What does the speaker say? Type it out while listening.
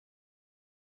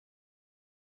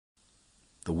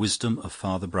The Wisdom of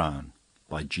Father Brown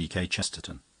by G.K.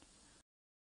 Chesterton.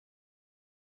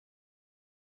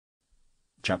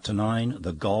 Chapter 9.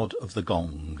 The God of the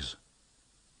Gongs.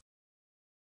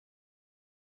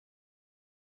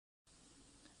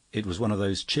 It was one of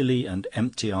those chilly and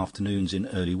empty afternoons in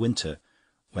early winter,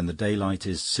 when the daylight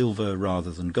is silver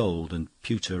rather than gold and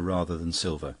pewter rather than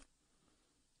silver.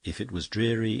 If it was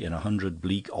dreary in 100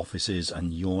 bleak offices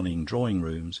and yawning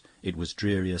drawing-rooms, it was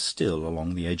drearier still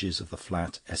along the edges of the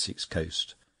flat Essex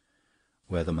coast,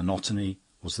 where the monotony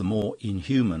was the more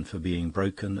inhuman for being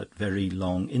broken at very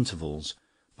long intervals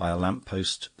by a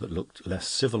lamp-post that looked less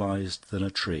civilised than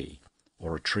a tree,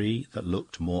 or a tree that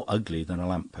looked more ugly than a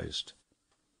lamp-post.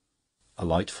 A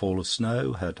light fall of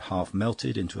snow had half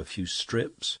melted into a few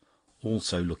strips,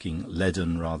 also looking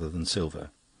leaden rather than silver,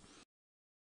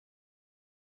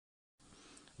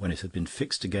 when it had been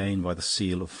fixed again by the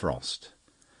seal of frost.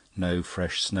 No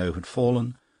fresh snow had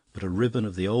fallen, but a ribbon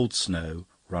of the old snow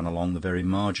ran along the very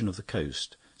margin of the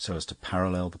coast, so as to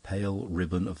parallel the pale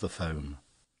ribbon of the foam.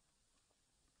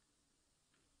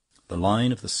 The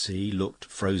line of the sea looked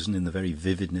frozen in the very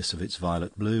vividness of its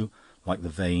violet blue, like the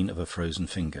vein of a frozen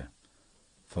finger.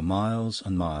 For miles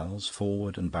and miles,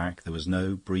 forward and back, there was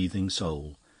no breathing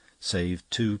soul, save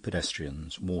 2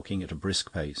 pedestrians walking at a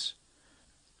brisk pace,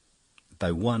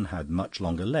 though one had much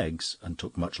longer legs and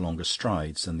took much longer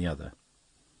strides than the other.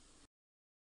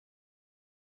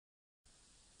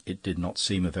 It did not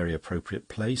seem a very appropriate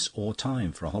place or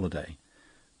time for a holiday,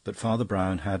 but Father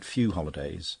Brown had few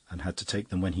holidays, and had to take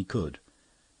them when he could,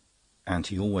 and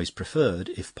he always preferred,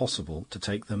 if possible, to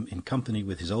take them in company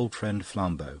with his old friend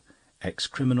Flambeau,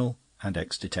 ex-criminal and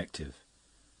ex-detective.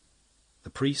 The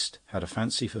priest had a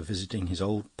fancy for visiting his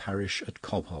old parish at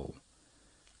Cobhole,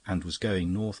 and was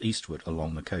going north-eastward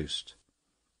along the coast.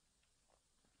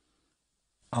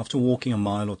 After walking a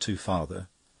mile or 2 farther,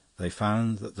 they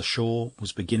found that the shore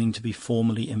was beginning to be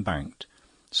formally embanked,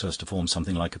 so as to form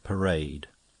something like a parade.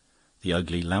 The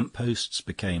ugly lamp-posts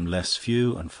became less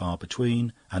few and far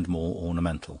between, and more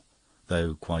ornamental,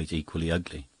 though quite equally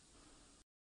ugly.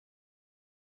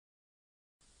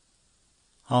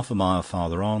 Half a mile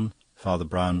farther on, Father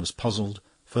Brown was puzzled,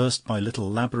 first by little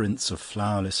labyrinths of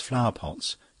flowerless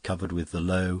flower-pots, covered with the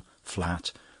low,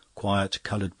 flat,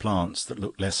 quiet-coloured plants that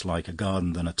looked less like a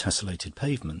garden than a tessellated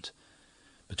pavement,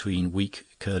 between weak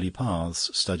curly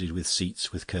paths studded with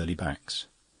seats with curly backs.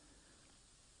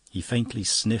 He faintly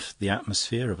sniffed the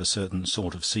atmosphere of a certain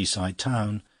sort of seaside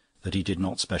town that he did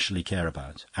not specially care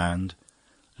about, and,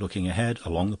 looking ahead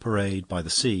along the parade by the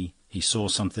sea, he saw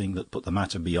something that put the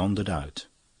matter beyond a doubt.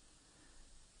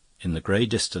 In the grey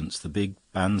distance, the big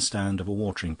bandstand of a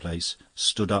watering-place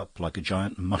stood up like a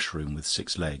giant mushroom with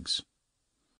 6 legs.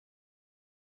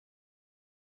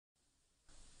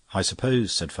 "I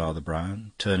suppose," said Father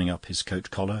Brown, turning up his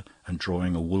coat-collar and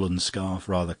drawing a woollen scarf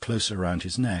rather closer round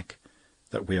his neck,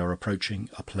 "that we are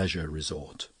approaching a pleasure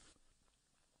resort."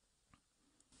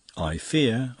 "I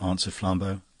fear," answered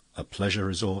Flambeau, "a pleasure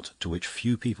resort to which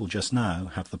few people just now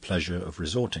have the pleasure of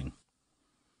resorting.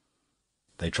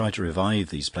 They try to revive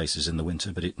these places in the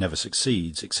winter, but it never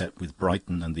succeeds, except with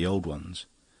Brighton and the old ones.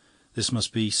 This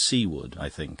must be Seawood, I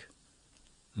think.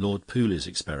 Lord Pooley's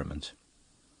experiment.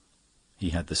 He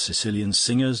had the Sicilian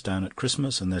singers down at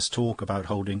Christmas, and there's talk about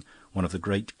holding one of the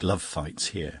great glove fights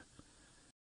here."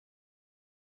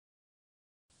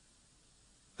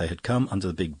 They had come under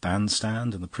the big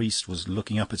bandstand, and the priest was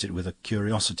looking up at it with a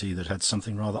curiosity that had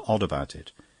something rather odd about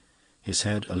it, his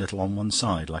head a little on one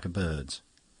side, like a bird's.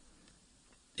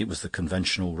 It was the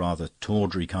conventional, rather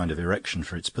tawdry kind of erection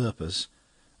for its purpose,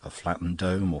 a flattened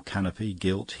dome or canopy,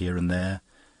 gilt here and there,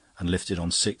 and lifted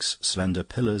on 6 slender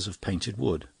pillars of painted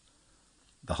wood,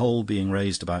 the whole being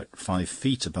raised about 5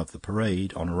 feet above the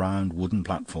parade on a round wooden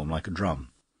platform like a drum.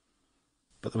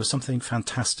 But there was something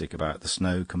fantastic about the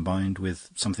snow, combined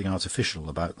with something artificial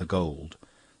about the gold,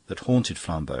 that haunted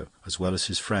Flambeau as well as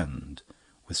his friend,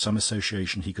 with some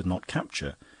association he could not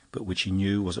capture, but which he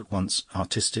knew was at once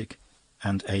artistic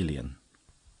and alien.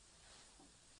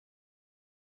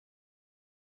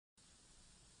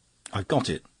 "I've got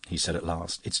it," he said at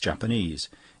last. "It's Japanese.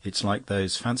 It's like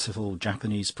those fanciful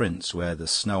Japanese prints where the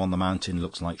snow on the mountain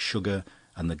looks like sugar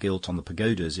and the gilt on the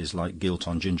pagodas is like gilt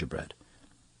on gingerbread.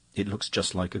 It looks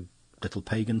just like a little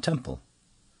pagan temple."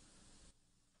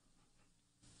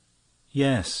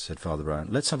 "Yes," said Father Brown,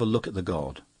 "let's have a look at the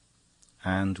god."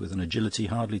 And, with an agility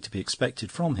hardly to be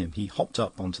expected from him, he hopped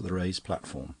up onto the raised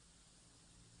platform.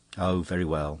 "Oh, very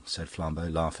well," said Flambeau,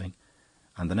 laughing,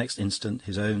 and the next instant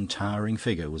his own towering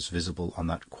figure was visible on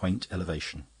that quaint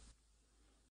elevation.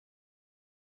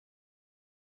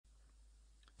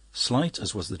 Slight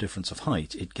as was the difference of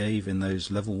height, it gave in those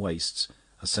level wastes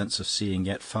a sense of seeing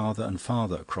yet farther and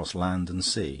farther across land and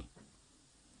sea.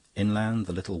 Inland,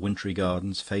 the little wintry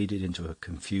gardens faded into a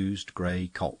confused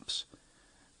grey copse.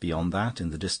 Beyond that,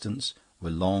 in the distance, were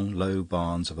long, low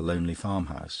barns of a lonely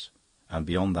farmhouse, and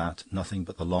beyond that, nothing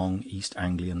but the long East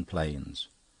Anglian plains.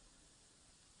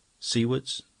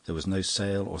 Seawards, there was no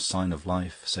sail or sign of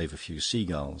life save a few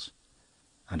seagulls,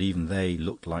 and even they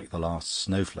looked like the last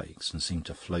snowflakes and seemed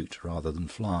to float rather than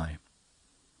fly.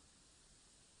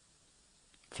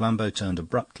 Flambeau turned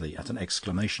abruptly at an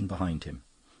exclamation behind him.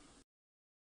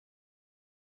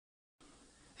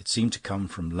 It seemed to come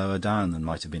from lower down than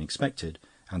might have been expected,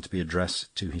 and to be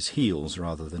addressed to his heels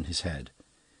rather than his head.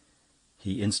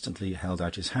 He instantly held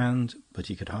out his hand, but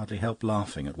he could hardly help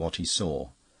laughing at what he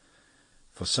saw.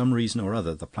 For some reason or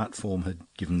other the platform had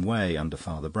given way under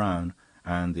Father Brown,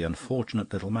 and the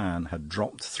unfortunate little man had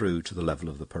dropped through to the level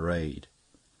of the parade.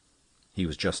 He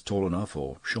was just tall enough,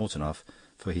 or short enough,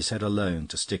 for his head alone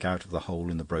to stick out of the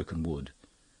hole in the broken wood,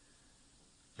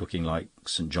 looking like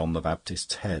St. John the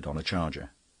Baptist's head on a charger.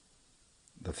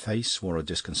 The face wore a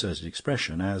disconcerted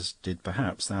expression, as did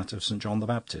perhaps that of St. John the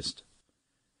Baptist.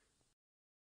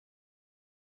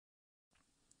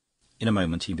 In a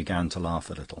moment he began to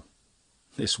laugh a little.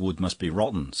 "This wood must be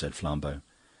rotten," said Flambeau,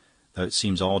 "though it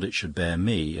seems odd it should bear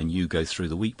me and you go through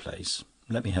the weak place.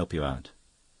 Let me help you out."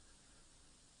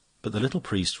 But the little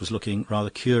priest was looking rather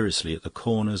curiously at the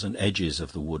corners and edges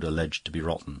of the wood alleged to be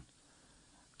rotten,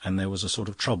 and there was a sort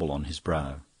of trouble on his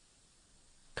brow.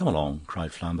 "Come along,"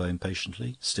 cried Flambeau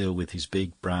impatiently, still with his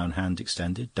big brown hand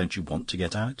extended. "Don't you want to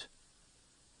get out?"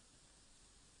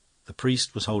 The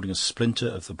priest was holding a splinter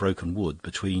of the broken wood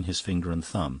between his finger and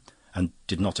thumb, and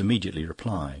did not immediately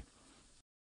reply.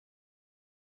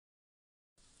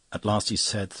 At last he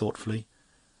said thoughtfully,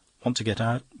 "Want to get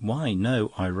out? Why,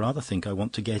 no, I rather think I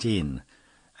want to get in."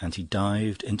 And he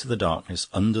dived into the darkness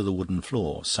under the wooden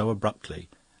floor so abruptly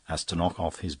as to knock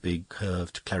off his big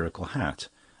curved clerical hat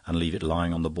and leave it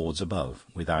lying on the boards above,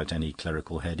 without any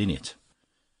clerical head in it.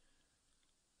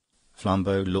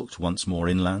 Flambeau looked once more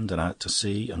inland and out to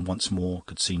sea, and once more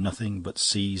could see nothing but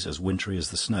seas as wintry as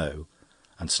the snow,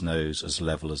 and snows as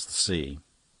level as the sea.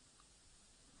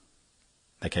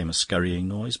 There came a scurrying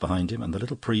noise behind him, and the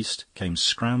little priest came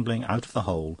scrambling out of the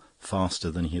hole faster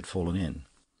than he had fallen in.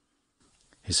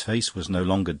 His face was no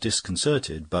longer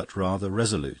disconcerted, but rather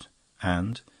resolute,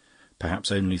 and,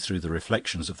 perhaps only through the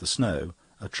reflections of the snow,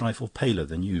 a trifle paler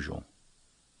than usual.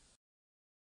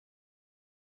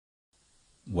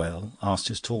 "Well," asked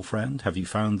his tall friend, "have you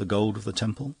found the gold of the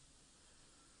temple?"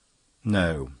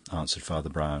 "No," answered Father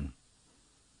Brown.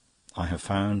 "I have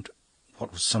found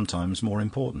what was sometimes more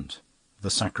important, the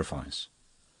sacrifice."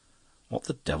 "What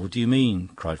the devil do you mean?"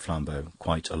 cried Flambeau,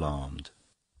 quite alarmed.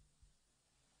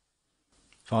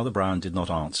 Father Brown did not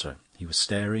answer. He was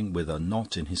staring with a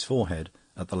knot in his forehead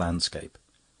at the landscape,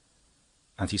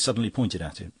 and he suddenly pointed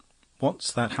at it.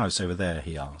 "What's that house over there?"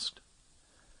 he asked.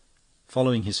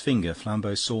 Following his finger,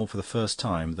 Flambeau saw for the first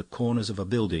time the corners of a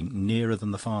building nearer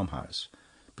than the farmhouse,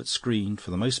 but screened for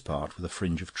the most part with a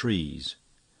fringe of trees.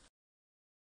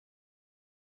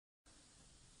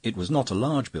 It was not a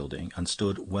large building, and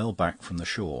stood well back from the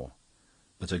shore,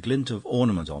 but a glint of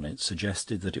ornament on it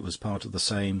suggested that it was part of the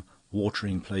same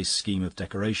watering-place scheme of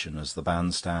decoration as the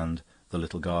bandstand, the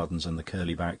little gardens, and the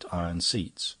curly-backed iron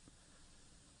seats.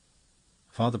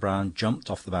 Father Brown jumped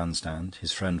off the bandstand,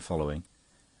 his friend following,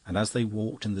 and as they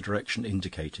walked in the direction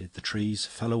indicated, the trees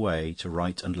fell away to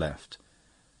right and left,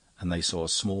 and they saw a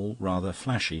small, rather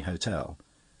flashy hotel,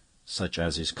 such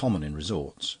as is common in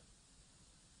resorts.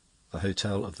 The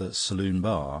hotel of the saloon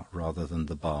bar rather than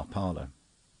the bar parlour.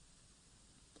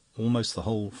 Almost the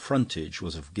whole frontage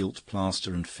was of gilt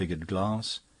plaster and figured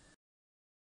glass,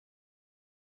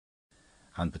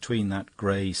 and between that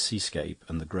grey seascape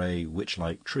and the grey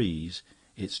witch-like trees,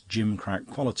 its gimcrack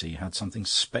quality had something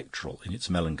spectral in its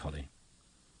melancholy.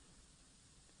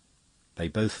 They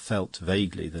both felt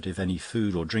vaguely that if any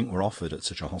food or drink were offered at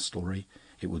such a hostelry,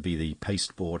 it would be the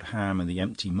pasteboard ham and the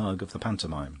empty mug of the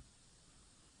pantomime.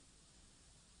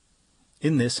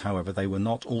 In this, however, they were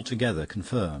not altogether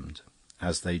confirmed.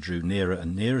 As they drew nearer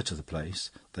and nearer to the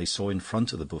place, they saw in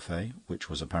front of the buffet, which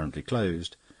was apparently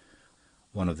closed,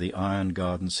 one of the iron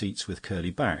garden seats with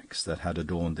curly backs that had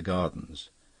adorned the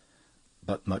gardens,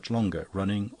 but much longer,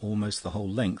 running almost the whole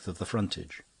length of the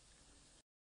frontage.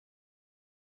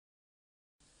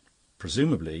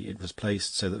 Presumably it was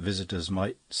placed so that visitors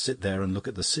might sit there and look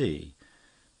at the sea,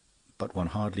 but one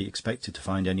hardly expected to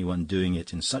find anyone doing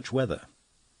it in such weather.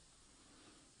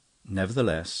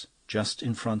 Nevertheless, Just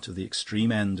in front of the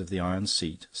extreme end of the iron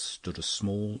seat stood a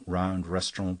small round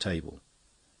restaurant table,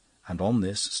 and on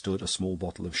this stood a small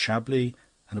bottle of Chablis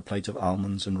and a plate of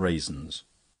almonds and raisins.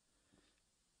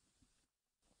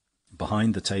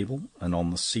 Behind the table and on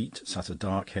the seat sat a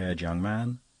dark-haired young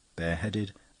man,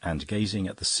 bareheaded, and gazing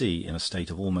at the sea in a state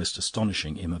of almost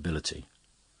astonishing immobility.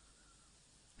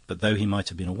 But though he might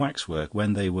have been a waxwork,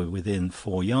 when they were within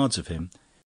 4 yards of him,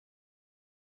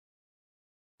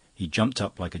 he jumped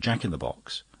up like a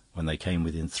jack-in-the-box. When they came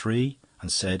within 3,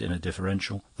 and said in a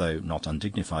deferential, though not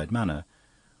undignified manner,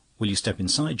 "Will you step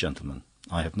inside, gentlemen?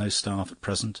 I have no staff at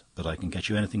present, but I can get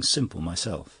you anything simple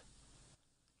myself."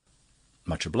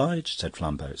 "Much obliged," said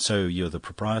Flambeau. "So you're the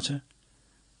proprietor?"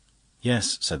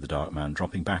 "Yes," said the dark man,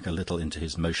 dropping back a little into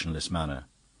his motionless manner.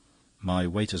 "My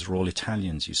waiters are all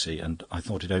Italians, you see, and I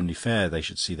thought it only fair they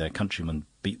should see their countryman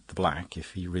beat the black,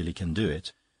 if he really can do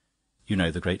it. You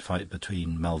know, the great fight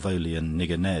between Malvolio and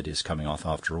Nigger Ned is coming off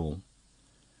after all."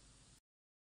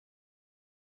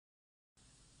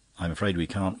 "I'm afraid we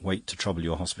can't wait to trouble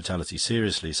your hospitality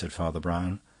seriously," said Father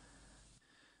Brown.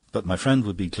 "But my friend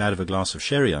would be glad of a glass of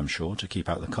sherry, I'm sure, to keep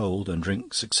out the cold and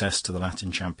drink success to the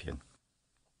Latin champion."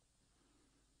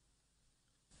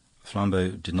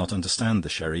 Flambeau did not understand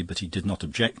the sherry, but he did not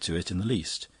object to it in the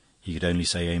least. He could only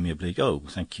say amiably, "Oh,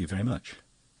 thank you very much."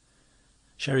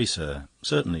 "Sherry, sir?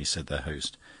 Certainly," said their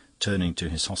host, turning to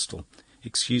his hostel.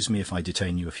 "Excuse me if I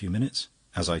detain you a few minutes.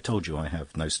 As I told you, I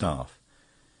have no staff."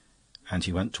 And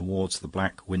he went towards the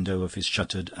black window of his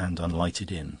shuttered and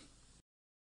unlighted inn.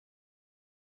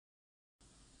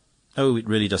 "Oh, it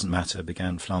really doesn't matter,"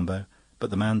 began Flambeau,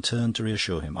 but the man turned to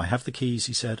reassure him. "I have the keys,"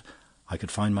 he said. "I could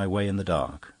find my way in the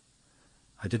dark."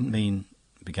 "I didn't mean—"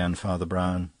 began Father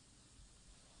Brown.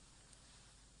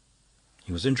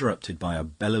 He was interrupted by a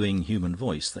bellowing human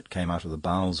voice that came out of the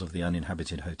bowels of the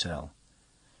uninhabited hotel.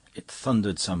 It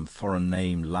thundered some foreign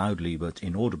name loudly but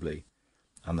inaudibly,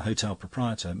 and the hotel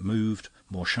proprietor moved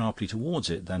more sharply towards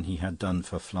it than he had done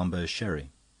for Flambeau's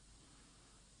sherry.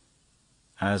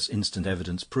 As instant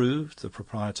evidence proved, the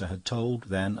proprietor had told,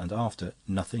 then and after,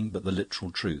 nothing but the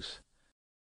literal truth.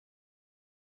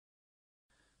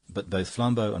 But both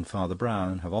Flambeau and Father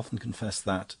Brown have often confessed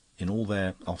that, in all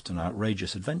their often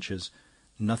outrageous adventures,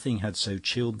 nothing had so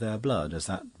chilled their blood as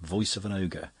that voice of an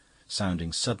ogre,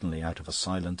 sounding suddenly out of a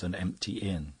silent and empty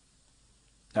inn.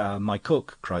 My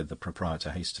cook," cried the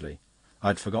proprietor hastily.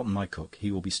 "I'd forgotten my cook.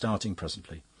 He will be starting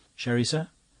presently. Sherry, sir?"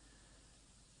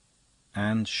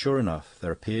 And, sure enough,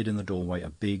 there appeared in the doorway a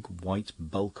big white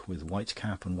bulk with white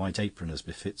cap and white apron as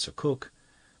befits a cook,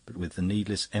 but with the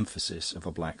needless emphasis of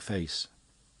a black face.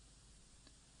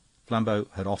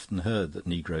 Flambeau had often heard that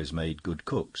negroes made good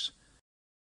cooks,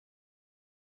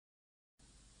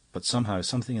 but somehow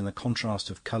something in the contrast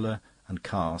of colour and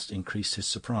caste increased his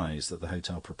surprise that the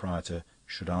hotel proprietor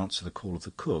should answer the call of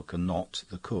the cook and not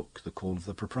the cook the call of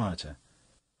the proprietor.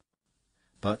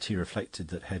 But he reflected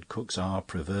that head cooks are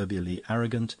proverbially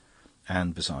arrogant,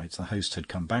 and besides, the host had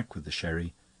come back with the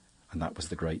sherry, and that was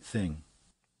the great thing.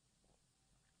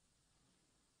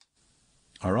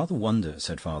 "I rather wonder,"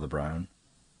 said Father Brown,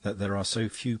 "that there are so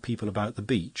few people about the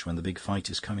beach when the big fight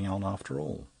is coming on after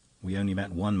all. We only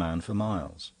met one man for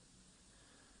miles."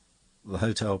 The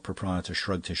hotel proprietor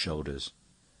shrugged his shoulders.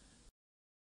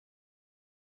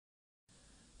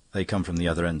 "They come from the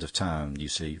other end of town, you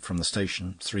see, from the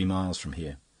station 3 miles from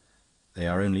here. They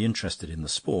are only interested in the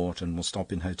sport and will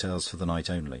stop in hotels for the night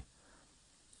only.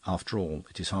 After all,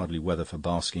 it is hardly weather for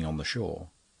basking on the shore."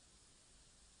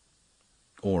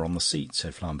 "Or on the seat,"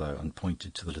 said Flambeau, and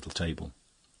pointed to the little table.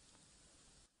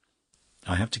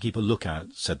 "I have to keep a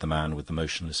look-out," said the man with the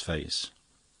motionless face.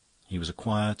 He was a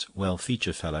quiet,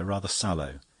 well-featured fellow, rather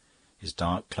sallow. His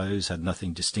dark clothes had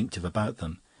nothing distinctive about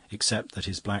them, except that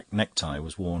his black necktie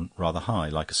was worn rather high,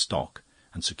 like a stock,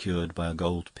 and secured by a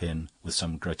gold pin with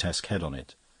some grotesque head on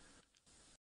it.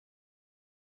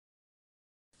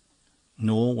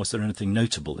 Nor was there anything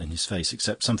notable in his face,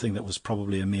 except something that was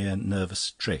probably a mere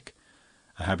nervous trick,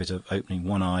 a habit of opening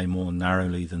one eye more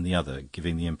narrowly than the other,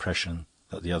 giving the impression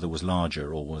that the other was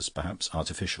larger or was perhaps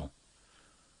artificial.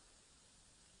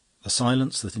 The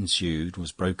silence that ensued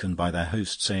was broken by their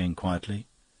host saying quietly,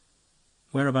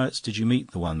 "Whereabouts did you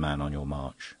meet the one man on your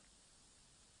march?"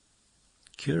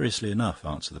 "Curiously enough,"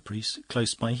 answered the priest,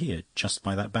 "close by here, just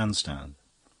by that bandstand."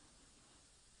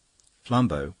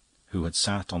 Flambeau, who had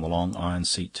sat on the long iron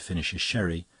seat to finish his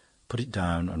sherry, put it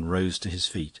down and rose to his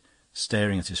feet,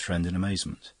 staring at his friend in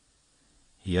amazement.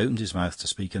 He opened his mouth to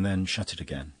speak and then shut it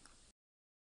again.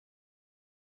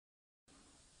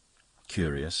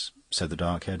 "Curious," said the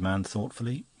dark-haired man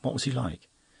thoughtfully. "What was he like?"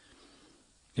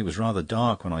 "It was rather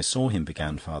dark when I saw him,"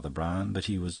 began Father Brown, "but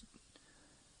he was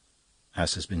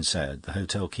As has been said, the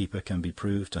hotel keeper can be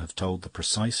proved to have told the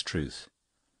precise truth.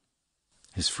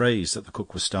 His phrase that the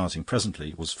cook was starting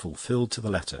presently was fulfilled to the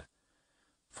letter,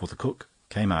 for the cook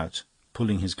came out,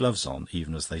 pulling his gloves on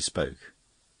even as they spoke.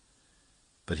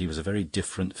 But he was a very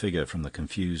different figure from the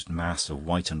confused mass of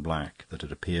white and black that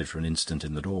had appeared for an instant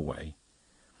in the doorway.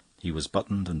 He was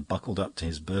buttoned and buckled up to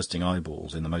his bursting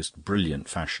eyeballs in the most brilliant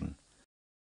fashion.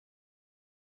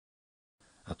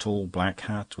 A tall black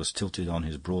hat was tilted on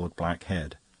his broad black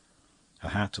head, a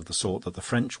hat of the sort that the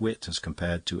French wit has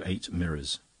compared to 8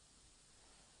 mirrors.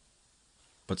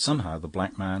 But somehow the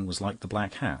black man was like the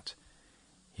black hat.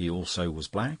 He also was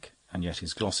black, and yet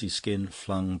his glossy skin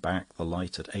flung back the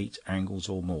light at 8 angles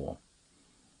or more.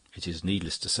 It is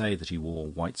needless to say that he wore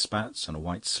white spats and a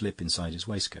white slip inside his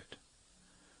waistcoat.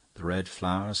 The red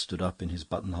flowers stood up in his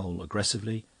buttonhole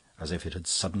aggressively, as if it had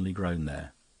suddenly grown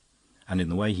there. And in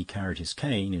the way he carried his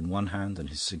cane in one hand and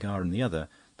his cigar in the other,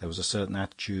 there was a certain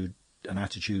attitude, an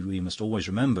attitude we must always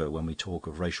remember when we talk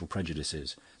of racial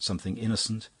prejudices, something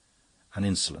innocent and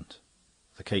insolent,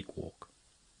 the cakewalk.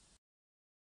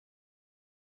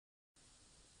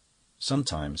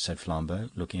 "Sometimes," said Flambeau,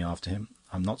 looking after him,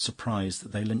 "I'm not surprised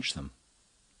that they lynch them."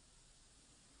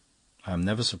 "I am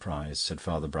never surprised," said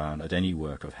Father Brown, "at any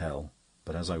work of hell.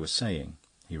 But as I was saying,"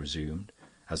 he resumed,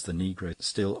 as the negro,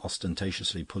 still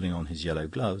ostentatiously pulling on his yellow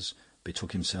gloves,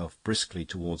 betook himself briskly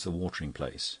towards the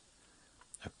watering-place,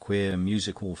 a queer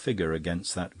music-hall figure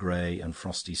against that grey and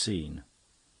frosty scene.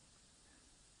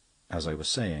 "As I was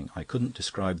saying, I couldn't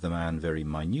describe the man very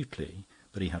minutely,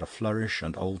 but he had a flourish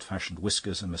and old-fashioned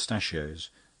whiskers and moustachios,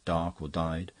 dark or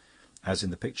dyed, as in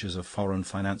the pictures of foreign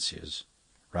financiers.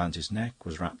 Round his neck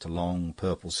was wrapped a long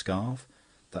purple scarf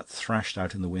that thrashed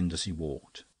out in the wind as he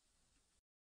walked.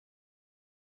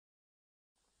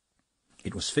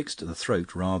 It was fixed at the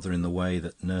throat rather in the way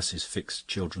that nurses fix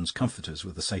children's comforters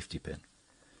with a safety-pin.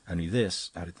 Only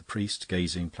this," added the priest,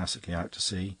 gazing placidly out to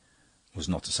sea, "was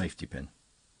not a safety-pin."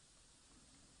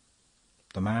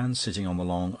 The man sitting on the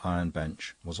long iron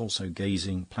bench was also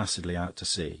gazing placidly out to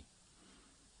sea.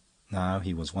 Now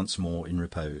he was once more in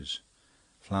repose.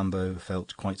 Flambeau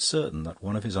felt quite certain that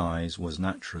one of his eyes was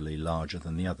naturally larger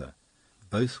than the other.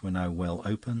 Both were now well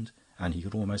opened, and he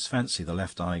could almost fancy the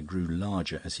left eye grew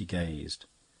larger as he gazed.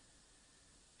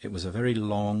 "It was a very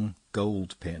long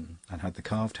gold pin, and had the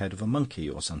carved head of a monkey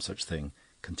or some such thing,"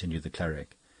 continued the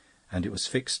cleric, "and it was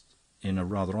fixed in a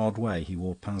rather odd way. He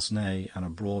wore pince-nez and a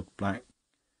broad black..."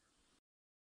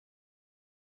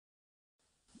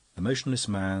 The motionless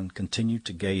man continued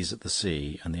to gaze at the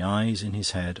sea, and the eyes in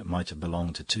his head might have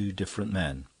belonged to 2 different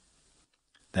men.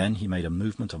 Then he made a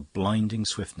movement of blinding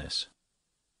swiftness.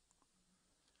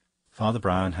 Father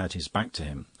Brown had his back to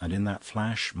him, and in that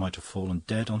flash might have fallen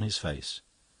dead on his face.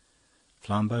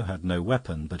 Flambeau had no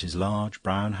weapon, but his large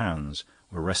brown hands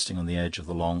were resting on the edge of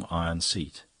the long iron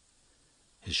seat.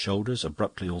 His shoulders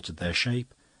abruptly altered their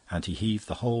shape, and he heaved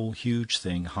the whole huge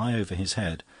thing high over his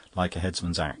head like a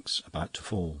headsman's axe about to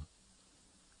fall.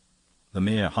 The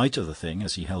mere height of the thing,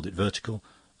 as he held it vertical,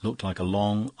 looked like a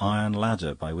long iron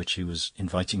ladder by which he was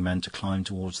inviting men to climb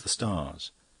towards the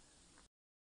stars.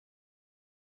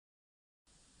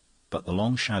 But the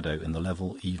long shadow in the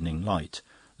level evening light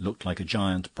looked like a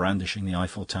giant brandishing the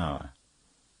Eiffel Tower.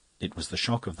 It was the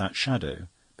shock of that shadow,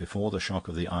 before the shock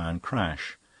of the iron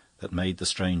crash, that made the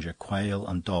stranger quail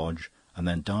and dodge and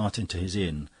then dart into his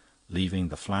inn, leaving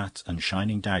the flat and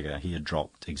shining dagger he had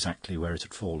dropped exactly where it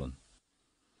had fallen.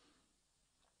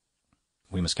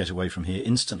 "We must get away from here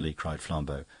instantly," cried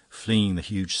Flambeau, flinging the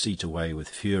huge seat away with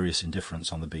furious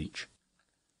indifference on the beach.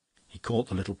 He caught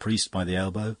the little priest by the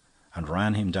elbow and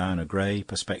ran him down a grey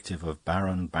perspective of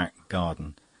barren back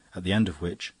garden, at the end of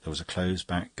which there was a closed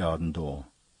back garden door.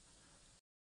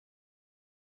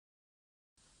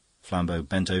 Flambeau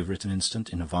bent over it an instant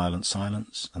in a violent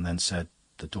silence, and then said,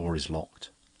 "The door is locked."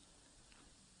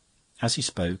 As he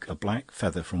spoke, a black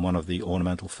feather from one of the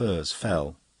ornamental furs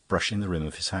fell, brushing the rim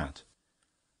of his hat.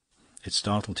 It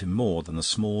startled him more than the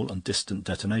small and distant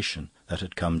detonation that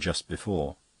had come just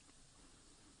before.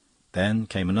 Then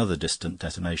came another distant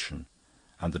detonation,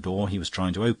 and the door he was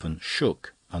trying to open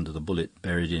shook under the bullet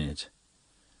buried in it.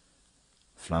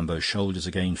 Flambeau's shoulders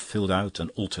again filled out and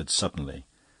altered suddenly.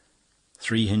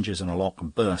 3 hinges and a lock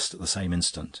burst at the same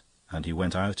instant, and he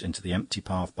went out into the empty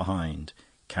path behind,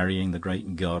 carrying the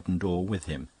great garden door with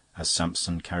him, as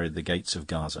Samson carried the gates of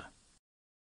Gaza.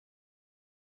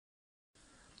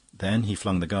 Then he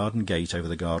flung the garden gate over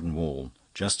the garden wall,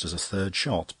 just as a third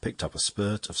shot picked up a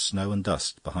spurt of snow and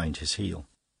dust behind his heel.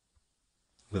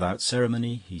 Without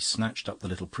ceremony he snatched up the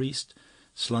little priest,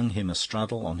 slung him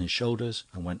astraddle on his shoulders,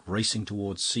 and went racing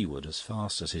towards seaward as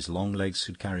fast as his long legs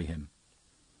could carry him.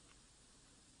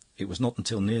 It was not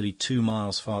until nearly 2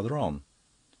 miles farther on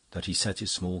that he set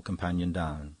his small companion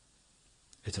down.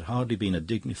 It had hardly been a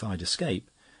dignified escape,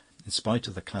 in spite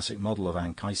of the classic model of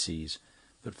Anchises,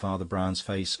 but Father Brown's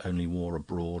face only wore a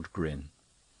broad grin.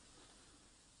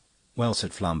 "Well,"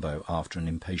 said Flambeau, after an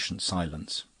impatient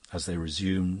silence, as they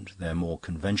resumed their more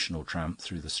conventional tramp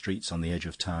through the streets on the edge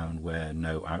of town where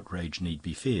no outrage need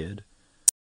be feared,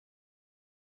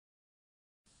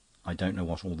 "I don't know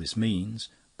what all this means,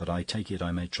 but I take it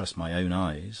I may trust my own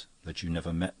eyes that you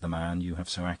never met the man you have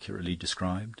so accurately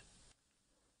described."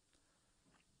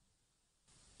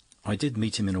 "I did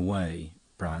meet him in a way,"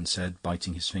 Brown said,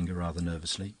 biting his finger rather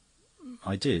nervously.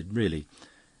 "I did, really.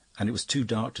 And it was too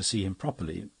dark to see him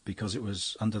properly, because it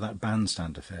was under that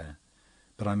bandstand affair.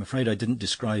 But I'm afraid I didn't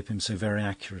describe him so very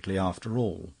accurately after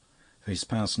all, for his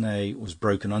pince-nez was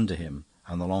broken under him,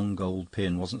 and the long gold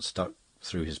pin wasn't stuck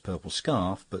through his purple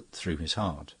scarf, but through his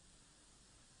heart."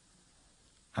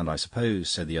 "And I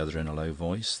suppose," said the other in a low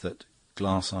voice, "that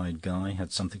glass-eyed Guy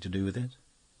had something to do with it?"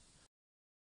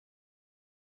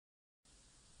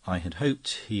 "I had hoped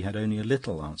he had only a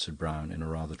little," answered Brown in a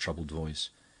rather troubled voice,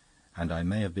 "and I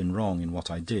may have been wrong in what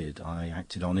I did. I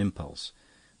acted on impulse,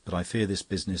 but I fear this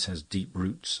business has deep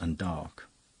roots and dark."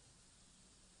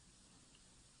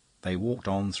 They walked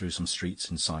on through some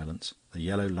streets in silence. The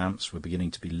yellow lamps were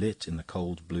beginning to be lit in the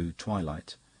cold blue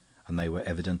twilight, and they were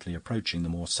evidently approaching the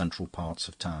more central parts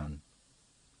of town.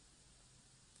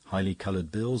 Highly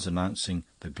coloured bills announcing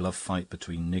the glove fight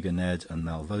between Nigger Ned and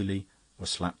Malvolio were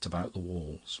slapped about the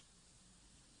walls.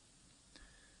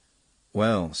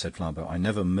 "Well," said Flambeau, "I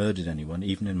never murdered anyone,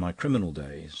 even in my criminal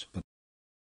days,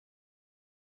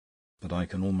 but I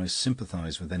can almost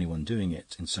sympathise with anyone doing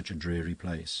it in such a dreary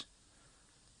place.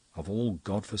 Of all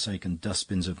God-forsaken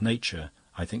dustbins of nature,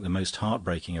 I think the most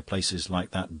heartbreaking are places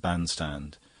like that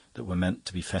bandstand, that were meant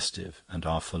to be festive and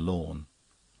are forlorn.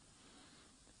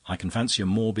 I can fancy a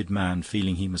morbid man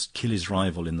feeling he must kill his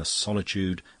rival in the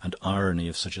solitude and irony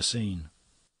of such a scene.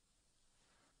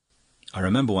 I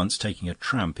remember once taking a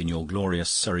tramp in your glorious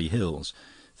Surrey hills,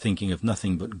 thinking of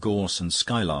nothing but gorse and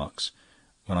skylarks,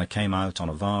 when I came out on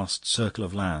a vast circle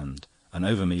of land, and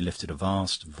over me lifted a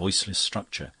vast, voiceless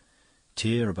structure,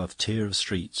 tier above tier of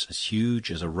streets, as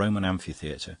huge as a Roman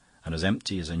amphitheatre and as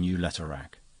empty as a new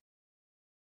letter-rack.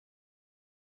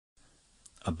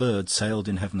 A bird sailed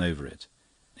in heaven over it.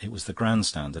 It was the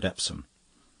grandstand at Epsom,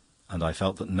 and I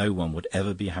felt that no one would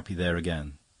ever be happy there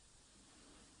again."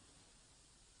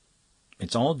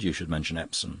 "It's odd you should mention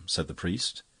Epsom," said the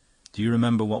priest. "Do you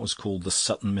remember what was called the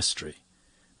Sutton mystery?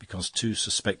 Because 2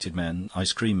 suspected men,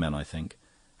 ice-cream men, I think,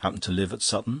 happened to live at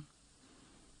Sutton.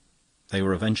 They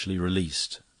were eventually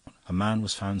released. A man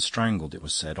was found strangled, it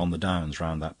was said, on the downs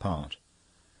round that part.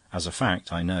 As a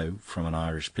fact, I know, from an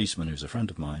Irish policeman who's a friend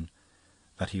of mine,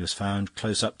 that he was found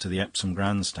close up to the Epsom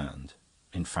grandstand,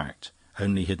 in fact,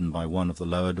 only hidden by one of the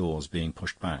lower doors being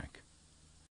pushed back."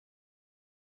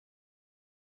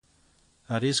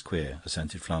 "That is queer,"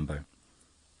 assented Flambeau.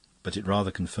 "But it rather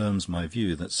confirms my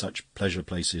view that such pleasure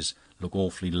places look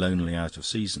awfully lonely out of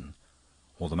season,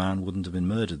 or the man wouldn't have been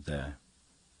murdered there."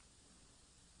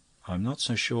 "I'm not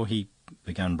so sure he—"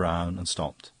 began Brown, and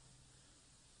stopped.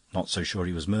 "Not so sure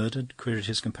he was murdered?" queried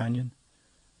his companion.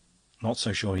 "Not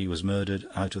so sure he was murdered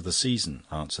out of the season,"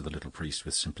 answered the little priest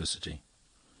with simplicity.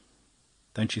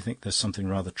 "Don't you think there's something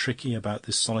rather tricky about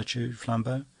this solitude,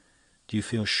 Flambeau? Do you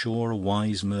feel sure a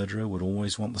wise murderer would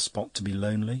always want the spot to be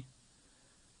lonely?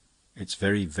 It's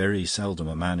very, very seldom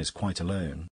a man is quite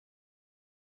alone.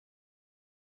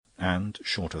 And,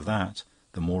 short of that,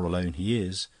 the more alone he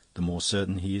is, the more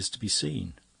certain he is to be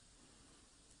seen.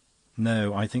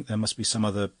 No, I think there must be some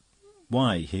other...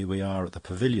 Why, here we are at the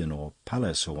pavilion, or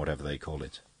palace, or whatever they call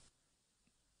it."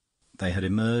 They had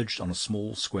emerged on a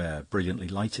small square, brilliantly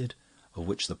lighted, of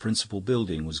which the principal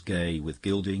building was gay with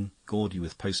gilding, gaudy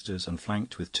with posters, and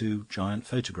flanked with 2 giant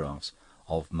photographs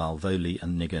of Malvolio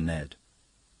and Nigger Ned.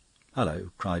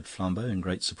 "Hullo!" cried Flambeau in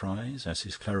great surprise, as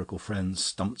his clerical friends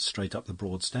stumped straight up the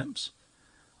broad steps.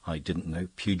 "I didn't know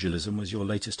pugilism was your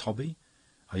latest hobby.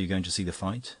 Are you going to see the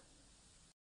fight?"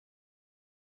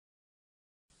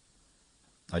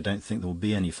 "I don't think there will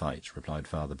be any fight," replied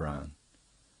Father Brown.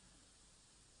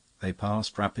 They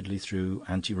passed rapidly through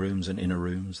ante-rooms and inner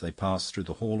rooms. They passed through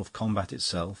the hall of combat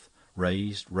itself,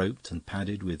 raised, roped, and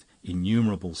padded with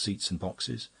innumerable seats and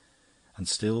boxes, and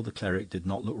still the cleric did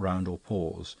not look round or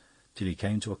pause till he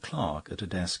came to a clerk at a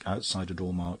desk outside a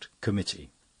door marked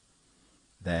 "Committee."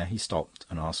 There he stopped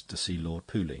and asked to see Lord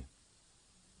Pooley.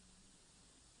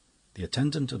 The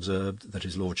attendant observed that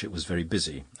his lordship was very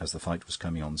busy, as the fight was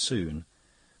coming on soon,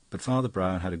 but Father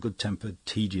Brown had a good-tempered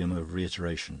tedium of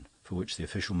reiteration, for which the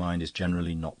official mind is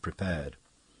generally not prepared.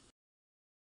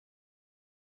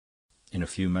 In a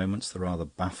few moments the rather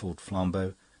baffled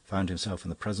Flambeau found himself in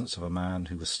the presence of a man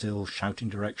who was still shouting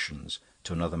directions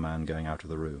to another man going out of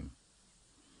the room.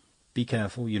 "Be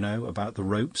careful, you know, about the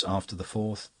ropes after the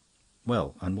fourth.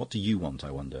 Well, and what do you want,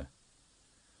 I wonder?"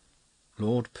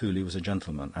 Lord Pooley was a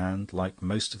gentleman, and, like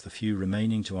most of the few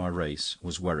remaining to our race,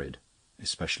 was worried,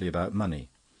 especially about money.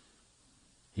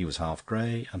 He was half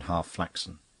grey and half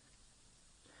flaxen,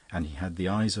 and he had the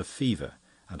eyes of fever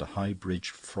and a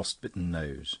high-bridged frost-bitten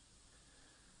nose.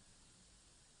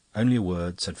 "Only a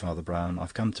word," said Father Brown.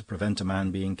 "I've come to prevent a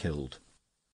man being killed."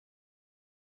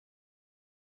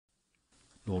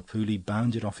 Lord Pooley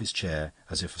bounded off his chair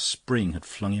as if a spring had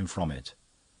flung him from it.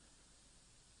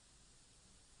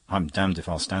 "I'm damned if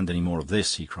I'll stand any more of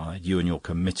this," he cried. "You and your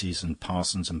committees and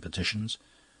parsons and petitions.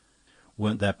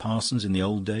 Weren't there parsons in the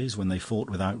old days when they fought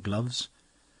without gloves?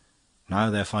 Now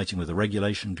they're fighting with the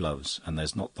regulation gloves, and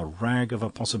there's not the rag of a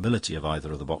possibility of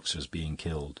either of the boxers being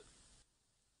killed."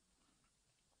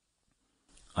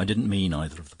 "I didn't mean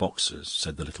either of the boxers,"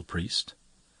 said the little priest.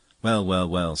 "Well, well,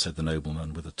 well," said the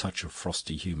nobleman, with a touch of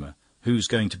frosty humour. "Who's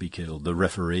going to be killed? The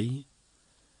referee?"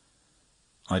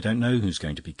 "I don't know who's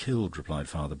going to be killed," replied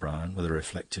Father Brown, with a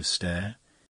reflective stare.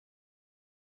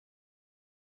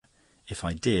 "If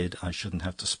I did, I shouldn't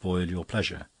have to spoil your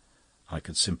pleasure. I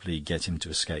could simply get him to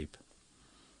escape.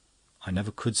 I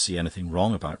never could see anything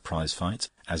wrong about prize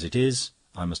fights. As it is,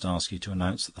 I must ask you to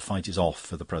announce that the fight is off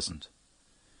for the present."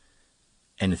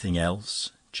 "Anything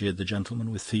else?" jeered the gentleman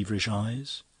with feverish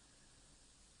eyes.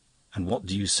 "And what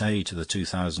do you say to the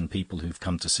 2,000 people who've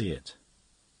come to see it?"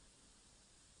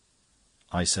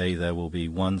 "I say there will be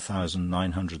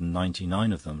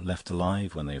 1,999 of them left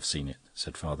alive when they have seen it,"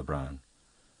 said Father Brown.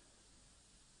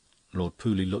 Lord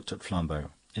Pooley looked at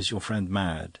Flambeau. "Is your friend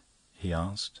mad?" he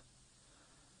asked.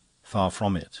 "Far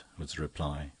from it," was the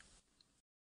reply.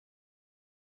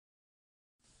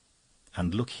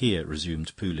 "And look here,"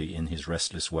 resumed Pooley in his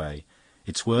restless way,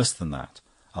 "it's worse than that.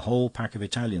 A whole pack of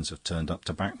Italians have turned up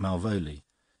to back Malvolio.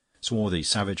 Swarthy,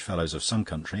 savage fellows of some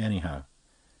country, anyhow.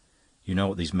 You know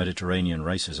what these Mediterranean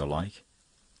races are like.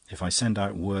 If I send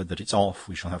out word that it's off,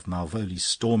 we shall have Malvolio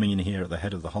storming in here at the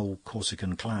head of the whole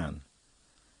Corsican clan."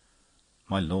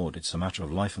 "My lord, it's a matter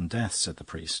of life and death," said the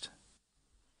priest.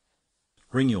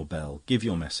 "Ring your bell, give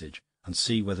your message, and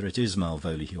see whether it is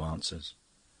Malvolio who answers."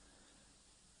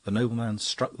 The nobleman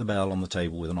struck the bell on the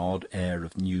table with an odd air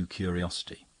of new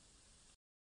curiosity.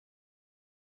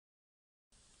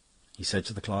 He said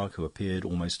to the clerk, who appeared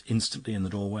almost instantly in the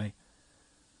doorway,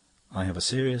 "I have a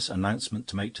serious announcement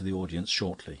to make to the audience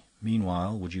shortly.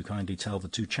 Meanwhile, would you kindly tell the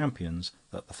two champions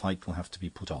that the fight will have to be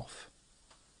put off?"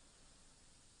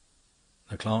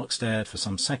 The clerk stared for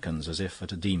some seconds as if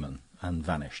at a demon, and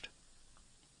vanished.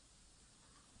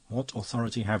 "What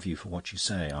authority have you for what you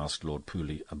say?" asked Lord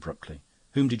Pooley abruptly.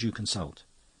 "Whom did you consult?"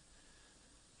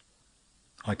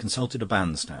 "I consulted a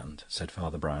bandstand," said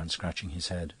Father Brown, scratching his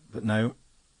head. "But no,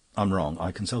 I'm wrong.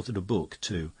 I consulted a book,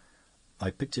 too.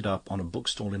 I picked it up on a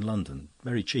bookstall in London.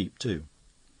 Very cheap, too."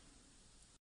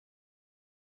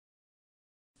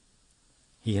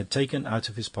 He had taken out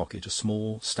of his pocket a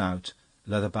small, stout,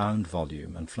 leather-bound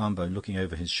volume, and Flambeau, looking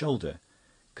over his shoulder,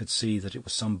 could see that it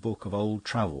was some book of old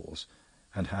travels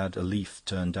and had a leaf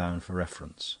turned down for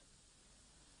reference.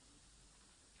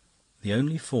 "The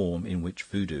only form in which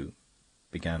voodoo,"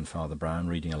 began Father Brown,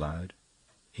 reading aloud.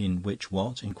 "In which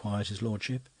what?" inquired his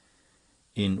lordship.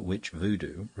 "In which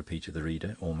voodoo," repeated the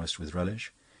reader, almost with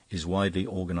relish, "is widely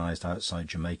organised outside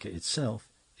Jamaica itself,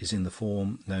 is in the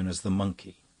form known as the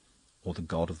monkey, or the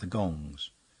god of the gongs,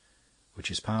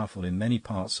 which is powerful in many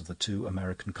parts of the two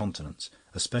American continents,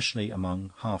 especially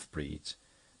among half-breeds,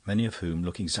 many of whom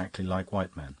look exactly like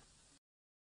white men.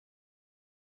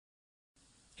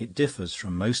 It differs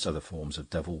from most other forms of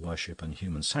devil worship and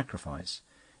human sacrifice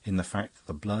in the fact that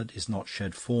the blood is not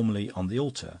shed formally on the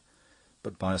altar,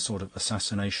 but by a sort of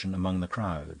assassination among the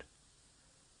crowd.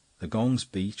 The gongs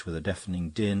beat with a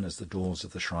deafening din as the doors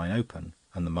of the shrine open,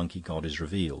 and the monkey god is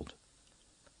revealed.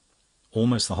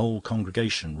 Almost the whole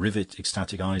congregation rivet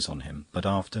ecstatic eyes on him, but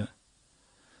after...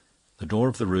 The door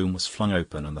of the room was flung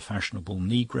open, and the fashionable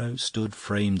negro stood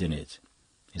framed in it,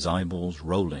 his eyeballs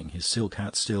rolling, his silk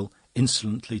hat still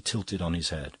insolently tilted on his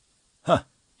head. "Ha!"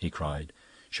 he cried,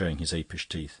 showing his apish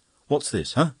teeth. "What's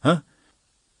this? Huh? Huh?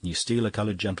 You steal a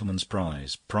coloured gentleman's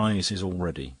prize. Prize is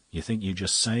already. You think you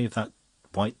just saved that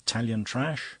white Italian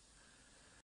trash?"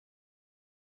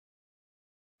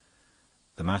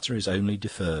 "The matter is only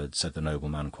deferred," said the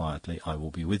nobleman quietly. "I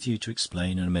will be with you to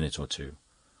explain in a minute or two."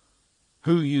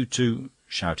 "Who you two?"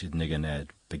 shouted Nigger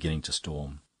Ned, beginning to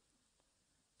storm.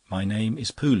 "My name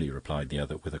is Pooley," replied the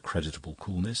other with a creditable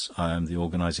coolness. "I am the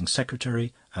organising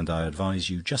secretary, and I advise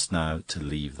you just now to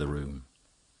leave the room."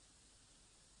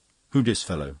 "Who dis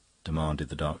fellow?" demanded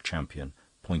the dark champion,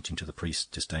 pointing to the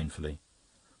priest disdainfully.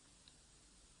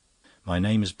 "My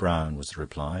name is Brown," was the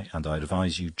reply, "and I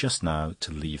advise you just now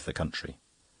to leave the country."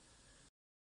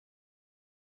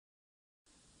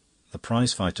 The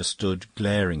prize-fighter stood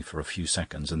glaring for a few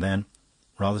seconds, and then,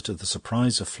 rather to the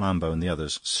surprise of Flambeau and the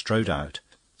others, strode out,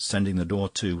 sending the door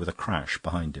to with a crash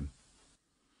behind him.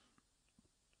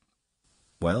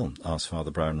 "Well," asked Father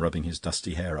Brown, rubbing his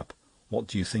dusty hair up, "what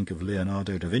do you think of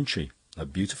Leonardo da Vinci? A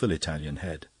beautiful Italian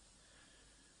head."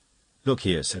 "Look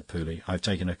here," said Pooley, "I've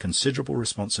taken a considerable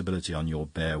responsibility on your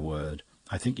bare word.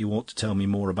 I think you ought to tell me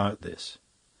more about this."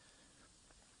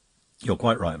 "You're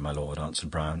quite right, my lord," answered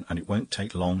Brown, "and it won't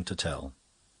take long to tell."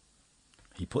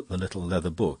 He put the little leather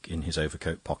book in his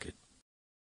overcoat pocket.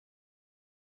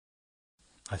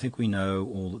 "I think we know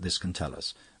all that this can tell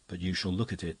us, but you shall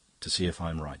look at it to see if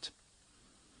I'm right.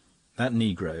 That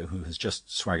negro who has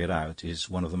just swaggered out is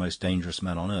one of the most dangerous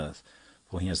men on earth,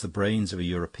 for he has the brains of a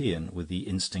European with the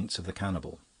instincts of the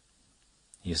cannibal.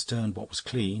 He has turned what was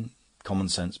clean,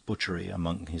 common-sense butchery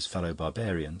among his fellow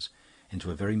barbarians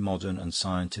into a very modern and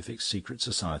scientific secret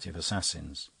society of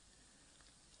assassins.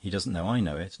 He doesn't know I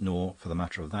know it, nor, for the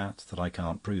matter of that I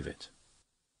can't prove it."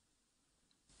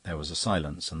 There was a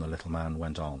silence, and the little man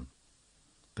went on.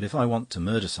 "But if I want to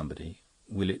murder somebody,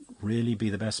 will it really be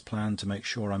the best plan to make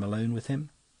sure I'm alone with him?"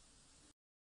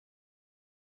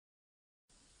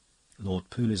 Lord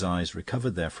Pooley's eyes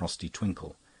recovered their frosty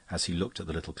twinkle as he looked at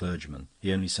the little clergyman.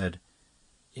 He only said,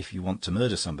 "If you want to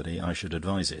murder somebody, I should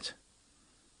advise it."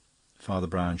 Father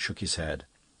Brown shook his head,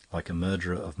 like a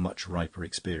murderer of much riper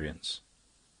experience.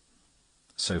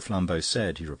 "So Flambeau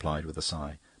said," he replied with a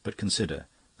sigh. "But consider,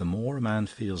 the more a man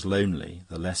feels lonely,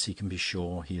 the less he can be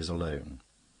sure he is alone.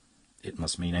 It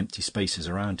must mean empty spaces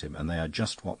around him, and they are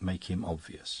just what make him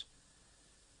obvious.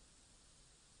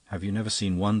 Have you never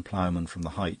seen one ploughman from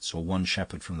the heights or one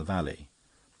shepherd from the valley?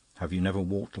 Have you never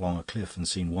walked along a cliff and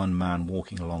seen one man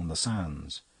walking along the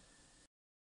sands?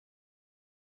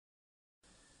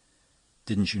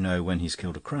 Didn't you know when he's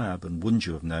killed a crab, and wouldn't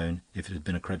you have known if it had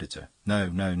been a creditor? No,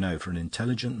 no, no. For an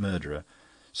intelligent murderer,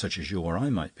 such as you or I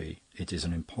might be, it is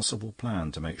an impossible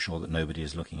plan to make sure that nobody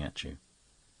is looking at you."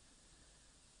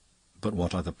 "But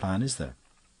what other plan is there?"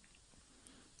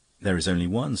 "There is only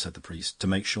one," said the priest, "to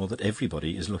make sure that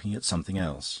everybody is looking at something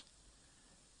else.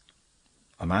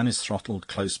 A man is throttled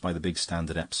close by the big stand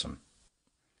at Epsom.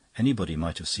 Anybody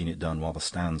might have seen it done while the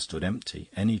stand stood empty,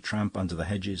 any tramp under the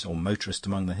hedges or motorist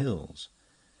among the hills.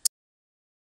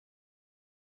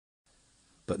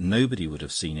 But nobody would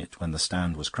have seen it when the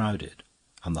stand was crowded,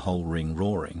 and the whole ring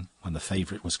roaring, when the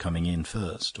favourite was coming in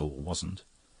first, or wasn't.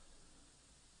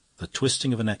 The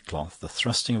twisting of a neckcloth, the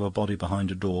thrusting of a body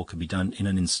behind a door could be done in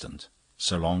an instant,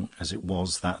 so long as it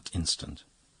was that instant.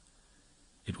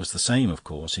 It was the same, of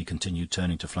course," he continued,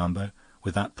 turning to Flambeau,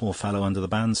 "with that poor fellow under the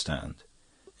bandstand.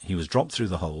 He was dropped through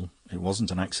the hole. It wasn't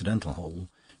an accidental hole,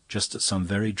 just at some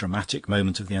very dramatic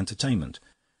moment of the entertainment,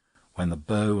 when the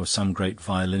bow of some great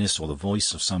violinist or the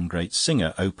voice of some great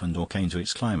singer opened or came to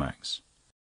its climax.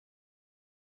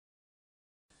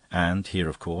 And here,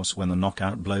 of course, when the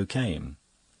knockout blow came,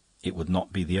 it would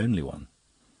not be the only one.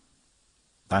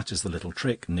 That is the little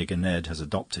trick Nigger Ned has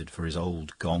adopted for his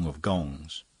old gong of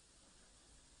gongs."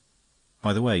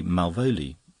 "By the way,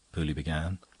 Malvolio," Pooley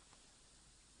began.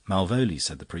 "Malvolio,"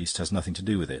 said the priest, "has nothing to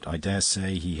do with it. I dare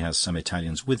say he has some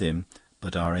Italians with him,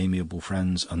 but our amiable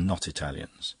friends are not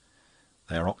Italians.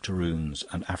 They are octoroons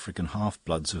and African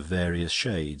half-bloods of various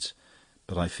shades,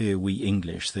 but I fear we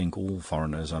English think all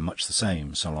foreigners are much the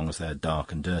same, so long as they are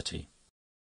dark and dirty.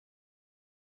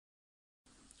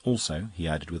 Also," he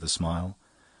added with a smile,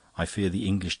 "I fear the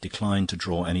English decline to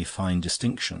draw any fine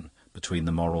distinction between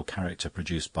the moral character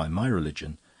produced by my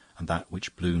religion and that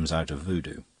which blooms out of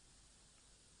voodoo."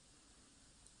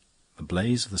 The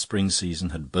blaze of the spring season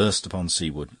had burst upon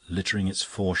Seawood, littering its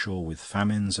foreshore with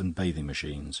famines and bathing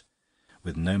machines,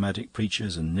 with nomadic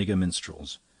preachers and nigger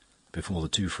minstrels, before the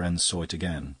two friends saw it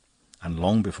again, and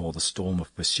long before the storm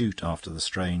of pursuit after the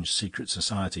strange secret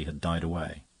society had died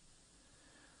away.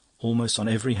 Almost on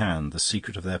every hand the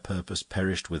secret of their purpose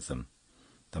perished with them.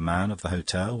 The man of the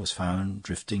hotel was found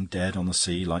drifting dead on the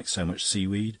sea like so much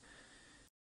seaweed.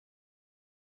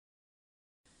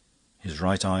 His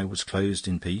right eye was closed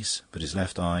in peace, but his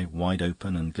left eye wide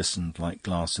open and glistened like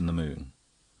glass in the moon.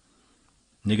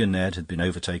 Nigger Ned had been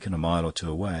overtaken a mile or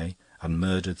two away and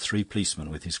murdered 3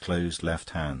 policemen with his closed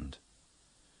left hand.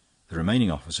 The remaining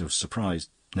officer was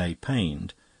surprised, nay,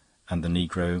 pained, and the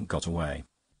negro got away.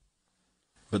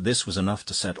 But this was enough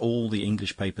to set all the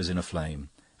English papers in a flame,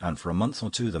 and for a month or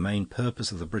two the main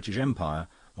purpose of the British Empire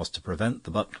was to prevent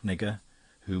the buck nigger,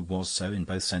 who was so in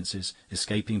both senses,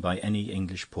 escaping by any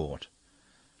English port.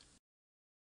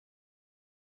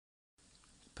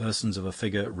 Persons of a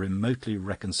figure remotely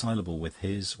reconcilable with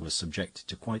his were subjected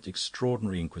to quite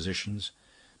extraordinary inquisitions,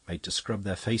 made to scrub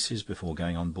their faces before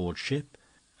going on board ship,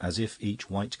 as if each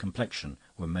white complexion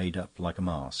were made up like a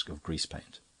mask of grease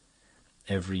paint.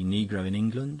 Every negro in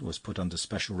England was put under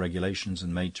special regulations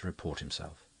and made to report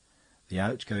himself. The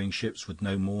outgoing ships would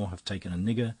no more have taken a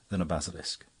nigger than a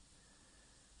basilisk.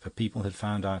 For people had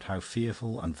found out how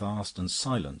fearful and vast and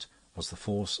silent was the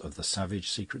force of the savage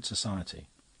secret society.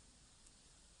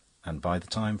 And by the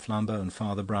time Flambeau and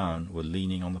Father Brown were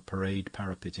leaning on the parade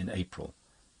parapet in April,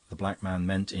 the black man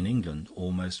meant in England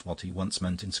almost what he once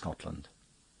meant in Scotland.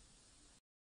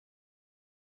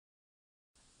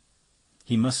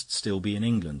 "He must still be in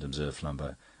England," observed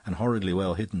Flambeau, "and horridly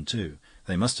well hidden too.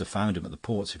 They must have found him at the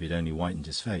ports if he'd only whitened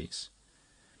his face."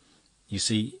 "You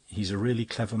see, he's a really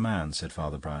clever man," said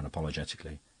Father Brown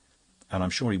apologetically, "and I'm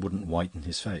sure he wouldn't whiten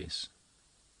his face."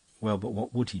 "Well, but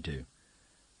what would he do?"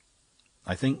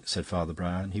 "I think," said Father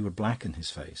Brown, "he would blacken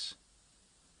his face."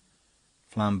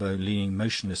 Flambeau, leaning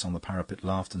motionless on the parapet,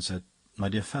 laughed and said, "My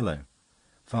dear fellow."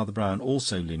 Father Brown,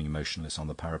 also leaning motionless on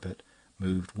the parapet,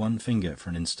 moved one finger for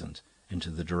an instant into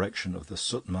the direction of the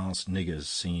soot-masked niggers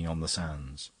singing on the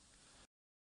sands.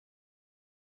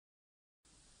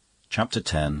 Chapter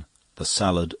 10. The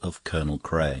Salad of Colonel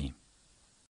Cray.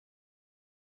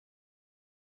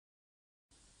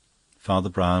 Father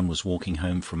Brown was walking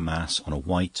home from Mass on a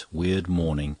white, weird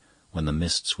morning when the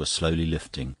mists were slowly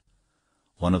lifting,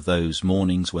 one of those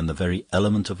mornings when the very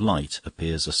element of light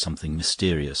appears as something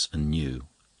mysterious and new.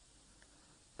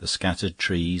 The scattered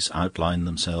trees outlined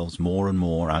themselves more and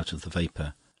more out of the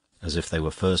vapour, as if they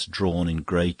were first drawn in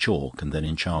grey chalk and then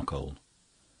in charcoal.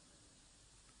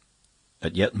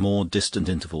 At yet more distant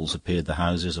intervals appeared the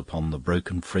houses upon the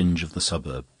broken fringe of the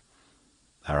suburb.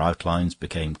 Their outlines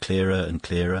became clearer and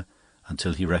clearer,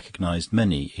 until he recognised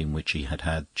many in which he had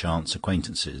had chance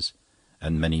acquaintances,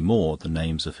 and many more the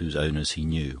names of whose owners he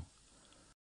knew.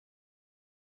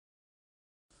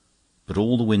 But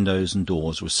all the windows and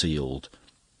doors were sealed.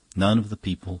 None of the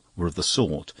people were of the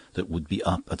sort that would be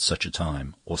up at such a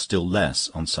time, or still less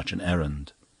on such an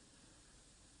errand.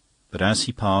 But as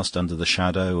he passed under the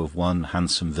shadow of one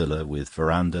handsome villa with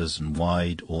verandahs and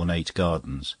wide, ornate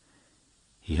gardens,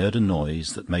 he heard a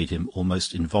noise that made him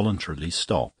almost involuntarily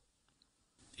stop.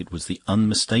 It was the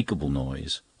unmistakable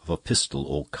noise of a pistol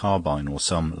or carbine or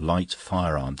some light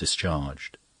firearm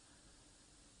discharged.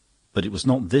 But it was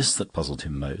not this that puzzled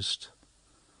him most.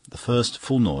 The first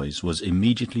full noise was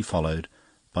immediately followed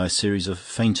by a series of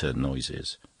fainter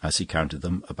noises, as he counted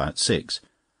them, about 6.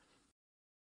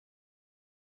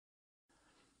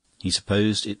 He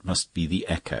supposed it must be the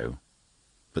echo,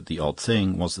 but the odd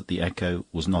thing was that the echo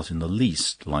was not in the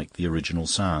least like the original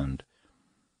sound.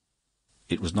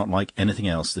 It was not like anything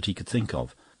else that he could think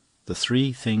of. The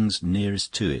 3 things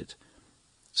nearest to it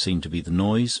seemed to be the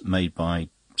noise made by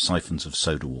siphons of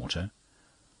soda water,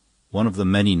 one of the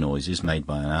many noises made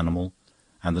by an animal,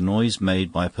 and the noise made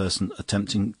by a person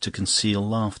attempting to conceal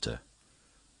laughter,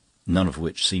 none of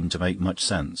which seemed to make much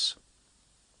sense.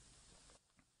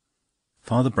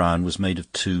 Father Brown was made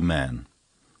of 2 men.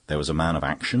 There was a man of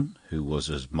action, who was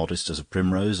as modest as a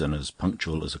primrose and as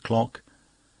punctual as a clock,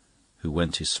 who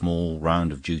went his small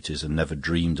round of duties and never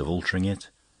dreamed of altering it.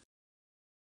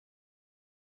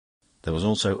 There was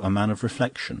also a man of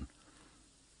reflection,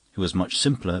 who was much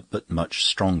simpler but much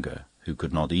stronger, who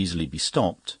could not easily be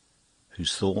stopped,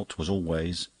 whose thought was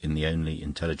always, in the only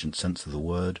intelligent sense of the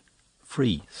word,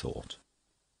 free thought.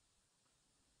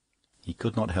 He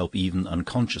could not help even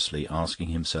unconsciously asking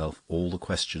himself all the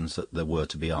questions that there were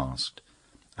to be asked,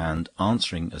 and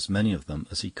answering as many of them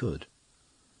as he could.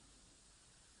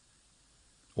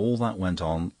 All that went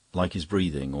on like his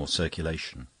breathing or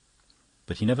circulation,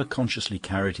 but he never consciously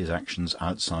carried his actions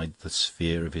outside the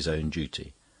sphere of his own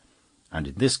duty, and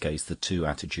in this case the 2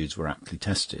 attitudes were aptly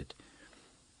tested.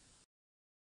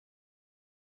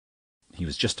 He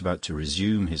was just about to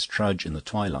resume his trudge in the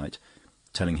twilight,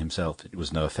 telling himself it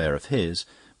was no affair of his,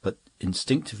 but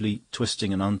instinctively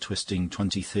twisting and untwisting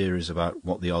 20 theories about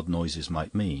what the odd noises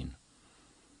might mean.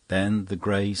 Then the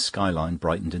grey skyline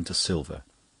brightened into silver,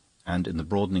 and in the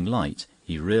broadening light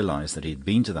he realised that he had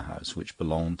been to the house which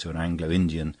belonged to an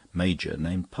Anglo-Indian major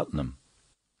named Putnam,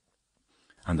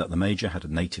 and that the major had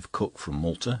a native cook from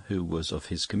Malta who was of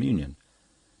his communion.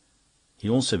 He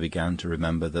also began to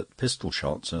remember that pistol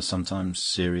shots are sometimes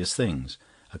serious things,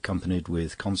 accompanied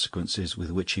with consequences with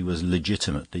which he was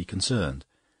legitimately concerned,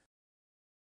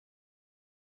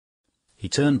 He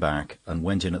turned back and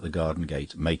went in at the garden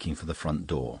gate, making for the front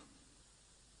door.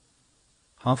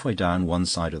 Halfway down one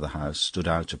side of the house stood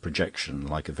out a projection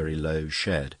like a very low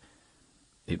shed.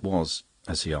 It was,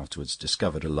 as he afterwards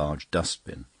discovered, a large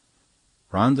dustbin.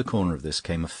 Round the corner of this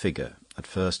came a figure, at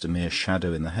first a mere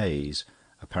shadow in the haze,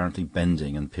 apparently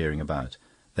bending and peering about.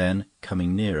 Then,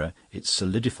 coming nearer, it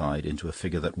solidified into a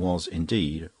figure that was,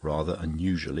 indeed, rather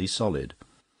unusually solid.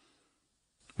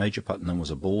 Major Putnam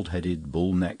was a bald-headed,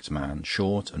 bull-necked man,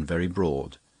 short and very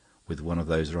broad, with one of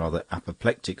those rather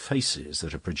apoplectic faces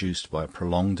that are produced by a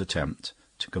prolonged attempt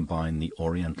to combine the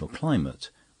Oriental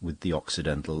climate with the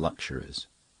Occidental luxuries.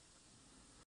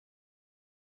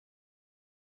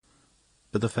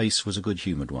 But the face was a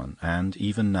good-humoured one, and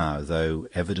even now, though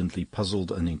evidently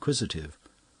puzzled and inquisitive,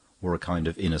 wore a kind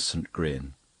of innocent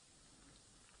grin.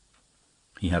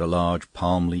 He had a large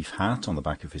palm-leaf hat on the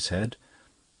back of his head,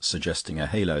 suggesting a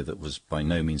halo that was by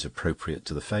no means appropriate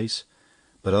to the face,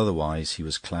 but otherwise he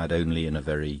was clad only in a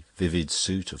very vivid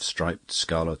suit of striped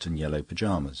scarlet and yellow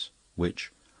pyjamas,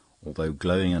 which, although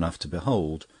glowing enough to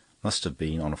behold, must have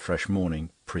been, on a fresh morning,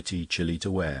 pretty chilly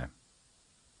to wear.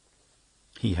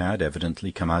 He had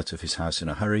evidently come out of his house in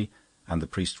a hurry, and the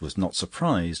priest was not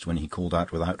surprised when he called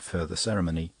out without further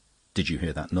ceremony, "Did you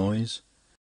hear that noise?"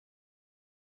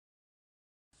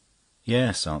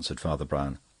 "Yes," answered Father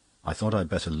Brown. "I thought I'd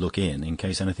better look in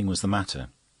case anything was the matter."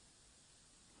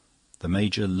 The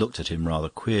Major looked at him rather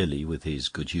queerly with his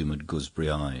good-humoured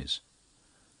gooseberry eyes.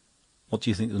 "What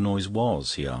do you think the noise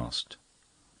was?" he asked.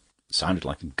 "It sounded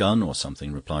like a gun or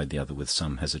something," replied the other with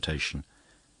some hesitation,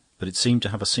 "but it seemed to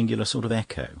have a singular sort of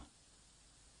echo."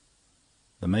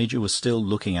 The Major was still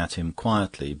looking at him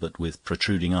quietly but with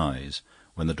protruding eyes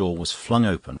when the door was flung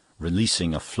open,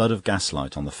 releasing a flood of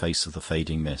gaslight on the face of the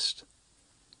fading mist,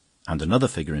 and another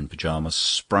figure in pyjamas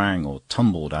sprang or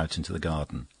tumbled out into the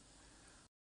garden.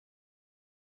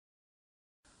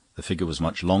 The figure was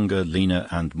much longer, leaner,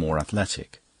 and more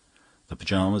athletic. The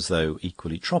pyjamas, though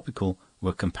equally tropical,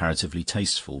 were comparatively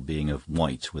tasteful, being of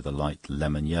white with a light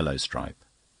lemon-yellow stripe.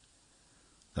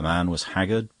 The man was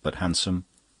haggard but handsome,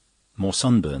 more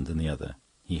sunburned than the other.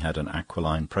 He had an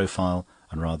aquiline profile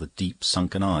and rather deep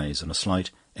sunken eyes, and a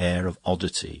slight air of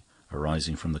oddity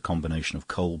arising from the combination of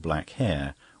coal-black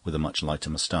hair with a much lighter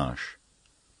moustache.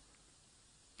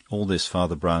 All this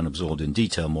Father Brown absorbed in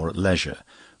detail more at leisure.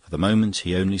 For the moment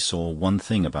he only saw one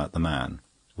thing about the man,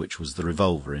 which was the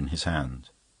revolver in his hand.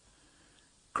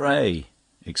 "Gray!"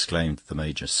 exclaimed the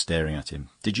Major, staring at him.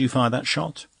 "Did you fire that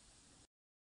shot?"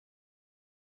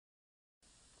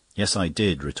 "Yes, I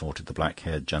did," retorted the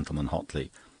black-haired gentleman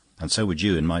hotly. "And so would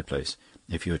you in my place,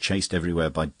 if you were chased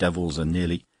everywhere by devils and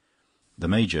nearly—" The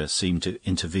Major seemed to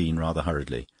intervene rather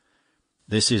hurriedly.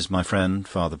 "This is my friend,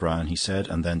 Father Brown," he said,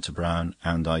 and then to Brown,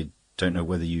 "And I don't know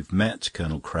whether you've met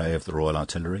Colonel Cray of the Royal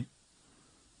Artillery?"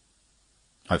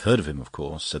 "I've heard of him, of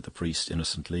course," said the priest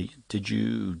innocently. Did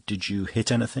you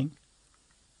hit anything?"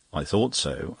 "I thought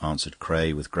so," answered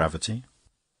Cray with gravity.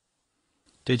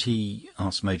 "Did he,"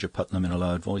 asked Major Putnam in a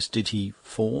lowered voice, "did he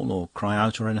fall or cry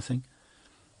out or anything?"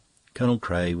 Colonel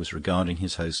Cray was regarding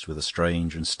his host with a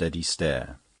strange and steady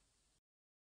stare.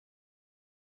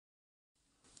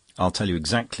 "I'll tell you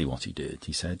exactly what he did,"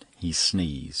 he said. "He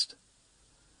sneezed."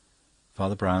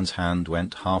 Father Brown's hand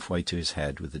went half-way to his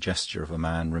head with the gesture of a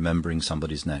man remembering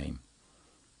somebody's name.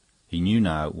 He knew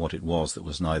now what it was that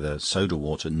was neither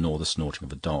soda-water nor the snorting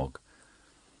of a dog.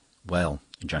 "Well,"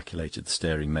 ejaculated the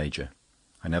staring Major,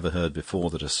 "I never heard before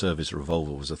that a service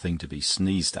revolver was a thing to be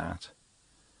sneezed at."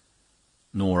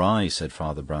 "Nor I," said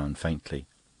Father Brown faintly.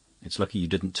 "It's lucky you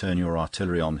didn't turn your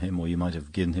artillery on him, or you might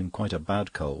have given him quite a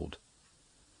bad cold."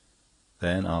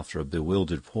 Then, after a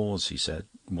bewildered pause, he said,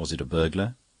 "Was it a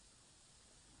burglar?"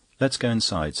 "Let's go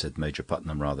inside," said Major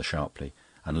Putnam rather sharply,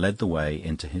 and led the way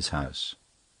into his house.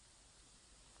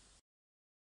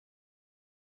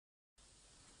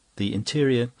 The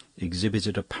interior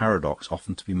exhibited a paradox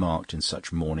often to be marked in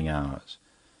such morning hours,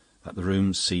 that the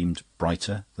rooms seemed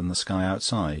brighter than the sky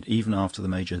outside, even after the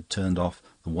Major had turned off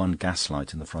the one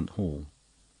gaslight in the front hall.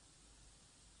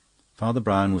 Father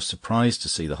Brown was surprised to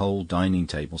see the whole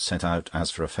dining-table set out as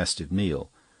for a festive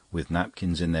meal, with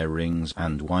napkins in their rings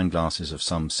and wine-glasses of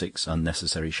some 6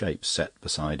 unnecessary shapes set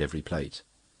beside every plate.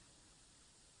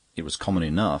 It was common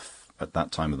enough at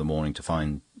that time of the morning to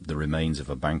find the remains of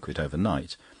a banquet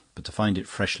overnight, but to find it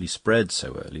freshly spread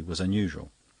so early was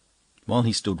unusual. While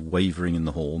he stood wavering in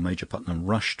the hall, Major Putnam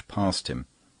rushed past him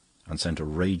and sent a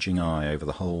raging eye over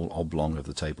the whole oblong of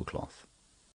the tablecloth.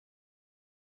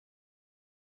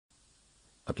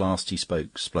 At last he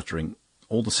spoke, spluttering.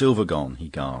 "All the silver gone," he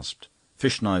gasped.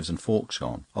 "Fish knives and forks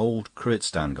gone. Old cruet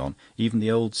stand gone. Even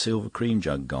the old silver cream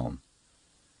jug gone.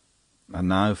 And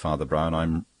now, Father Brown,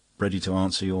 I'm ready to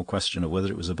answer your question of whether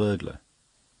it was a burglar."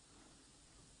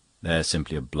 "They're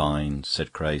simply a blind,"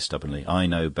 said Cray stubbornly. "I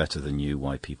know better than you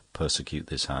why people persecute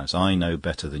this house. I know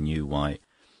better than you why—"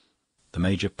 The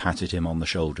Major patted him on the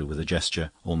shoulder with a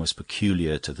gesture almost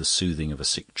peculiar to the soothing of a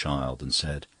sick child, and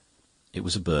said, "It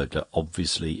was a burglar.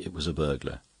 Obviously it was a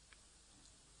burglar."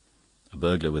 "A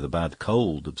burglar with a bad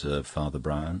cold," observed Father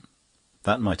Brown.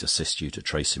 "That might assist you to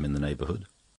trace him in the neighbourhood."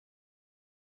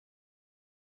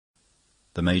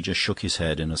 The Major shook his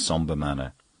head in a sombre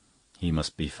manner. "He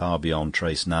must be far beyond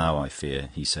trace now, I fear,"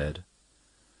 he said.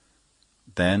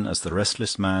 Then, as the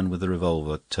restless man with the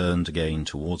revolver turned again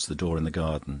towards the door in the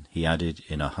garden, he added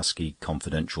in a husky,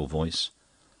 confidential voice,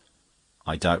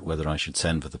 "I doubt whether I should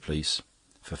send for the police,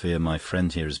 for fear my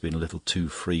friend here has been a little too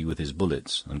free with his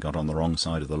bullets and got on the wrong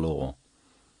side of the law.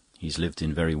 He's lived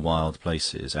in very wild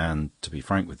places, and, to be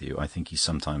frank with you, I think he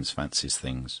sometimes fancies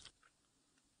things."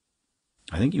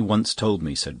 "I think you once told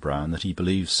me," said Brown, "that he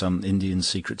believes some Indian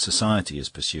secret society is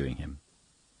pursuing him."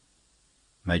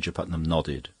 Major Putnam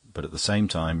nodded, but at the same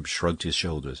time shrugged his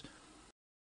shoulders.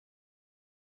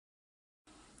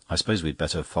 "I suppose we'd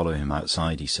better follow him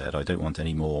outside," he said. "I don't want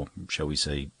any more, shall we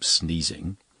say,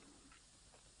 sneezing."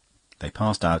 They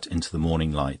passed out into the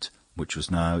morning light, which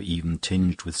was now even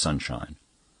tinged with sunshine,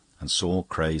 and saw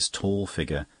Cray's tall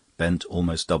figure bent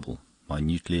almost double,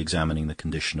 minutely examining the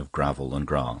condition of gravel and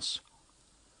grass.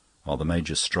 While the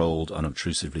Major strolled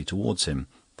unobtrusively towards him,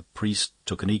 the priest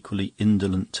took an equally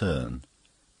indolent turn,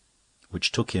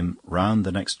 which took him round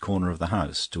the next corner of the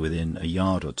house to within a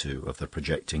yard or two of the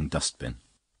projecting dustbin.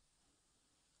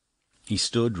 He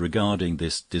stood regarding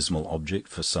this dismal object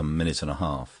for some minute and a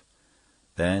half.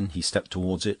 Then he stepped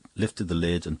towards it, lifted the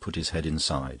lid, and put his head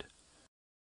inside.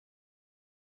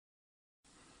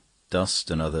 Dust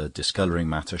and other discolouring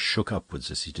matter shook upwards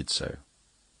as he did so.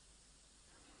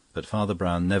 But Father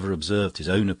Brown never observed his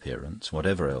own appearance,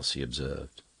 whatever else he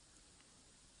observed.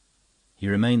 He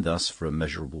remained thus for a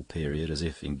measurable period, as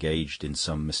if engaged in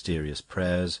some mysterious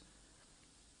prayers.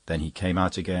 Then he came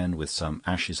out again with some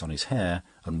ashes on his hair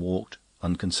and walked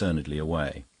unconcernedly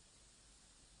away.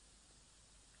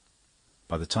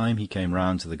 By the time he came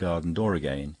round to the garden door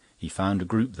again, he found a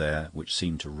group there which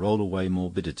seemed to roll away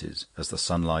morbidities, as the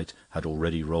sunlight had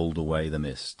already rolled away the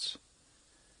mists.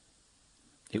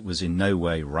 It was in no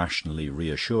way rationally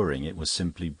reassuring, it was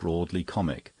simply broadly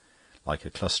comic, like a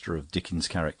cluster of Dickens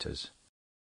characters.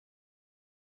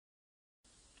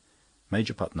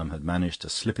 Major Putnam had managed to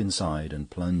slip inside and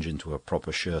plunge into a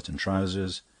proper shirt and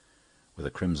trousers, with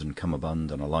a crimson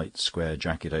cummerbund and a light square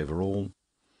jacket over all.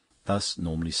 Thus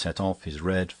normally set off, his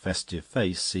red, festive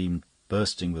face seemed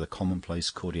bursting with a commonplace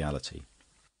cordiality.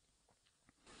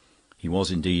 He was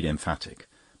indeed emphatic,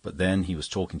 but then he was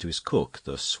talking to his cook,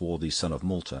 the swarthy son of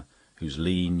Malta, whose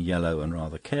lean, yellow, and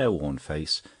rather careworn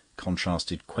face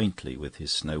contrasted quaintly with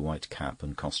his snow-white cap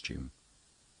and costume.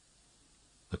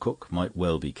 The cook might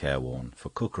well be careworn, for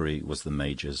cookery was the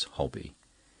Major's hobby.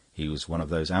 He was one of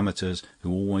those amateurs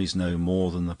who always know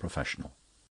more than the professional.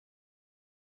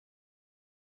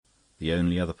 The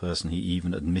only other person he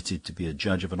even admitted to be a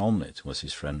judge of an omelette was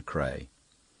his friend Cray.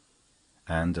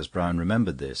 And as Brown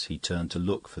remembered this, he turned to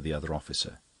look for the other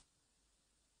officer.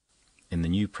 In the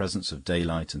new presence of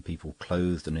daylight and people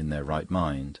clothed and in their right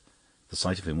mind, the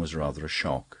sight of him was rather a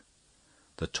shock.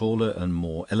 The taller and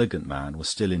more elegant man was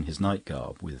still in his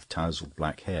night-garb, with tousled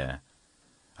black hair,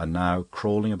 and now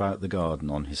crawling about the garden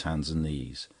on his hands and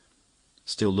knees,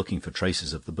 still looking for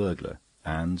traces of the burglar,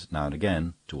 and, now and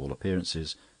again, to all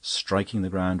appearances, striking the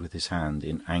ground with his hand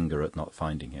in anger at not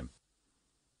finding him.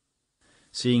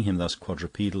 Seeing him thus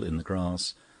quadrupedal in the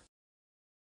grass,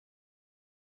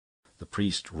 the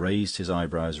priest raised his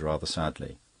eyebrows rather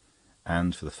sadly,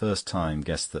 and for the first time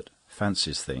guessed that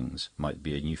 "fancies things" might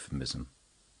be a euphemism.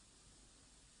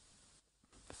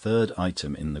 The third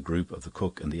item in the group of the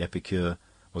cook and the epicure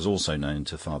was also known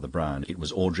to Father Brown. It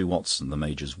was Audrey Watson, the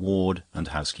Major's ward and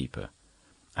housekeeper,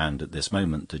 and at this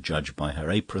moment, to judge by her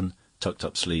apron,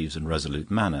 tucked-up sleeves, and resolute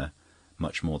manner,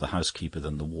 much more the housekeeper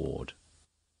than the ward.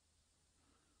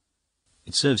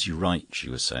 "It serves you right," she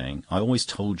was saying. "I always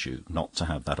told you not to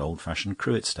have that old-fashioned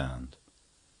cruet stand."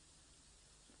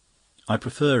 "I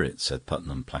prefer it," said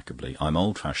Putnam placably. "I'm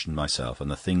old-fashioned myself,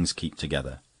 and the things keep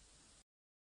together."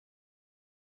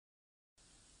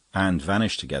 "And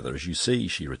vanish together, as you see,"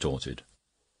 she retorted.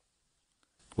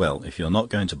 "Well, if you're not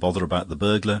going to bother about the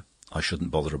burglar, I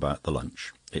shouldn't bother about the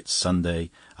lunch. It's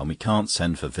Sunday, and we can't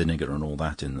send for vinegar and all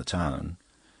that in the town.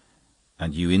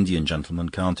 And you Indian gentlemen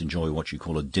can't enjoy what you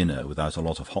call a dinner without a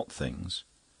lot of hot things.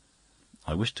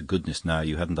 I wish to goodness now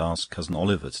you hadn't asked Cousin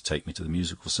Oliver to take me to the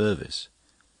musical service.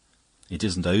 It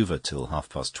isn't over till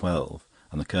 12:30,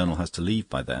 and the Colonel has to leave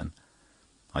by then.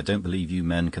 I don't believe you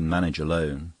men can manage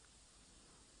alone."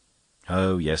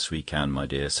 "Oh, yes, we can, my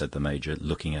dear," said the Major,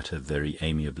 looking at her very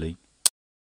amiably.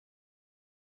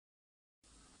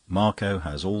 "Marco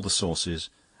has all the sauces,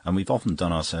 and we've often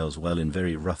done ourselves well in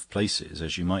very rough places,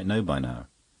 as you might know by now.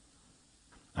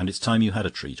 And it's time you had a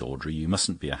treat, Audrey. You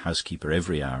mustn't be a housekeeper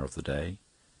every hour of the day.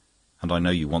 And I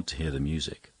know you want to hear the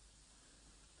music."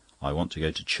 "I want to go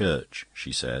to church,"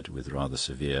 she said, with rather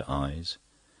severe eyes.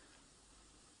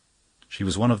 She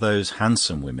was one of those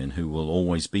handsome women who will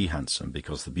always be handsome,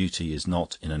 because the beauty is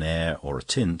not in an air or a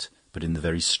tint, but in the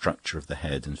very structure of the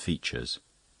head and features.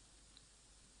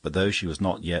 But though she was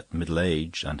not yet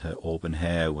middle-aged, and her auburn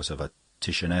hair was of a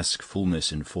Titianesque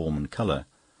fullness in form and colour,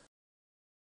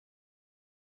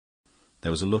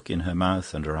 there was a look in her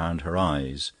mouth and around her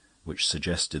eyes which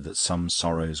suggested that some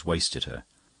sorrows wasted her,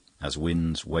 as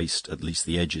winds waste at least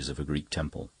the edges of a Greek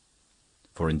temple.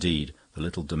 For indeed the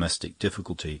little domestic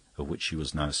difficulty of which she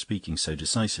was now speaking so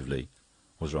decisively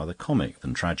was rather comic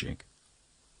than tragic.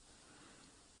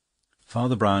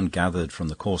 Father Brown gathered from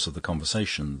the course of the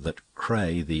conversation that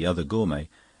Cray, the other gourmet,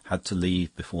 had to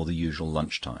leave before the usual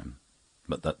lunch-time,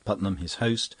 but that Putnam, his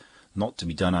host, not to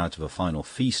be done out of a final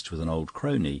feast with an old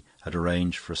crony, had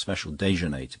arranged for a special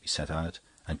déjeuner to be set out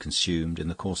and consumed in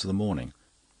the course of the morning,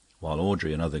 while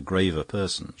Audrey and other graver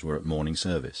persons were at morning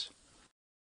service.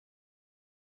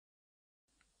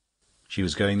 She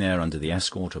was going there under the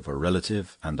escort of a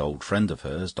relative and old friend of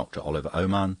hers, Dr. Oliver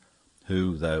Oman,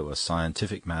 who, though a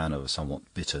scientific man of a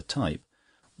somewhat bitter type,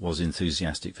 was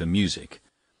enthusiastic for music,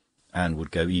 and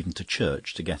would go even to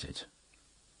church to get it.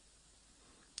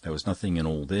 There was nothing in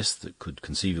all this that could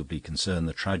conceivably concern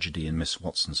the tragedy in Miss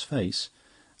Watson's face,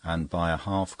 and by a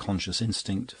half-conscious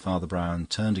instinct Father Brown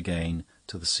turned again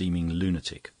to the seeming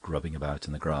lunatic grubbing about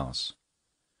in the grass.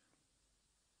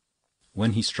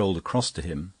 When he strolled across to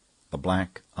him, the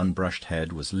black, unbrushed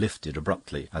head was lifted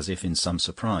abruptly, as if in some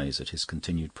surprise at his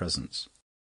continued presence.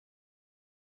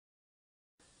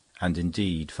 And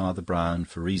indeed Father Brown,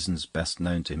 for reasons best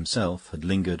known to himself, had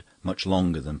lingered much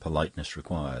longer than politeness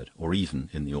required, or even,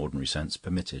 in the ordinary sense,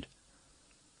 permitted.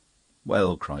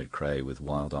 "Well," cried Cray, with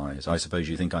wild eyes, "I suppose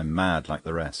you think I'm mad like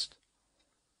the rest."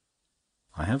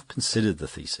 "I have considered the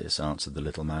thesis," answered the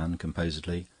little man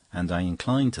composedly, "and I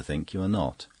incline to think you are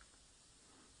not."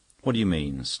 "What do you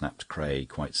mean?" snapped Cray,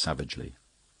 quite savagely.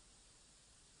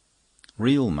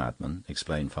 "Real madmen,"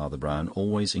 explained Father Brown,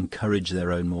 "always encourage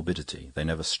their own morbidity. They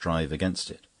never strive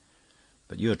against it.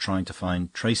 But you are trying to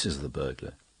find traces of the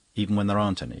burglar, even when there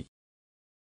aren't any.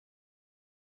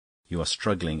 You are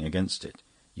struggling against it.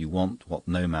 You want what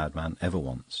no madman ever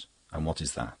wants. And what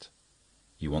is that?"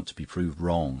 "You want to be proved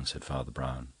wrong," said Father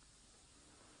Brown.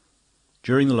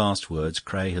 During the last words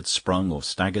Cray had sprung or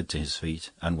staggered to his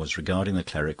feet and was regarding the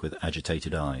cleric with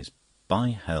agitated eyes. "By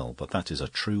hell, but that is a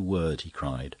true word," he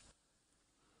cried.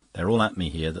 "They're all at me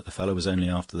here that the fellow was only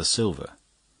after the silver,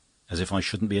 as if I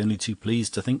shouldn't be only too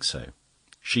pleased to think so.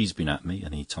 She's been at me,"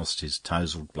 and he tossed his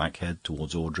tousled black head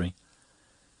towards Audrey.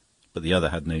 But the other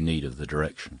had no need of the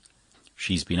direction.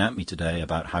 "She's been at me to-day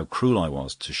about how cruel I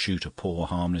was to shoot a poor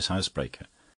harmless housebreaker,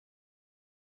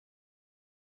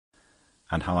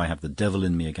 and how I have the devil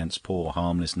in me against poor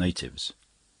harmless natives.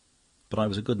 But I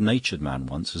was a good-natured man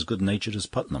once, as good-natured as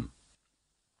Putnam."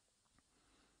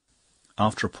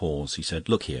 After a pause he said,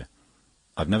 "Look here,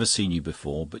 I've never seen you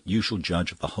before, but you shall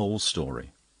judge of the whole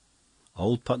story.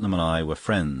 Old Putnam and I were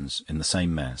friends in the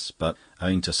same mess, but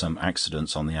owing to some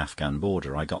accidents on the Afghan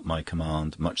border I got my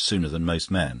command much sooner than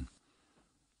most men.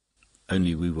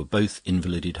 Only we were both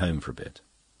invalided home for a bit.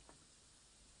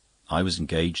 I was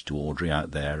engaged to Audrey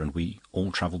out there, and we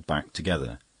all travelled back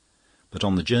together. But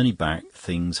on the journey back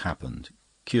things happened,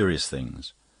 curious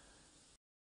things.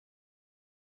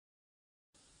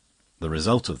 The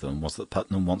result of them was that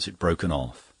Putnam wants it broken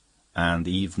off, and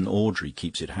even Audrey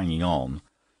keeps it hanging on,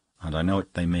 and I know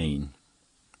what they mean.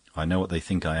 I know what they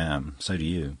think I am. So do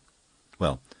you.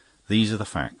 Well, these are the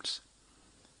facts.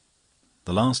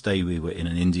 The last day we were in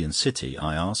an Indian city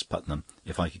I asked Putnam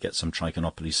if I could get some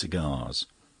Trichinopoly cigars.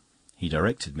 He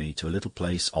directed me to a little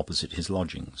place opposite his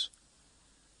lodgings.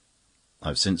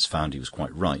 I've since found he was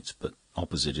quite right, but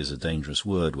opposite is a dangerous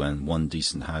word when one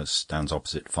decent house stands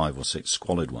opposite 5 or 6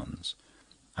 squalid ones,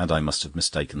 and I must have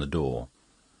mistaken the door.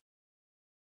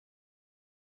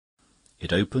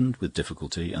 It opened with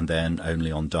difficulty, and then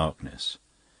only on darkness.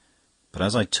 But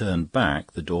as I turned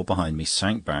back, the door behind me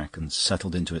sank back and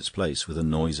settled into its place with a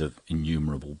noise of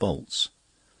innumerable bolts.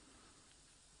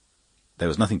 There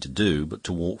was nothing to do but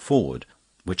to walk forward,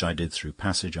 which I did through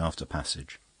passage after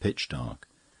passage, pitch dark.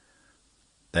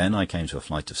 Then I came to a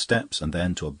flight of steps, and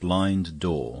then to a blind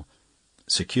door,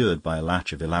 secured by a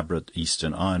latch of elaborate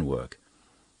Eastern ironwork,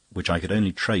 which I could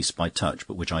only trace by touch,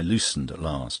 but which I loosened at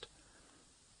last.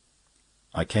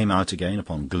 I came out again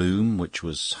upon gloom, which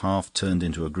was half turned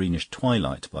into a greenish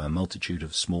twilight by a multitude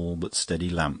of small but steady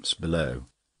lamps below.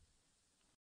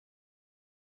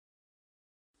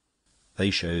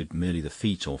 They showed merely the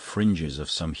feet or fringes of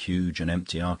some huge and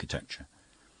empty architecture.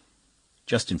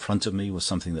 Just in front of me was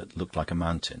something that looked like a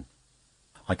mountain.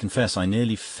 I confess I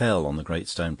nearly fell on the great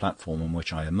stone platform on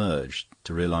which I emerged,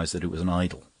 to realise that it was an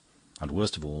idol, and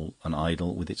worst of all, an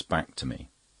idol with its back to me.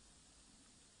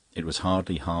 It was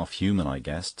hardly half human, I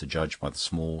guessed, to judge by the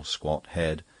small, squat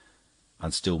head,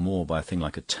 and still more by a thing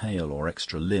like a tail or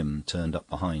extra limb turned up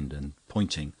behind and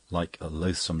pointing, like a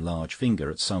loathsome large finger,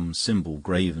 at some symbol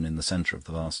graven in the centre of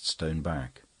the vast stone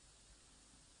back.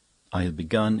 I had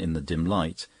begun, in the dim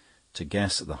light, to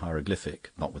guess at the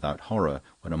hieroglyphic, not without horror,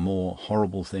 when a more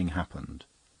horrible thing happened.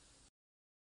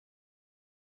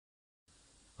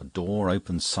 A door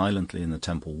opened silently in the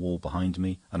temple wall behind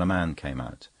me, and a man came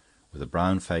out, with a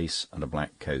brown face and a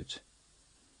black coat.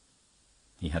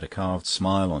 He had a carved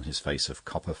smile on his face of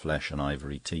copper flesh and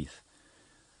ivory teeth,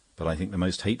 but I think the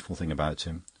most hateful thing about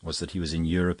him was that he was in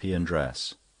European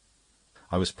dress.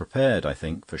 I was prepared, I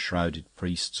think, for shrouded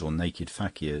priests or naked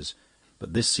fakirs,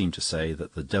 but this seemed to say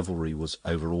that the devilry was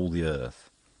over all the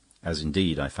earth, as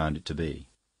indeed I found it to be.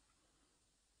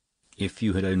 "If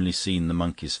you had only seen the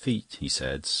monkey's feet," he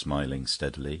said, smiling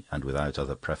steadily and without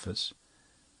other preface,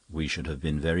 "we should have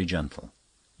been very gentle.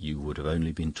 You would have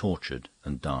only been tortured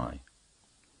and die.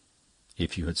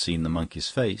 If you had seen the monkey's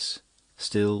face,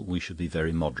 still we should be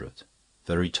very moderate,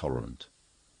 very tolerant.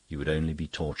 You would only be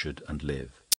tortured and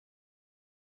live.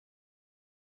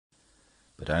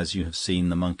 But as you have seen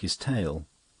the monkey's tail,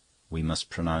 we must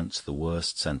pronounce the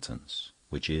worst sentence,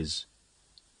 which is,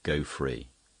 go free."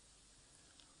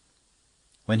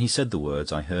 When he said the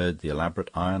words, I heard the elaborate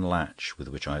iron latch with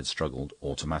which I had struggled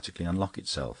automatically unlock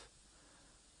itself,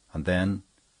 and then,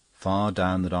 far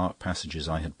down the dark passages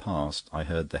I had passed, I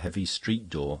heard the heavy street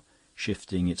door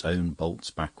shifting its own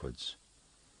bolts backwards.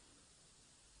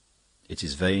 "It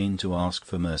is vain to ask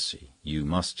for mercy. You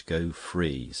must go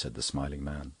free," said the smiling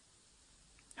man.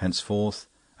 "Henceforth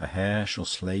a hair shall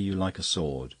slay you like a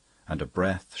sword, and a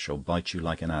breath shall bite you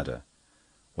like an adder.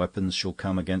 Weapons shall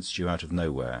come against you out of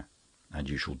nowhere, and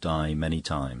you shall die many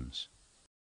times."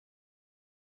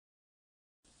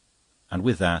 And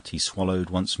with that he swallowed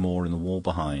once more in the wall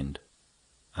behind,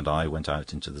 and I went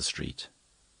out into the street.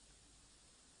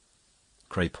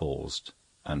 Cray paused,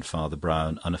 and Father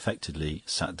Brown unaffectedly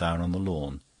sat down on the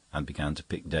lawn and began to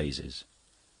pick daisies.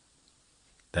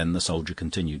 Then the soldier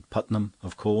continued. Putnam,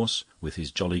 of course, with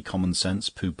his jolly common sense,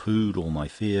 pooh-poohed all my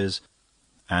fears,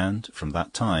 and from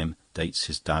that time dates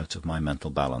his doubt of my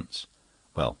mental balance.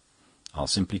 Well, I'll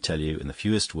simply tell you in the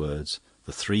fewest words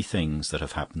the three things that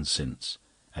have happened since,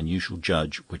 and you shall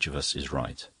judge which of us is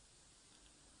right.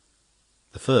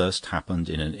 The first happened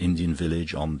in an Indian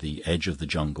village on the edge of the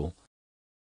jungle,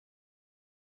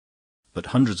 but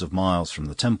hundreds of miles from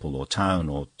the temple or town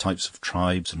or types of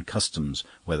tribes and customs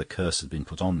where the curse had been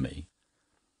put on me.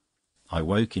 I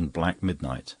woke in black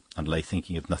midnight and lay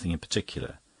thinking of nothing in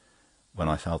particular, when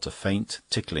I felt a faint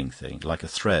tickling thing, like a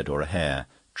thread or a hair,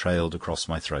 trailed across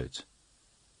my throat.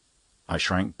 I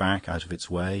shrank back out of its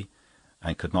way,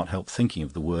 and could not help thinking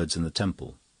of the words in the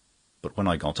temple. But when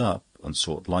I got up and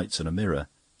sought lights in a mirror,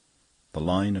 the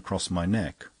line across my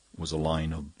neck was a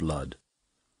line of blood.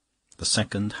 The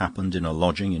second happened in a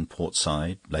lodging in Port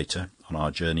Said, later, on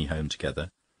our journey home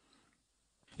together.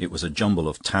 It was a jumble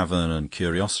of tavern and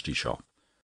curiosity shop,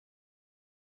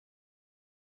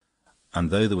 and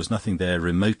though there was nothing there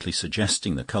remotely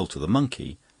suggesting the cult of the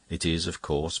monkey, it is, of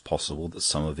course, possible that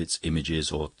some of its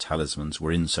images or talismans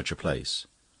were in such a place.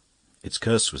 Its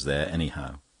curse was there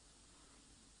anyhow.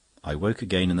 I woke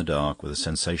again in the dark with a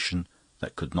sensation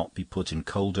that could not be put in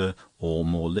colder or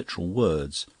more literal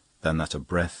words than that a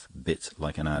breath bit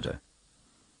like an adder.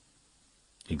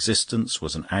 Existence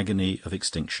was an agony of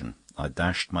extinction. I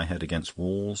dashed my head against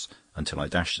walls until I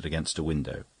dashed it against a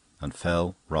window, and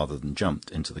fell, rather than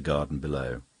jumped, into the garden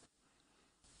below.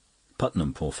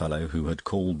 Putnam, poor fellow, who had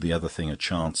called the other thing a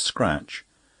chance scratch,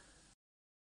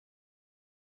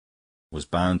 was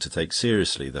bound to take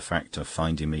seriously the fact of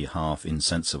finding me half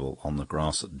insensible on the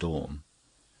grass at dawn.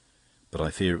 But I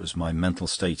fear it was my mental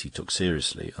state he took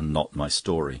seriously, and not my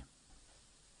story.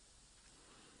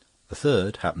 The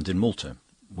third happened in Malta.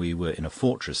 We were in a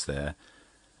fortress there,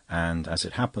 and as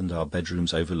it happened our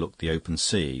bedrooms overlooked the open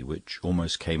sea, which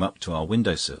almost came up to our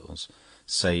window-sills,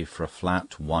 save for a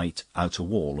flat white outer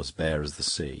wall as bare as the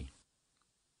sea.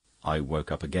 I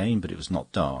woke up again, but it was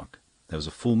not dark. There was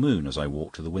a full moon as I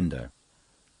walked to the window.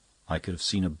 I could have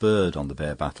seen a bird on the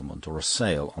bare battlement or a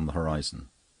sail on the horizon.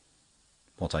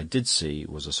 What I did see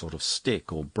was a sort of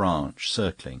stick or branch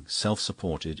circling,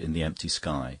 self-supported, in the empty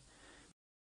sky.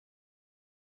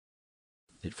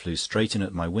 It flew straight in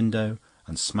at my window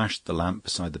and smashed the lamp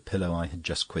beside the pillow I had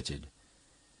just quitted.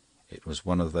 It was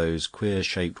one of those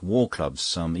queer-shaped war clubs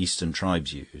some Eastern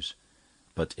tribes use,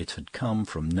 but it had come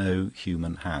from no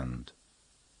human hand.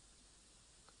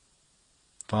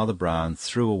 Father Brown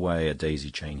threw away a daisy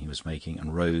chain he was making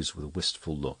and rose with a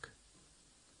wistful look.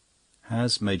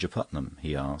 "Has Major Putnam,"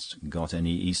 he asked, "got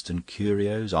any Eastern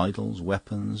curios, idols,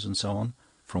 weapons, and so on,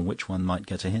 from which one might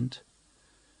get a hint?"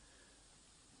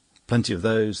 "Plenty of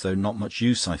those, though not much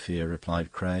use, I fear,"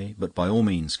 replied Cray. "But by all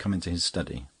means come into his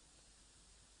study."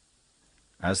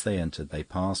 As they entered, they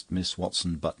passed Miss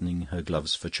Watson buttoning her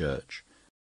gloves for church,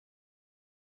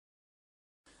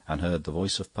 and heard the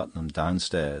voice of Putnam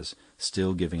downstairs,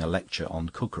 still giving a lecture on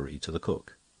cookery to the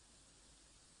cook.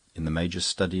 In the Major's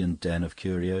study and den of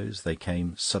curios they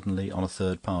came suddenly on a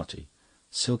third party,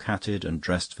 silk-hatted and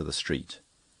dressed for the street,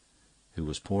 who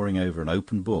was poring over an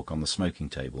open book on the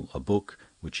smoking-table, a book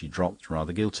which he dropped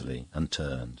rather guiltily and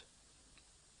turned.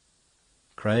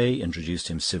 Cray introduced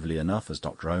him civilly enough as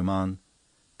Dr. Oman,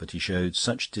 but he showed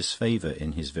such disfavour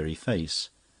in his very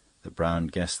face that Brown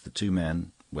guessed the two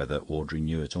men, whether Audrey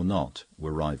knew it or not,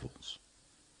 were rivals.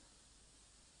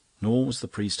 Nor was the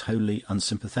priest wholly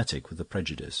unsympathetic with the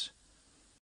prejudice.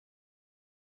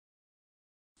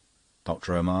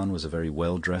 Dr. Oman was a very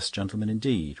well-dressed gentleman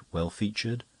indeed,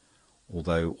 well-featured,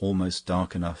 although almost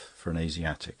dark enough for an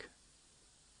Asiatic.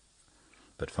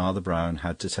 But Father Brown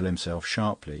had to tell himself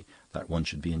sharply that one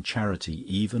should be in charity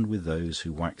even with those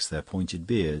who wax their pointed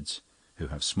beards, who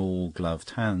have small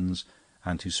gloved hands,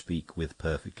 and who speak with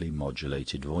perfectly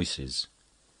modulated voices.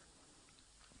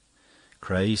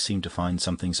 Cray seemed to find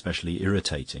something specially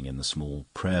irritating in the small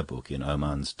prayer-book in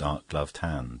Oman's dark-gloved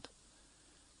hand.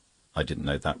 "I didn't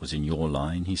know that was in your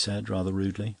line," he said, rather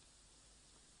rudely.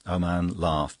 Oman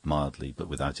laughed mildly, but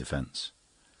without offence.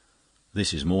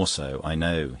 "This is more so, I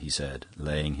know," he said,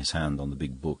 laying his hand on the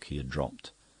big book he had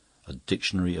dropped. "A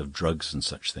dictionary of drugs and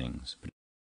such things. But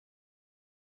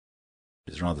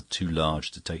it's rather too large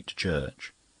to take to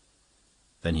church."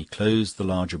 Then he closed the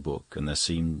larger book, and there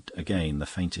seemed again the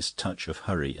faintest touch of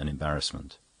hurry and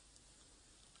embarrassment.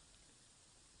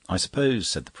 "I suppose,"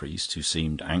 said the priest, who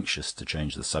seemed anxious to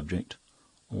change the subject,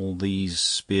 "all these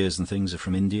spears and things are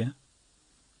from India?"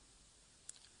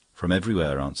 "From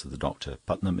everywhere," answered the doctor.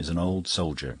 "Putnam is an old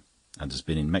soldier, and has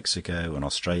been in Mexico and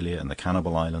Australia and the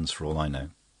Cannibal Islands for all I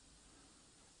know."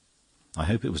 "I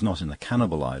hope it was not in the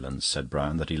Cannibal Islands," said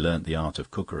Brown, "that he learnt the art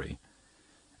of cookery,"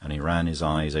 and he ran his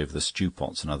eyes over the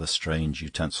stew-pots and other strange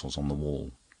utensils on the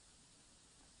wall.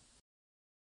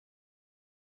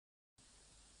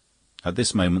 At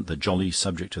this moment the jolly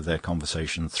subject of their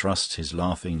conversation thrust his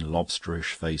laughing,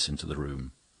 lobsterish face into the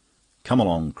room. "Come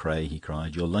along, Cray," he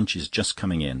cried. "Your lunch is just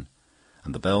coming in,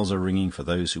 and the bells are ringing for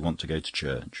those who want to go to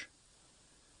church."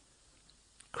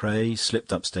 Cray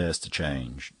slipped upstairs to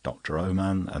change. Dr.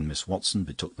 Oman and Miss Watson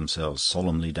betook themselves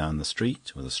solemnly down the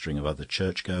street with a string of other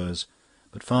churchgoers,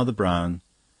 but Father Brown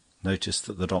noticed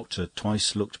that the doctor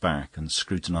twice looked back and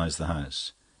scrutinised the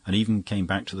house, and even came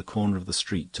back to the corner of the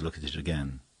street to look at it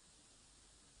again.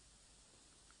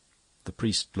 The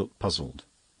priest looked puzzled.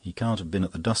 "He can't have been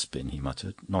at the dustbin," he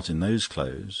muttered. "Not in those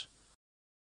clothes.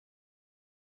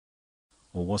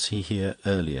 Or was he here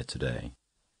earlier today?"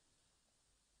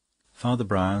 Father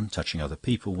Brown, touching other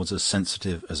people, was as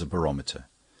sensitive as a barometer,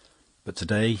 but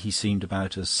today he seemed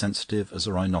about as sensitive as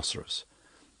a rhinoceros.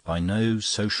 By no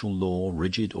social law,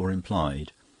 rigid or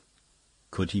implied,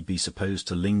 could he be supposed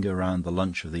to linger round the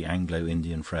lunch of the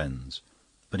Anglo-Indian friends,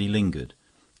 but he lingered,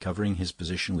 covering his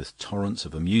position with torrents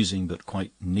of amusing but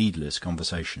quite needless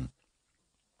conversation.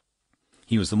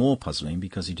 He was the more puzzling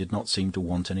because he did not seem to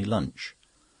want any lunch.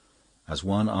 As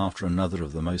one after another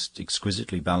of the most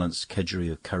exquisitely balanced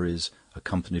kedgeree of curries,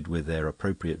 accompanied with their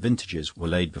appropriate vintages, were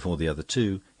laid before the other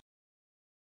two,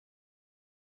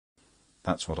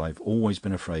 "That's what I've always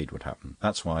been afraid would happen.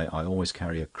 That's why I always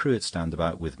carry a cruet stand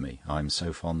about with me. I'm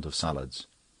so fond of salads."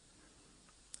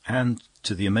 And,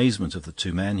 to the amazement of the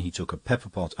two men, he took a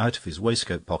pepper-pot out of his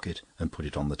waistcoat pocket and put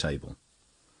it on the table.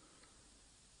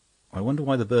 "I wonder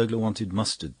why the burglar wanted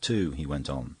mustard too," he went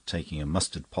on, taking a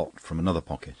mustard pot from another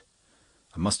pocket.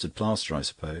 "A mustard plaster, I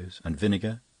suppose, and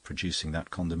vinegar," producing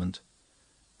that condiment.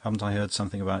 "Haven't I heard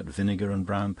something about vinegar and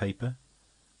brown paper?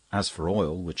 As for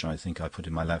oil, which I think I put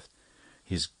in my left..."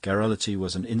 His garrulity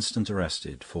was an instant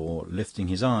arrested, for, lifting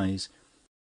his eyes,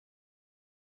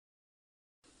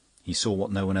 He saw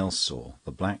what no one else saw,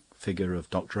 the black figure of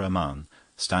Dr. Armand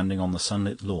standing on the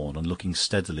sunlit lawn and looking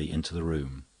steadily into the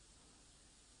room.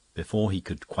 Before he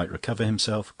could quite recover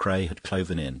himself, Cray had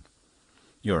cloven in.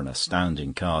 "You're an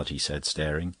astounding card," he said,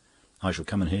 staring. "I shall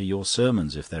come and hear your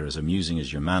sermons if they're as amusing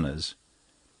as your manners."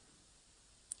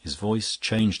 His voice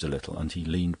changed a little, and he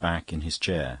leaned back in his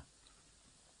chair.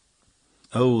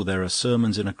 "Oh, there are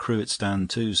sermons in a cruet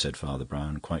stand too," said Father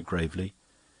Brown, quite gravely.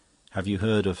 "Have you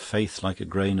heard of faith like a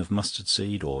grain of mustard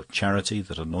seed, or charity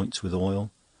that anoints with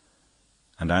oil?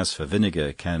 And as for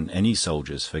vinegar, can any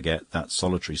soldiers forget that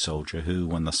solitary soldier who,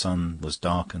 when the sun was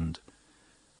darkened..."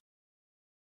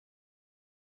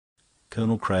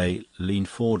 Colonel Cray leaned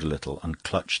forward a little and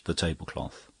clutched the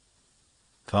tablecloth.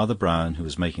 Father Brown, who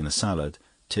was making the salad,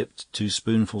 tipped 2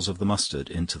 spoonfuls of the mustard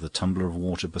into the tumbler of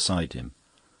water beside him,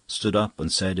 stood up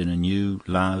and said in a new,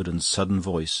 loud and sudden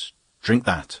voice, "Drink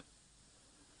that!"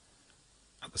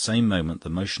 At the same moment the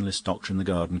motionless doctor in the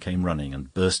garden came running,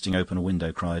 and bursting open a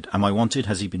window cried, "Am I wanted?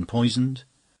 Has he been poisoned?"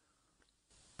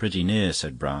 "Pretty near,"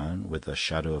 said Brown, with the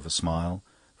shadow of a smile,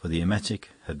 for the emetic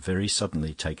had very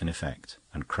suddenly taken effect,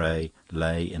 and Cray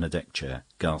lay in a deck-chair,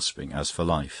 gasping as for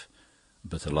life,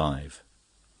 but alive.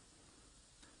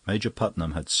 Major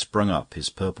Putnam had sprung up, his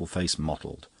purple face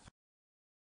mottled.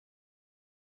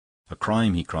 "A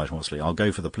crime!" he cried hoarsely. "I'll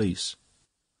go for the police."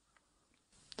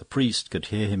 The priest could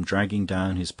hear him dragging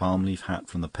down his palm-leaf hat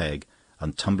from the peg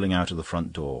and tumbling out of the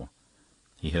front door.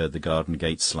 He heard the garden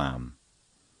gate slam.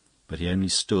 But he only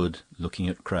stood looking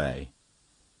at Cray,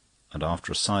 and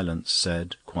after a silence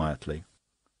said quietly,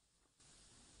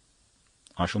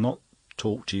 "I shall not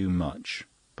talk to you much,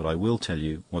 but I will tell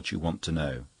you what you want to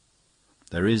know.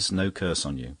 There is no curse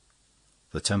on you.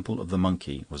 The temple of the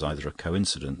monkey was either a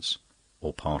coincidence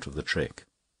or part of the trick.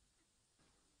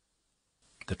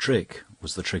 The trick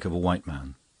was the trick of a white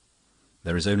man.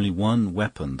 There is only one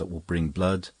weapon that will bring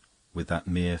blood with that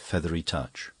mere feathery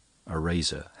touch, a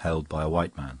razor held by a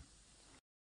white man.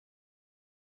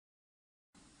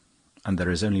 And there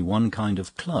is only one kind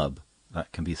of club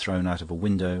that can be thrown out of a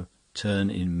window, turn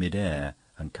in mid-air,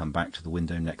 and come back to the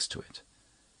window next to it.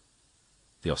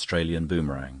 The Australian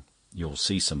boomerang. You'll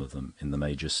see some of them in the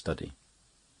Major's study."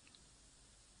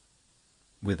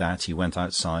 With that he went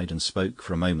outside and spoke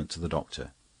for a moment to the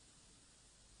doctor.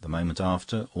 The moment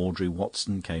after, Audrey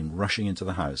Watson came rushing into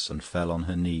the house and fell on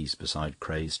her knees beside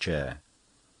Cray's chair.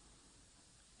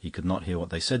 He could not hear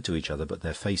what they said to each other, but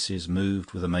their faces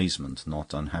moved with amazement,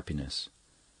 not unhappiness.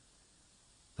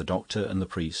 The doctor and the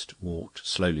priest walked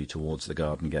slowly towards the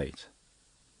garden gate.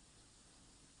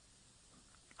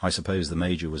 "I suppose the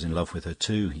Major was in love with her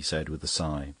too," he said with a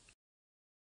sigh.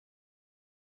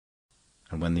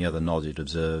 And when the other nodded,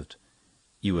 observed,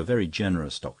 "You were very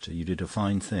generous, Doctor. You did a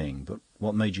fine thing. But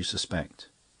what made you suspect?"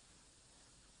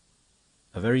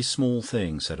 "A very small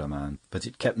thing," said Armand, "but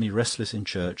it kept me restless in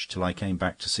church till I came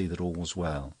back to see that all was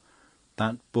well.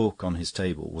 That book on his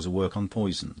table was a work on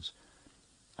poisons,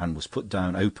 and was put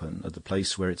down open at the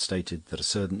place where it stated that a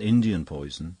certain Indian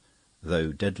poison,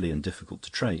 though deadly and difficult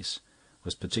to trace,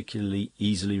 was particularly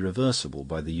easily reversible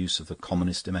by the use of the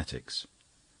commonest emetics.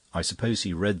 I suppose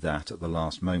he read that at the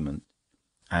last moment,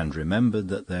 and remembered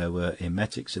that there were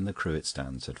emetics in the cruet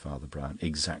stand," said Father Brown.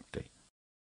 "Exactly.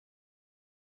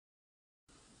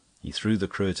 He threw the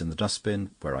cruet in the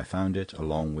dustbin, where I found it,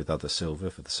 along with other silver,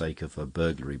 for the sake of a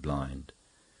burglary blind.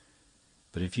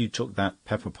 But if you took that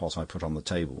pepper pot I put on the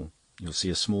table, you'll see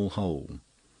a small hole.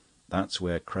 That's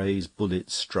where Cray's bullet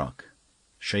struck,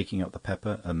 shaking up the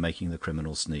pepper and making the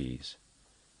criminal sneeze."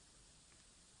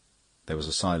 There was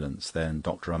a silence. Then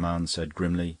Dr. Armand said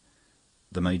grimly,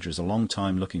 "The Major is a long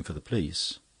time looking for the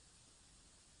police."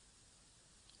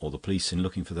 "Or the police in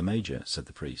looking for the Major," said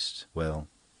the priest. "Well,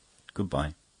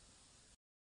 good-bye."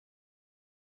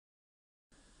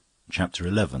 Chapter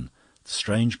 11. The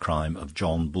Strange Crime of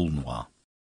John Boulnois.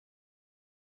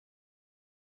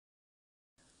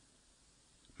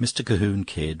 Mr. Cahoon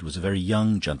Kidd was a very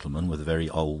young gentleman with a very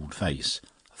old face,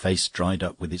 a face dried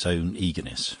up with its own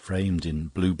eagerness, framed in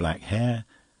blue-black hair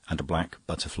and a black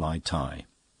butterfly tie.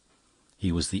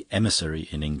 He was the emissary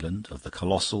in England of the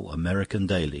colossal American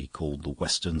daily called the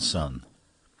Western Sun,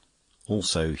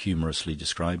 also humorously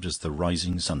described as the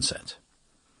Rising Sunset.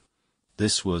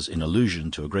 This was in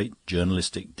allusion to a great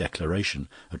journalistic declaration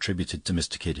attributed to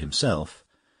Mr. Kidd himself,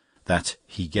 that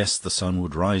he guessed the sun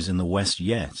would rise in the west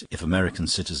yet if American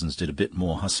citizens did a bit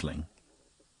more hustling.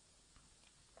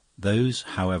 Those,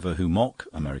 however, who mock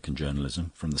American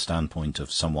journalism from the standpoint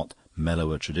of somewhat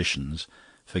mellower traditions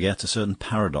forget a certain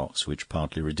paradox which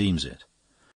partly redeems it.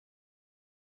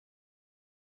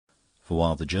 For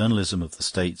while the journalism of the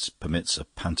States permits a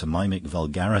pantomimic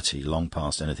vulgarity long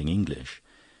past anything English,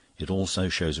 it also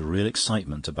shows a real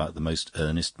excitement about the most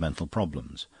earnest mental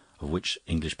problems, of which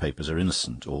English papers are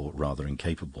innocent, or rather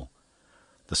incapable.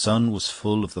 The Sun was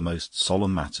full of the most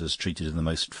solemn matters treated in the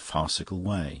most farcical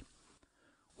way.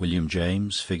 William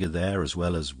James figured there as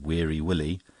well as Weary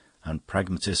Willie, and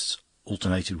pragmatists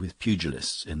alternated with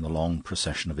pugilists in the long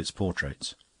procession of its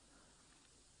portraits.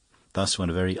 Thus, when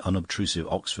a very unobtrusive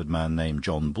Oxford man named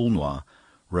John Boulnois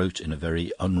wrote in a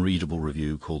very unreadable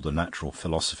review called the Natural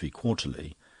Philosophy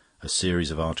Quarterly a series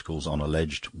of articles on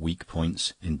alleged weak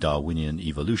points in Darwinian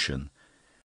evolution,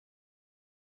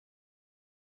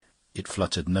 it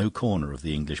fluttered no corner of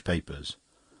the English papers,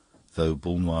 though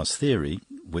Boulnois' theory,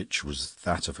 which was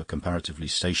that of a comparatively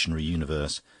stationary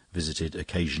universe visited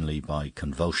occasionally by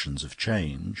convulsions of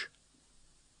change,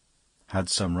 had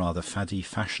some rather faddy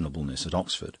fashionableness at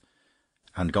Oxford,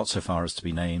 and got so far as to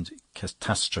be named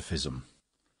catastrophism.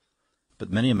 But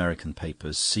many American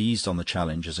papers seized on the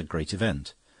challenge as a great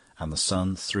event, and the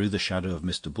Sun threw the shadow of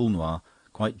Mr. Boulnois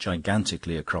quite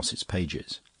gigantically across its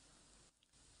pages.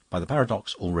 By the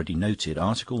paradox already noted,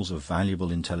 articles of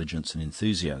valuable intelligence and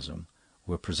enthusiasm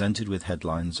were presented with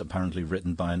headlines apparently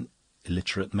written by an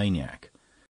illiterate maniac.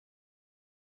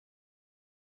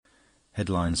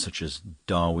 Headlines such as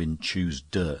 "Darwin chews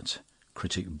dirt,"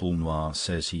 "Critic Boulnois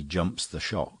says he jumps the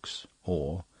shocks,"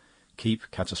 or "Keep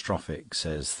catastrophic,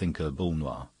 says thinker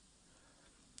Boulnois."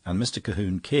 And Mr.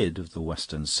 Colquhoun Kidd of the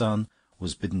Western Sun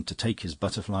was bidden to take his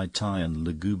butterfly tie and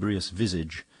lugubrious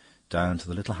visage down to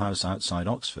the little house outside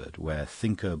Oxford, where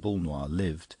thinker Boulnois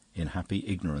lived in happy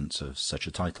ignorance of such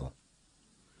a title.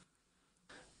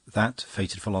 That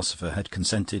fated philosopher had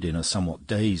consented in a somewhat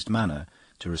dazed manner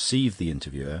to receive the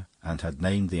interviewer, and had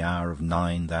named the hour of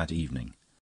 9 that evening.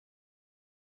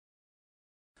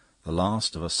 The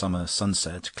last of a summer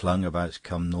sunset clung about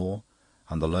Cumnor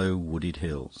and the low wooded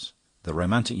hills. The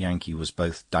romantic Yankee was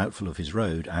both doubtful of his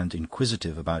road and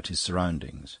inquisitive about his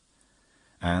surroundings,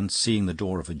 and, seeing the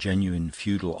door of a genuine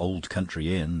feudal old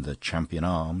country inn, the Champion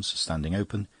Arms, standing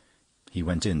open, he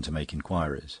went in to make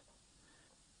inquiries.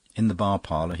 In the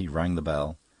bar-parlour he rang the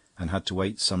bell, and had to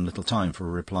wait some little time for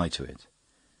a reply to it.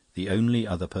 The only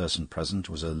other person present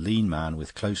was a lean man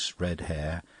with close red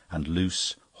hair and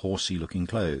loose, horsey-looking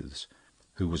clothes,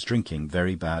 who was drinking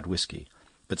very bad whisky,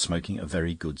 but smoking a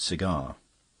very good cigar.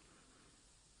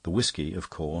 The whisky,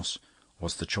 of course,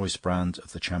 was the choice brand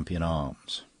of the Champion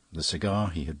Arms. The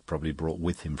cigar he had probably brought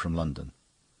with him from London.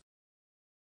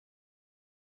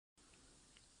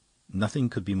 Nothing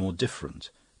could be more different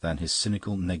than his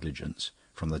cynical negligence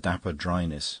from the dapper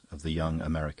dryness of the young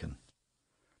American.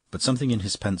 But something in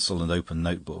his pencil and open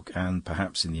notebook, and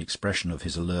perhaps in the expression of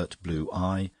his alert blue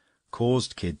eye,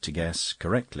 caused Kidd to guess,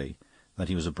 correctly, that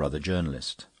he was a brother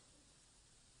journalist.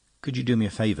 "Could you do me a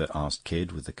favour," asked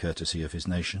Kidd, with the courtesy of his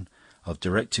nation, "of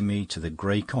directing me to the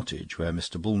grey cottage where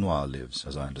Mr. Boulnois lives,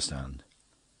 as I understand?"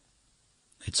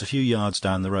 "It's a few yards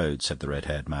down the road," said the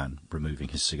red-haired man, removing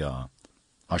his cigar.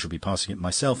 "I shall be passing it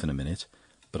myself in a minute,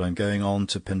 but I'm going on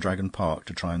to Pendragon Park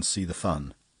to try and see the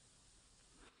fun."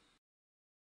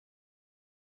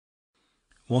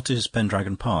 "What is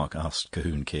Pendragon Park?" asked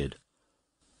Colquhoun Kidd.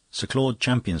 "Sir Claude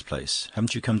Champion's place.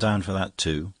 Haven't you come down for that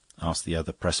too?" asked the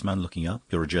other pressman, looking up.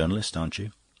 "You're a journalist, aren't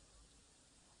you?"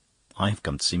 "I've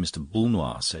come to see Mr.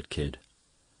 Boulnois," said Kidd.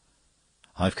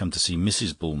 "I've come to see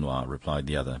Mrs. Boulnois," replied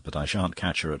the other, "but I shan't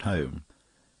catch her at home."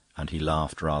 And he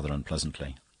laughed rather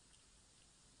unpleasantly.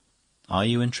 "Are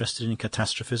you interested in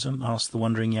catastrophism?" asked the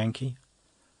wondering Yankee.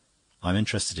 "I'm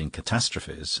interested in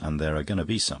catastrophes, and there are going to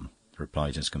be some,"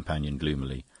 replied his companion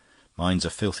gloomily. "Mine's a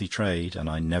filthy trade, and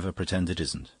I never pretend it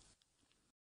isn't."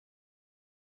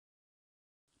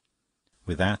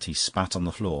 With that he spat on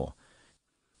the floor.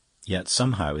 Yet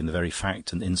somehow, in the very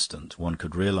fact and instant, one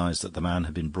could realise that the man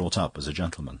had been brought up as a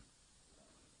gentleman.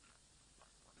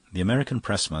 The American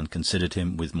pressman considered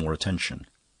him with more attention.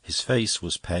 His face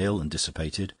was pale and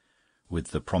dissipated,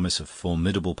 with the promise of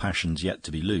formidable passions yet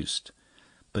to be loosed,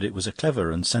 but it was a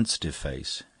clever and sensitive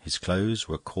face. His clothes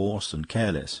were coarse and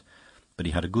careless, but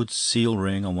he had a good seal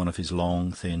ring on one of his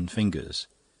long, thin fingers.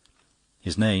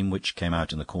 His name, which came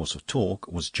out in the course of talk,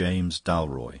 was James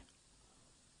Dalroy.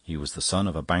 He was the son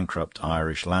of a bankrupt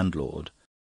Irish landlord,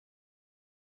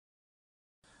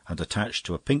 and attached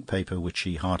to a pink paper which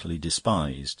he heartily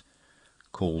despised,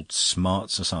 called Smart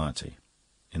Society,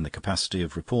 in the capacity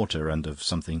of reporter and of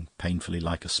something painfully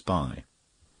like a spy.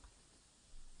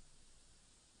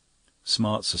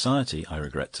 Smart Society, I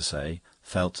regret to say,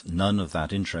 felt none of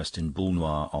that interest in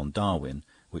Boulnois on Darwin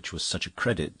which was such a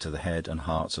credit to the head and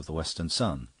hearts of the Western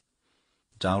Sun.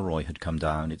 Dalroy had come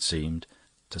down, it seemed,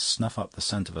 to snuff up the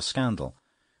scent of a scandal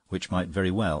which might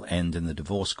very well end in the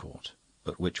divorce court,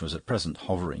 but which was at present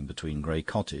hovering between Grey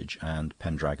Cottage and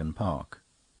Pendragon Park.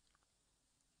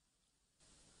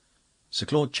 Sir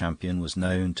Claude Champion was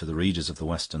known to the readers of the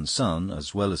Western Sun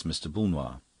as well as Mr.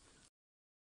 Boulnois.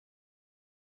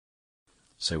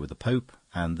 So were the Pope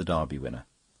and the Derby winner.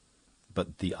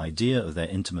 But the idea of their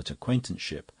intimate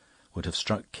acquaintanceship would have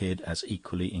struck Kidd as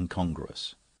equally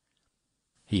incongruous.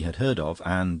 He had heard of,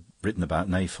 and written about,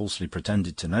 nay, falsely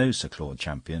pretended to know Sir Claude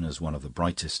Champion as one of the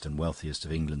brightest and wealthiest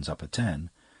of England's upper ten,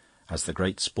 as the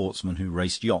great sportsman who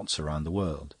raced yachts around the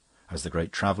world, as the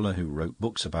great traveller who wrote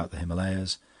books about the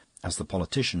Himalayas, as the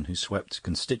politician who swept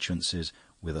constituencies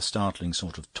with a startling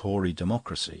sort of Tory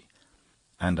democracy,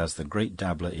 and as the great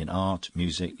dabbler in art,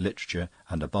 music, literature,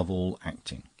 and above all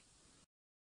acting.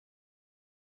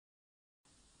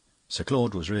 Sir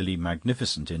Claude was really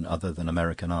magnificent in other than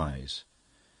American eyes.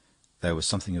 There was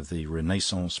something of the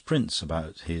Renaissance prince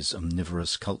about his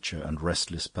omnivorous culture and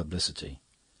restless publicity.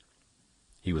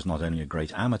 He was not only a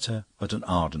great amateur, but an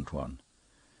ardent one.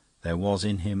 There was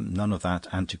in him none of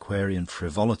that antiquarian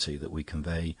frivolity that we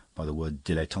convey by the word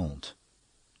dilettante.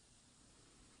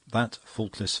 That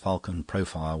faultless falcon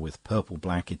profile with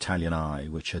purple-black Italian eye,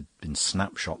 which had been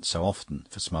snapshot so often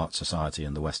for smart society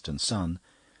and the Western Sun,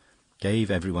 gave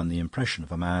everyone the impression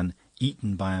of a man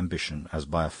eaten by ambition as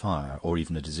by a fire or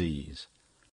even a disease.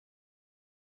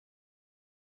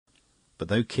 But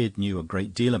though Kidd knew a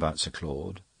great deal about Sir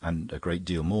Claude, and a great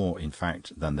deal more, in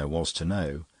fact, than there was to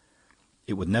know,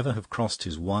 it would never have crossed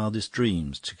his wildest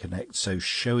dreams to connect so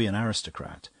showy an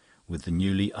aristocrat with the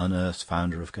newly unearthed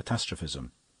founder of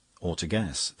catastrophism, or to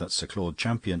guess that Sir Claude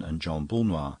Champion and John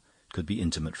Boulnois could be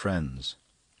intimate friends.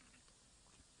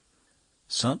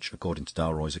 Such, according to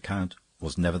Dalroy's account,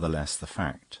 was nevertheless the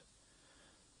fact.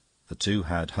 The two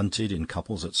had hunted in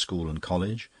couples at school and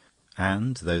college,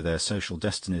 and, though their social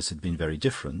destinies had been very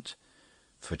different,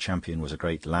 for Champion was a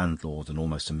great landlord and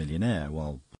almost a millionaire,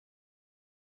 while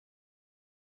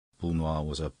Boulnois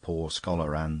was a poor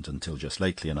scholar and, until just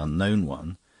lately, an unknown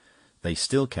one, they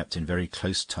still kept in very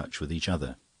close touch with each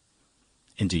other.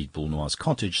 Indeed, Boulnois'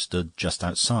 cottage stood just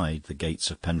outside the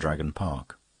gates of Pendragon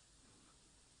Park.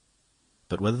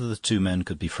 But whether the two men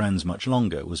could be friends much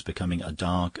longer was becoming a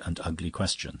dark and ugly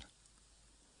question.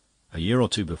 A year or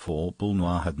two before,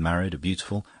 Boulnois had married a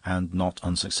beautiful and not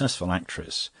unsuccessful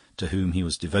actress, to whom he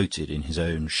was devoted in his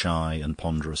own shy and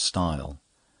ponderous style.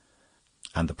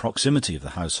 And the proximity of the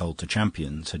household to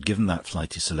Champion's had given that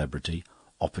flighty celebrity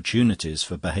opportunities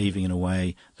for behaving in a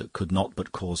way that could not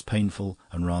but cause painful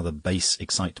and rather base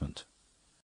excitement.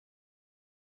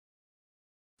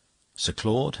 Sir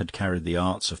Claude had carried the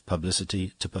arts of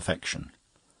publicity to perfection,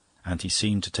 and he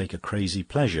seemed to take a crazy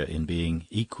pleasure in being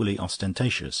equally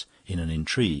ostentatious in an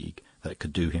intrigue that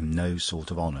could do him no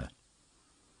sort of honour.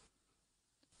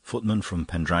 Footmen from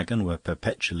Pendragon were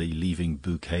perpetually leaving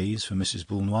bouquets for Mrs.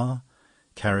 Boulnois.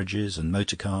 Carriages and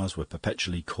motor-cars were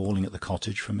perpetually calling at the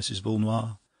cottage for Mrs.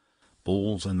 Boulnois.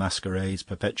 Balls and masquerades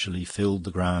perpetually filled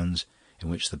the grounds in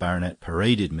which the baronet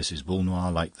paraded Mrs. Boulnois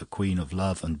like the queen of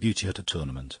love and beauty at a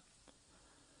tournament.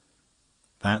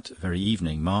 That very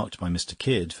evening, marked by Mr.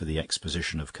 Kidd for the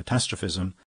exposition of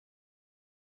catastrophism,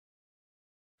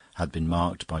 had been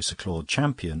marked by Sir Claude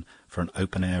Champion for an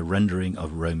open-air rendering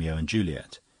of Romeo and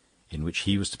Juliet, in which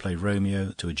he was to play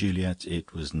Romeo to a Juliet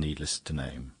it was needless to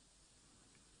name.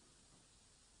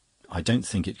 "I don't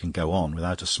think it can go on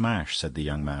without a smash," said the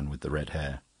young man with the red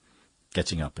hair,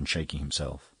 getting up and shaking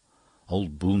himself.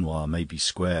 "Old Boulnois may be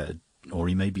squared, or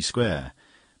he may be square,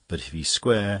 but if he's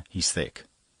square, he's thick,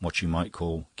 what you might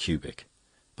call cubic.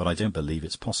 But I don't believe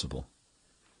it's possible."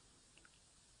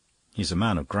 "He's a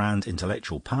man of grand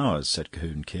intellectual powers," said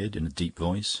Cahoon Kidd in a deep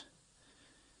voice.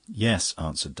 "Yes,"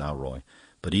 answered Dalroy,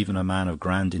 "but even a man of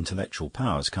grand intellectual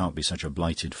powers can't be such a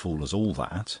blighted fool as all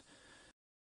that.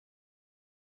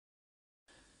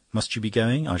 Must you be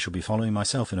going? I shall be following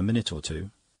myself in a minute or two."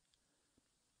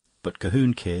 But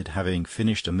Cahoon Kidd, having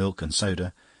finished a milk and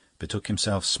soda, betook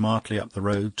himself smartly up the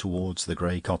road towards the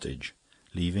Grey Cottage,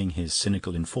 leaving his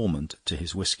cynical informant to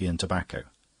his whisky and tobacco.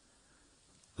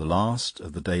 The last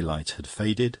of the daylight had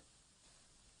faded.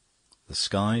 The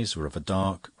skies were of a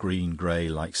dark green-grey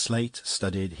like slate,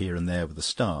 studded here and there with a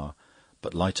star,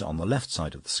 but lighter on the left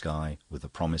side of the sky with the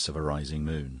promise of a rising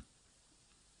moon.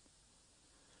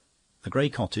 The Grey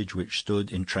Cottage, which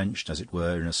stood entrenched, as it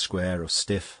were, in a square of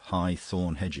stiff, high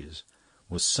thorn hedges,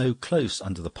 was so close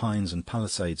under the pines and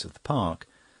palisades of the park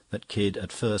that Kidd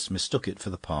at first mistook it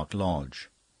for the Park Lodge.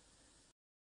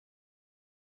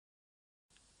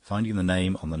 Finding the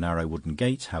name on the narrow wooden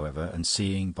gate, however, and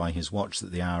seeing by his watch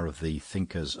that the hour of the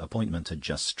thinker's appointment had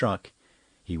just struck,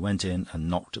 he went in and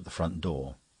knocked at the front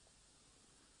door.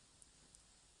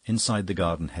 Inside the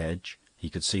garden hedge he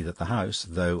could see that the house,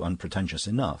 though unpretentious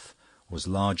enough, was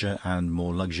larger and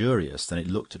more luxurious than it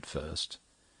looked at first,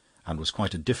 and was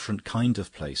quite a different kind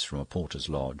of place from a porter's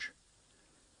lodge.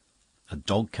 A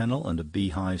dog kennel and a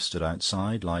beehive stood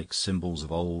outside, like symbols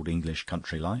of old English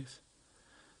country life.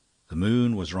 The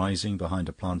moon was rising behind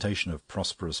a plantation of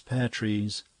prosperous pear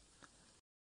trees.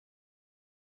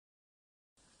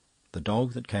 The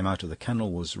dog that came out of the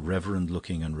kennel was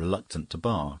reverend-looking and reluctant to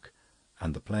bark,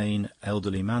 and the plain,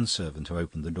 elderly manservant who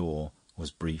opened the door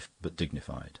was brief but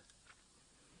dignified.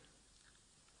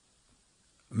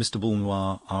 "Mr.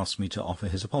 Boulnois asked me to offer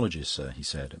his apologies, sir," he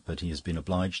said, "but he has been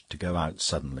obliged to go out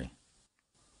suddenly."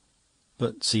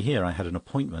 "But see here, I had an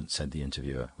appointment," said the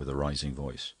interviewer, with a rising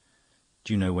voice.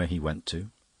 "Do you know where he went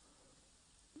to?"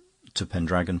 "To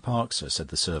Pendragon Park, sir," said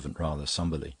the servant rather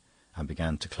sombrely, and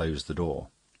began to close the door.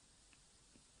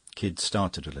 Kidd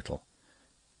started a little.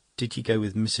 "Did he go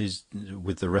with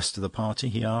with the rest of the party?"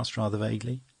 he asked, rather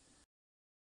vaguely.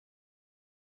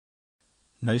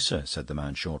 "No, sir," said the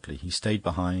man shortly. "He stayed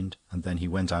behind, and then he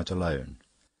went out alone."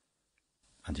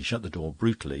 And he shut the door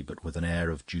brutally, but with an air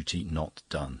of duty not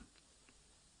done.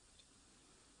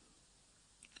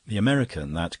 The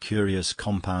American, that curious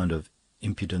compound of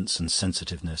impudence and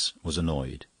sensitiveness, was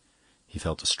annoyed. He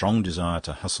felt a strong desire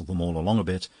to hustle them all along a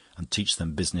bit and teach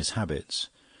them business habits.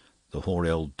 The hoary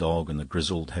old dog, and the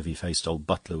grizzled, heavy-faced old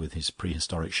butler with his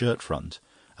prehistoric shirt-front,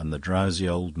 and the drowsy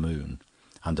old moon,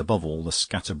 and above all the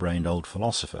scatter-brained old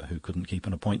philosopher who couldn't keep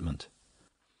an appointment.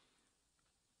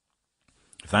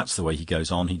 "If that's the way he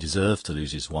goes on, he deserves to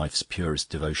lose his wife's purest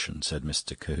devotion," said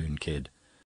Mr. Cohoon Kidd.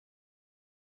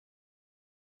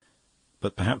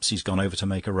 "But perhaps he's gone over to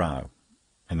make a row.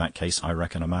 In that case, I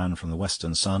reckon a man from the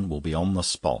Western Sun will be on the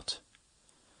spot."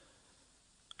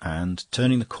 And,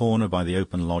 turning the corner by the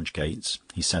open lodge gates,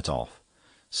 he set off,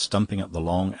 stumping up the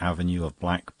long avenue of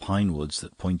black pine woods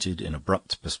that pointed in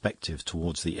abrupt perspective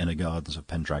towards the inner gardens of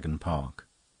Pendragon Park.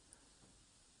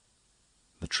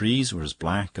 The trees were as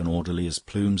black and orderly as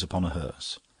plumes upon a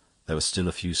hearse. There were still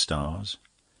a few stars.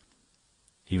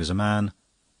 He was a man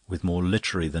with more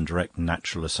literary than direct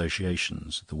natural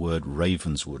associations. The word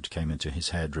Ravenswood came into his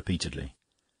head repeatedly.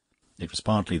 It was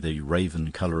partly the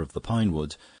raven colour of the pine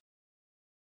wood,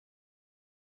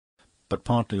 but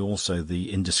partly also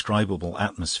the indescribable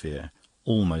atmosphere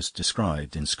almost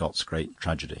described in Scott's great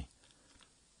tragedy.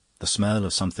 The smell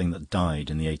of something that died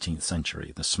in the 18th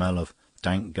century, the smell of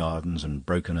dank gardens and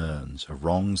broken urns, of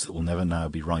wrongs that will never now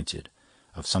be righted,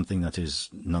 of something that is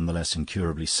none the less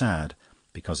incurably sad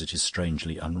because it is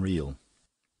strangely unreal.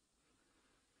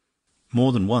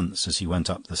 More than once, as he went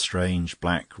up the strange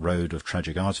black road of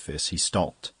tragic artifice, he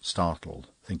stopped, startled,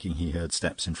 thinking he heard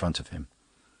steps in front of him.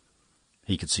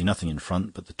 He could see nothing in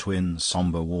front but the twin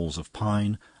sombre walls of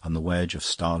pine and the wedge of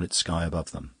starlit sky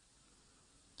above them.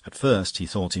 At first he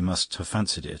thought he must have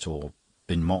fancied it, or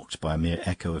been mocked by a mere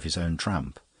echo of his own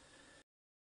tramp.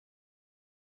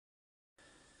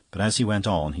 But as he went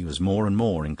on, he was more and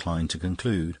more inclined to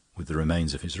conclude, with the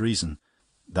remains of his reason,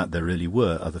 that there really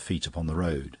were other feet upon the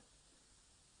road.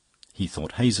 He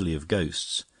thought hazily of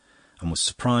ghosts, and was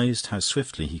surprised how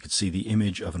swiftly he could see the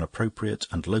image of an appropriate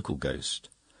and local ghost,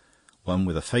 one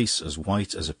with a face as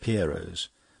white as a Pierrot's,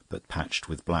 but patched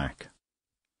with black.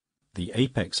 The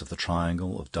apex of the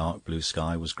triangle of dark blue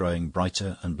sky was growing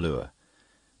brighter and bluer,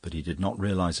 but he did not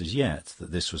realise as yet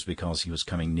that this was because he was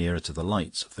coming nearer to the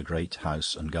lights of the great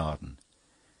house and garden.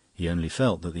 He only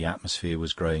felt that the atmosphere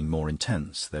was growing more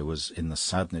intense. There was in the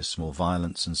sadness more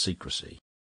violence and secrecy.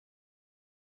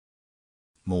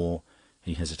 More,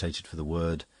 he hesitated for the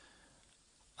word,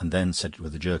 and then said it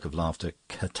with a jerk of laughter,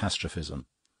 catastrophism.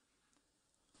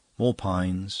 More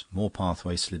pines, more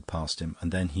pathways slid past him,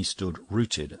 and then he stood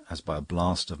rooted as by a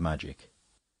blast of magic.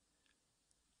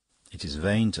 It is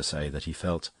vain to say that he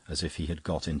felt as if he had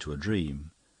got into a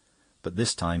dream, but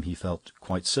this time he felt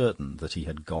quite certain that he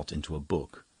had got into a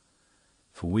book.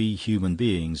 For we human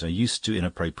beings are used to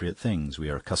inappropriate things. We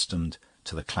are accustomed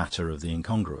to the clatter of the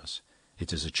incongruous.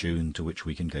 It is a tune to which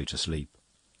we can go to sleep.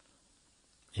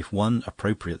 If one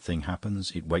appropriate thing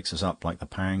happens, it wakes us up like the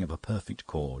pang of a perfect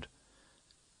chord.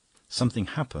 Something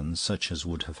happens such as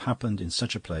would have happened in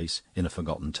such a place in a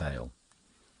forgotten tale.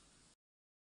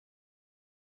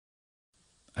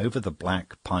 Over the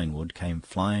black pinewood came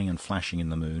flying and flashing in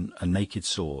the moon a naked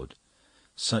sword,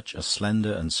 such a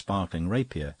slender and sparkling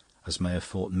rapier as may have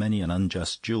fought many an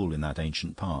unjust duel in that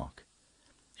ancient park.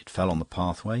 It fell on the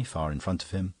pathway far in front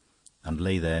of him, and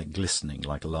lay there glistening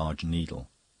like a large needle.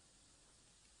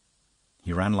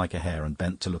 He ran like a hare and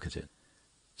bent to look at it.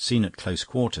 Seen at close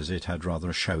quarters, it had rather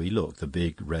a showy look. The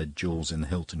big red jewels in the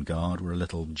hilt and guard were a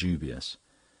little dubious,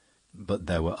 but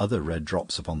there were other red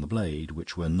drops upon the blade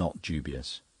which were not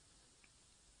dubious.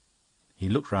 He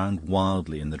looked round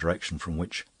wildly in the direction from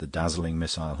which the dazzling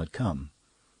missile had come,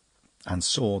 and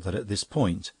saw that at this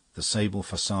point the sable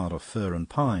facade of fir and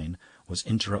pine was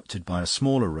interrupted by a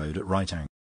smaller road at right angles,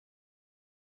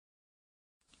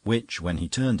 which, when he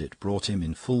turned it, brought him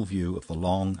in full view of the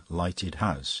long, lighted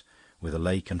house with a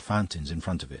lake and fountains in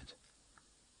front of it.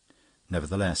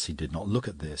 Nevertheless, he did not look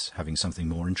at this, having something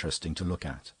more interesting to look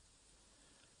at.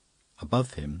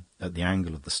 Above him, at the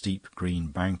angle of the steep green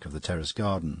bank of the terrace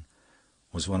garden,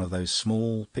 was one of those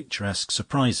small, picturesque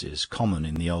surprises common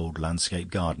in the old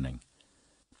landscape gardening,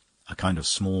 a kind of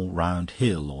small round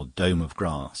hill or dome of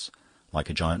grass, like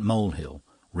a giant molehill,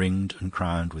 ringed and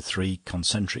crowned with 3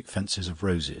 concentric fences of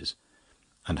roses,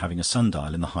 and having a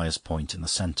sundial in the highest point in the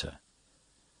centre.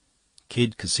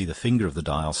 Kid could see the finger of the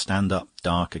dial stand up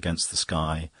dark against the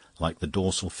sky like the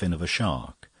dorsal fin of a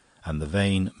shark, and the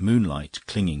vain moonlight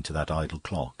clinging to that idle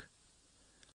clock.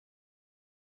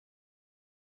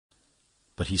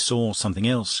 But he saw something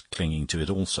else clinging to it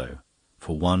also,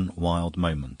 for one wild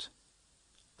moment: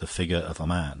 the figure of a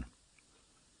man.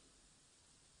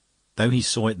 Though he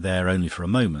saw it there only for a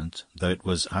moment, though it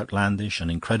was outlandish and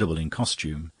incredible in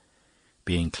costume,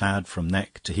 being clad from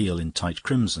neck to heel in tight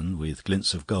crimson with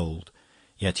glints of gold,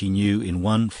 yet he knew in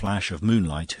one flash of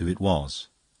moonlight who it was.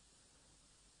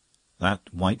 That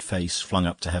white face flung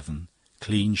up to heaven,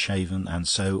 clean-shaven and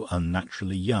so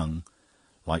unnaturally young,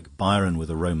 like Byron with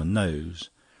a Roman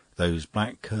nose, those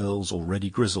black curls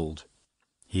already grizzled.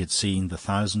 He had seen the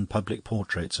 1,000 public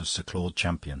portraits of Sir Claude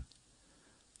Champion.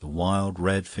 The wild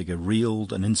red figure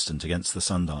reeled an instant against the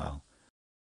sundial.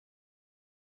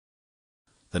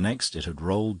 The next it had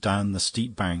rolled down the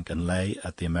steep bank and lay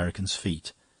at the American's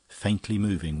feet, faintly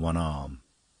moving one arm.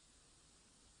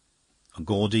 A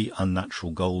gaudy,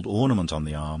 unnatural gold ornament on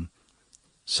the arm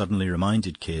suddenly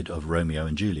reminded Kid of Romeo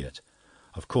and Juliet.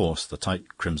 Of course, the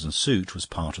tight crimson suit was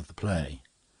part of the play,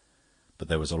 but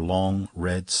there was a long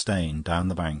red stain down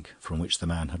the bank from which the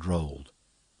man had rolled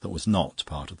that was not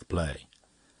part of the play.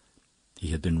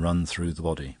 He had been run through the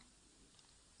body.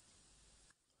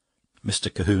 Mr.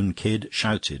 Cahoon Kid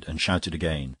shouted and shouted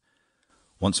again.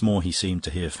 Once more he seemed to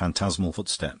hear phantasmal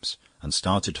footsteps, and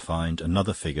started to find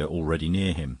another figure already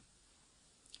near him.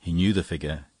 He knew the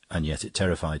figure, and yet it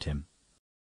terrified him.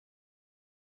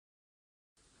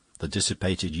 The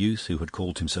dissipated youth who had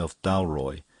called himself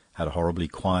Dalroy had a horribly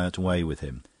quiet way with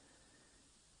him.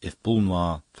 If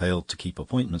Boulnois failed to keep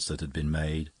appointments that had been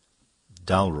made,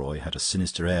 Dalroy had a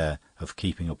sinister air of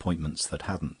keeping appointments that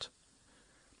hadn't.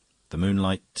 The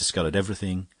moonlight discoloured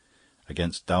everything.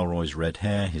 Against Dalroy's red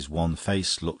hair his wan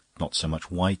face looked not so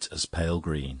much white as pale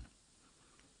green.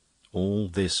 All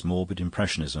this morbid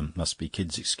impressionism must be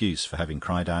Kid's excuse for having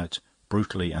cried out,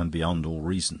 brutally and beyond all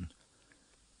reason,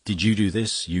 "Did you do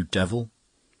this, you devil?"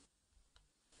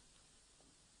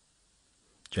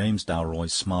 James Dalroy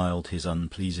smiled his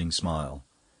unpleasing smile,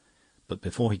 but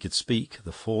before he could speak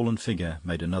the fallen figure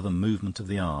made another movement of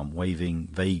the arm, waving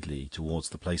vaguely towards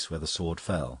the place where the sword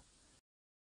fell.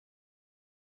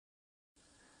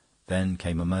 Then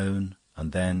came a moan,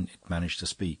 and then it managed to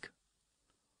speak.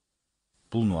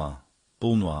 "Boulnois,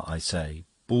 Boulnois, I say.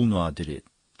 Boulnois did it.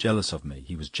 Jealous of me.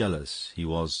 He was jealous. He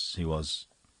was...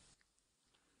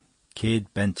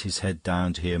 Kid bent his head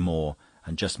down to hear more,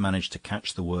 and just managed to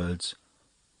catch the words,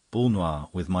 "Boulnois,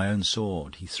 with my own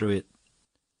sword. He threw it..."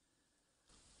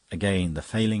 Again the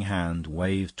failing hand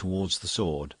waved towards the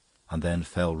sword, and then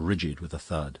fell rigid with a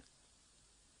thud.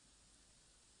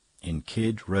 In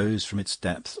Kid rose from its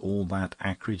depth all that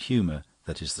acrid humour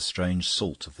that is the strange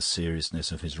salt of the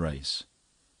seriousness of his race.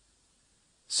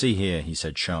 "See here," he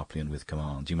said sharply and with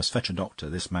command, "you must fetch a doctor.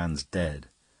 This man's dead."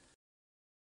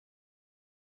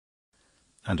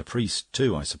 "And a priest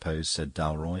too, I suppose," said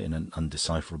Dalroy in an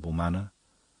undecipherable manner.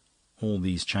 "All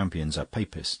these champions are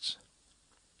papists."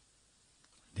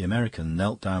 The American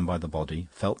knelt down by the body,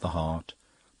 felt the heart,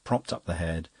 propped up the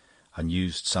head, and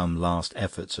used some last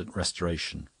efforts at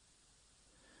restoration.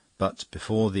 But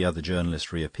before the other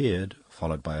journalist reappeared,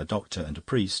 followed by a doctor and a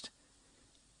priest,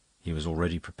 he was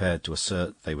already prepared to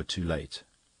assert they were too late.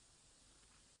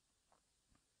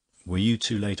 "Were you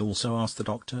too late also?" asked the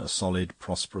doctor, a solid,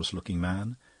 prosperous-looking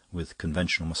man, with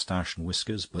conventional moustache and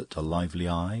whiskers, but a lively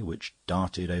eye, which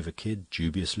darted over Kid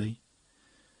dubiously.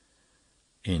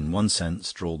 "In one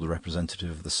sense," drawled the representative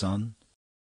of the Sun.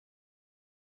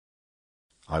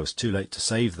 "I was too late to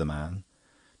save the man,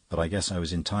 but I guess I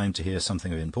was in time to hear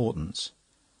something of importance.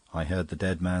 I heard the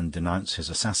dead man denounce his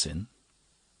assassin."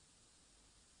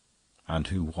 "And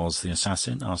who was the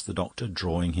assassin?" asked the doctor,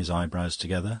 drawing his eyebrows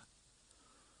together.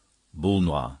 "Boule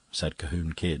Noir," said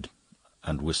Cahoon Kid,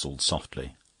 and whistled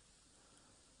softly.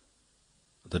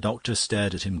 The doctor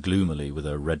stared at him gloomily with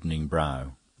a reddening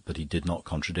brow, but he did not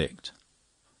contradict.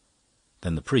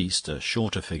 Then the priest, a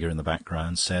shorter figure in the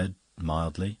background, said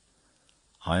mildly,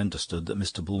 "I understood that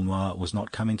Mr. Boule Noir was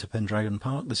not coming to Pendragon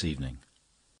Park this evening."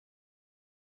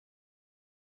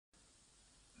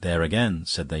 "There again,"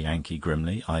 said the Yankee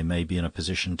grimly, "I may be in a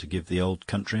position to give the old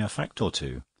country a fact or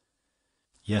two.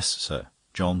 Yes, sir,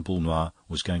 John Boule Noir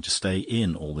was going to stay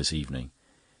in all this evening.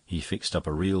 He fixed up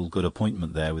a real good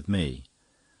appointment there with me.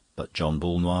 But John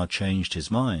Boule Noir changed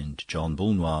his mind. John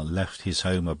Boule Noir left his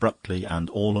home abruptly and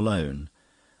all alone,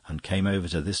 and came over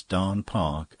to this darn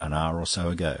park an hour or so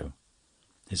ago.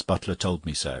 His butler told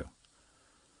me so.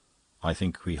 I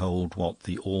think we hold what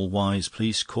the all-wise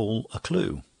police call a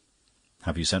clue.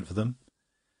 Have you sent for them?"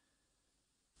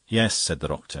 "Yes," said the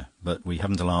doctor, "but we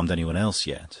haven't alarmed anyone else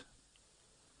yet."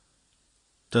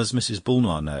 "Does Mrs. Boule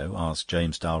Noir know?" asked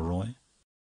James Dalroy.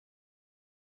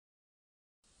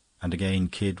 And again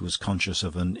Kidd was conscious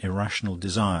of an irrational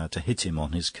desire to hit him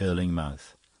on his curling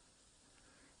mouth.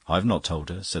 "I've not told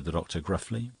her," said the doctor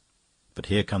gruffly. "But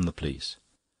here come the police."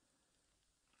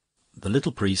 The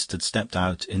little priest had stepped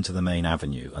out into the main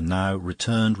avenue, and now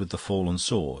returned with the fallen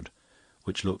sword,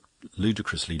 which looked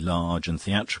ludicrously large and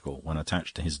theatrical when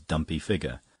attached to his dumpy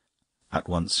figure, at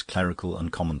once clerical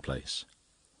and commonplace.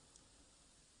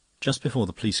 "Just before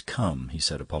the police come," he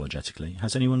said apologetically,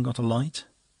 "has anyone got a light?"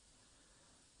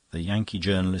 The Yankee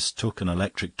journalist took an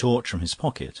electric torch from his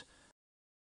pocket,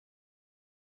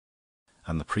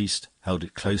 and the priest held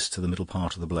it close to the middle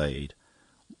part of the blade,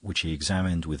 which he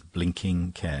examined with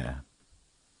blinking care.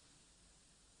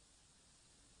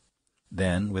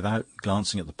 Then, without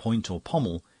glancing at the point or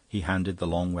pommel, he handed the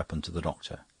long weapon to the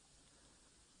doctor.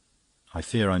 "I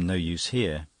fear I'm no use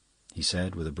here," he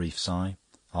said with a brief sigh.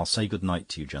 "I'll say good night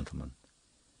to you, gentlemen."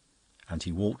 And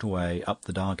he walked away up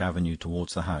the dark avenue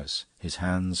towards the house, his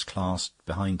hands clasped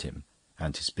behind him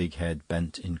and his big head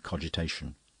bent in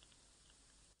cogitation.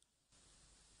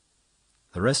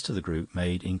 The rest of the group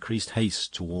made increased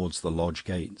haste towards the lodge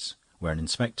gates, where an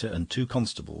inspector and 2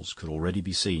 constables could already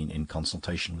be seen in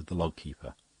consultation with the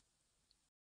log-keeper.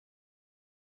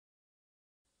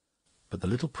 But the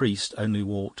little priest only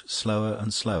walked slower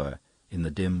and slower in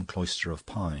the dim cloister of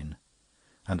pine,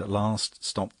 and at last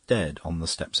stopped dead on the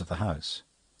steps of the house.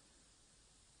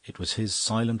 It was his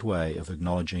silent way of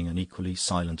acknowledging an equally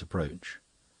silent approach,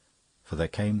 for there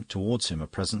came towards him a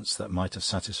presence that might have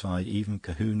satisfied even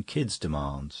Cahoon Kid's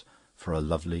demands for a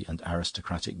lovely and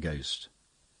aristocratic ghost.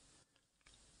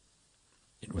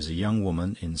 It was a young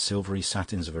woman in silvery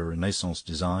satins of a Renaissance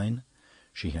design.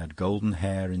 She had golden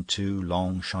hair in 2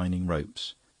 long shining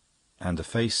ropes, and a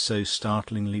face so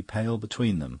startlingly pale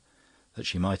between them that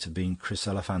she might have been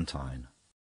chryselephantine.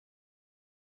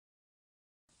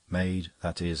 Made,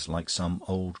 that is, like some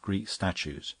old Greek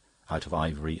statues, out of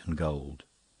ivory and gold.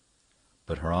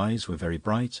 But her eyes were very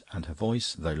bright, and her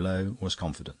voice, though low, was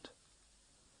confident.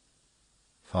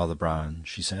 "Father Brown,"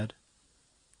 she said.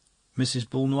 "Mrs.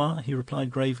 Boule Noir," he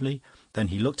replied gravely. Then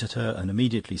he looked at her and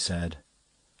immediately said,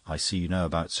 "I see you know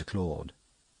about Sir Claude."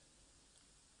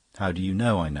 "How do you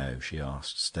know I know?" she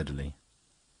asked steadily.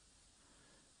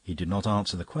 He did not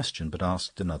answer the question, but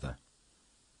asked another.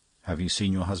 "Have you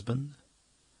seen your husband?"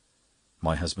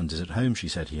 "My husband is at home," she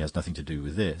said. "He has nothing to do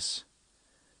with this."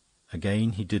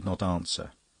 Again he did not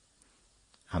answer,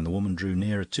 and the woman drew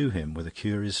nearer to him with a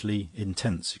curiously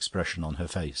intense expression on her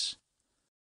face.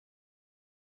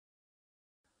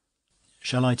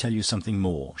 "Shall I tell you something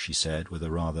more?" she said, with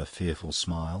a rather fearful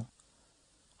smile.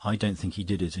 "I don't think he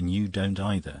did it, and you don't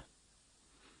either."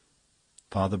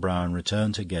 Father Brown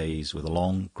returned her gaze with a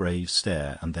long, grave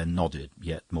stare, and then nodded,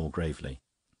 yet more gravely.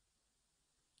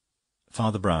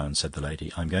 "Father Brown," said the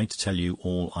lady, "I'm going to tell you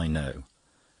all I know.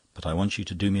 But I want you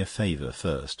to do me a favour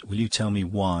first. Will you tell me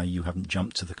why you haven't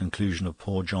jumped to the conclusion of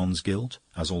poor John's guilt,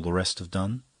 as all the rest have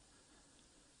done?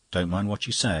 Don't mind what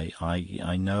you say.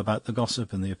 I know about the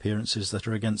gossip and the appearances that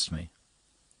are against me."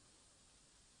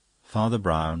 Father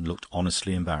Brown looked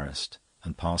honestly embarrassed,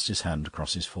 and passed his hand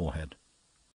across his forehead.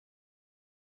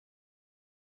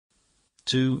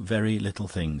 "2 very little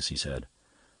things," he said.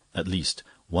 "At least,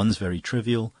 one's very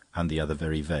trivial and the other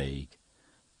very vague.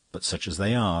 But such as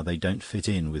they are, they don't fit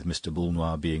in with Mr. Boule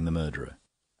Noir being the murderer."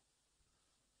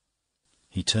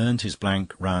 He turned his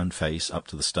blank round face up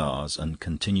to the stars and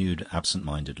continued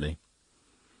absent-mindedly.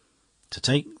 "To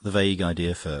take the vague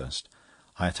idea first,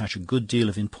 I attach a good deal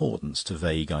of importance to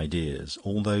vague ideas.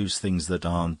 All those things that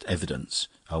aren't evidence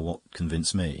are what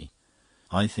convince me.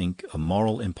 I think a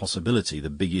moral impossibility the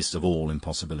biggest of all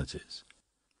impossibilities.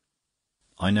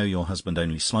 I know your husband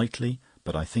only slightly,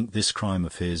 but I think this crime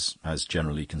of his, as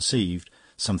generally conceived,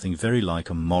 something very like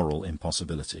a moral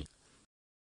impossibility.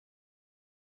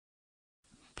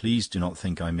 Please do not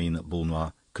think I mean that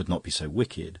Boulnois could not be so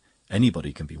wicked.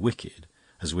 Anybody can be wicked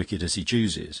as he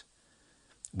chooses.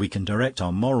 We can direct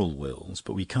our moral wills,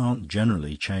 but we can't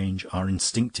generally change our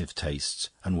instinctive tastes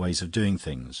and ways of doing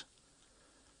things.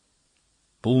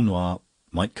 Boulnois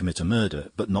might commit a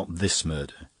murder, but not this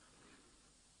murder.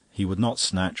 He would not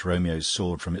snatch Romeo's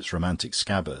sword from its romantic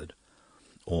scabbard,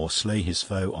 or slay his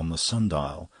foe on the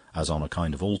sundial as on a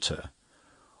kind of altar,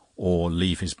 or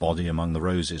leave his body among the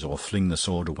roses, or fling the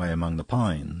sword away among the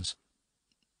pines.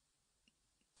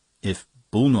 If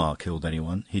Boulnois killed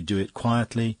anyone, he'd do it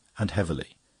quietly and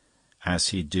heavily, as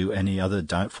he'd do any other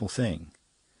doubtful thing.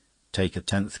 Take a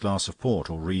 10th glass of port,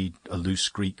 or read a loose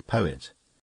Greek poet.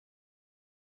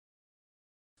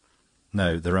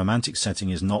 No, the romantic setting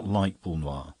is not like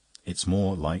Boulnois. It's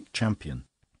more like Champion.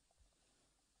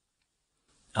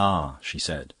 "Ah," she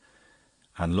said,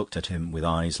 and looked at him with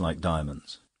eyes like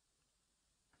diamonds.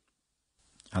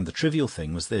 "And the trivial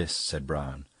thing was this," said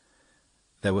Brown.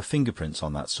 "There were fingerprints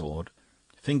on that sword.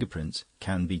 Fingerprints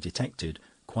can be detected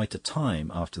quite a time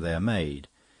after they are made,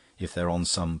 if they're on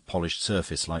some polished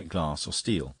surface like glass or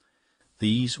steel.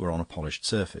 These were on a polished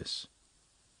surface.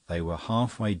 They were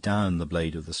half-way down the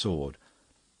blade of the sword.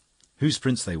 Whose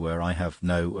prints they were, I have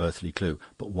no earthly clue.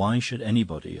 But why should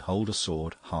anybody hold a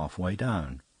sword half-way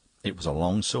down? It was a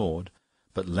long sword,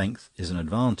 but length is an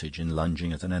advantage in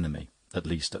lunging at an enemy, at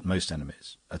least at most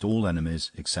enemies, at all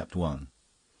enemies except one."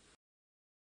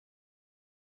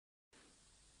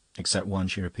 "Except one,"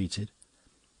 she repeated.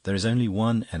 "There is only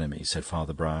one enemy," said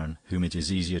Father Brown, "whom it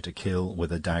is easier to kill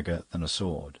with a dagger than a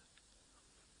sword."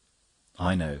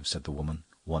 "I know," said the woman,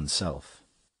 "oneself."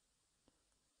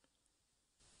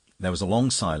 There was a long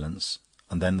silence,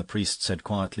 and then the priest said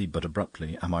quietly but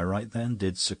abruptly, "Am I right, then?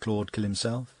 Did Sir Claude kill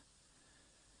himself?"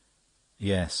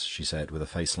 "Yes," she said, with a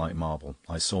face like marble.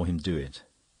 "I saw him do it."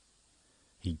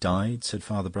 "He died," said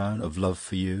Father Brown, "of love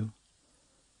for you?"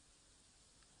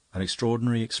 An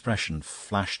extraordinary expression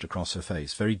flashed across her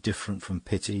face, very different from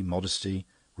pity, modesty,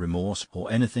 remorse,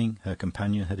 or anything her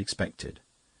companion had expected.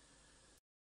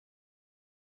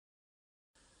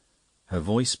 Her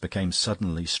voice became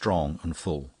suddenly strong and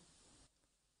full.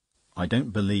 "I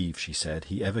don't believe," she said,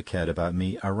 "he ever cared about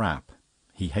me a rap.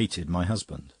 He hated my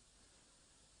husband."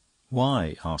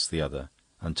 "Why?" asked the other,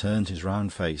 and turned his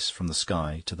round face from the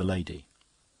sky to the lady.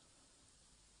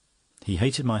 "He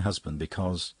hated my husband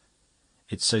because...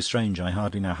 It's so strange, I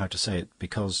hardly know how to say it.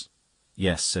 Because..."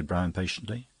 "Yes," said Brown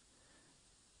patiently.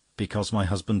 "Because my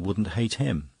husband wouldn't hate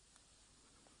him."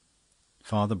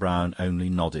 Father Brown only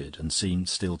nodded, and seemed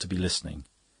still to be listening.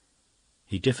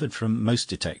 He differed from most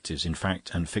detectives in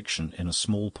fact and fiction in a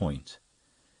small point.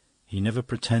 He never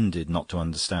pretended not to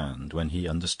understand when he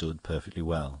understood perfectly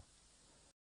well.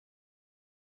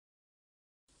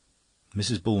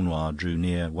 Mrs. Boulnois drew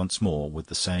near once more with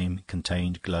the same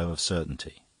contained glow of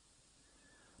certainty.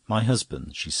 "My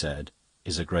husband," she said,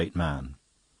 "is a great man.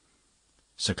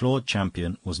 Sir Claude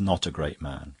Champion was not a great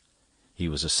man. He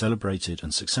was a celebrated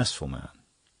and successful man.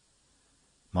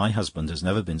 My husband has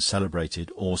never been celebrated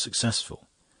or successful,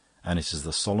 and it is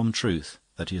the solemn truth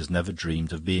that he has never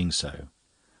dreamed of being so.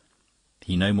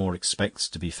 He no more expects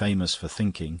to be famous for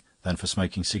thinking than for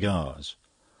smoking cigars.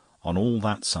 On all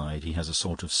that side he has a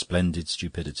sort of splendid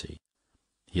stupidity.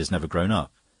 He has never grown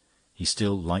up. He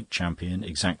still liked Champion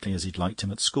exactly as he'd liked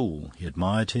him at school. He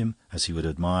admired him as he would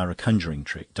admire a conjuring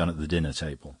trick done at the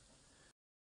dinner-table.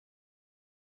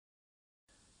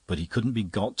 But he couldn't be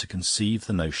got to conceive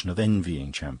the notion of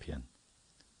envying Champion.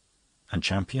 And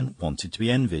Champion wanted to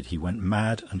be envied. He went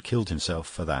mad and killed himself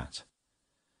for that."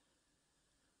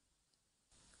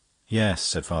 "Yes,"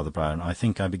 said Father Brown, "I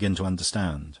think I begin to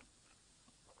understand."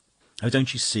 "Oh,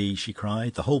 don't you see?" she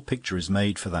cried. "The whole picture is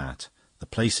made for that. The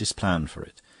place is planned for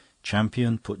it.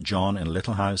 Champion put John in a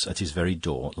little house at his very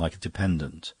door, like a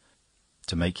dependent,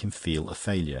 to make him feel a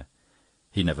failure.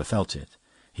 He never felt it.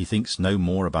 He thinks no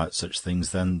more about such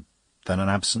things than an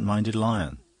absent-minded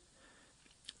lion.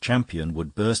 Champion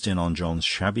would burst in on John's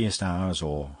shabbiest hours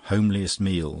or homeliest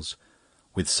meals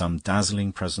with some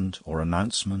dazzling present or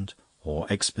announcement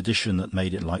or expedition that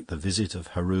made it like the visit of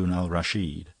Haroun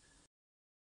al-Rashid.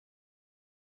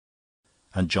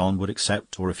 And John would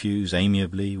accept or refuse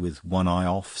amiably, with one eye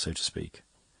off, so to speak,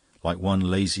 like one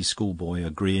lazy schoolboy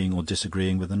agreeing or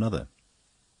disagreeing with another.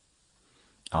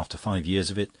 After 5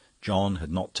 years of it, John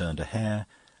had not turned a hair,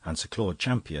 and Sir Claude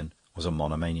Champion was a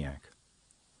monomaniac.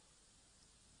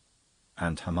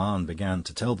 And Haman began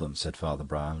to tell them, said Father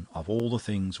Brown, of all the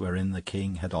things wherein the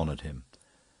king had honoured him.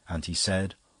 And he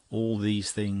said, all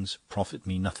these things profit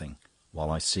me nothing,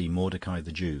 while I see Mordecai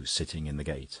the Jew sitting in the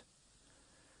gate.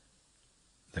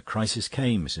 The crisis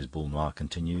came, Mrs. Boulnois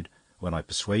continued, when I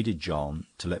persuaded John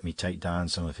to let me take down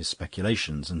some of his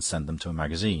speculations and send them to a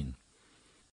magazine.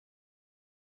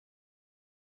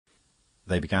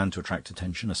 They began to attract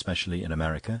attention, especially in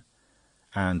America,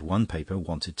 and one paper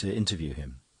wanted to interview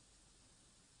him.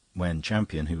 When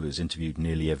Champion, who was interviewed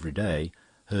nearly every day,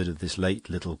 heard of this late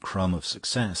little crumb of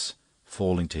success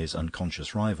falling to his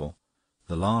unconscious rival,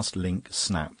 the last link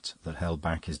snapped that held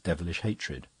back his devilish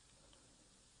hatred.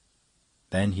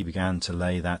 Then he began to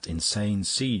lay that insane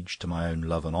siege to my own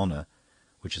love and honour,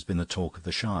 which has been the talk of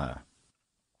the Shire.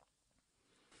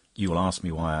 You will ask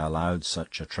me why I allowed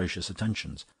such atrocious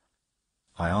attentions.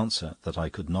 I answer that I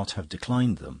could not have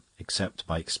declined them except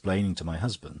by explaining to my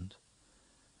husband,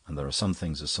 and there are some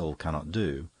things a soul cannot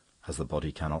do, as the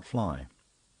body cannot fly.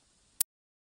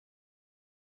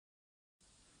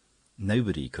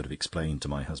 Nobody could have explained to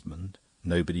my husband,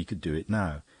 nobody could do it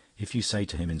now. If you say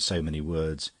to him in so many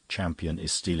words, Champion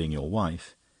is stealing your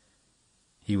wife,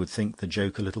 he would think the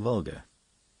joke a little vulgar.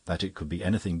 That it could be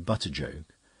anything but a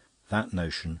joke, that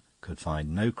notion could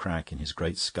find no crack in his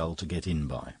great skull to get in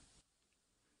by.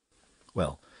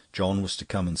 Well, John was to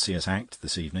come and see us act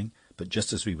this evening, but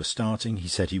just as we were starting he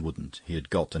said he wouldn't. He had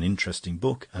got an interesting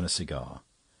book and a cigar.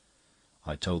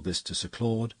 I told this to Sir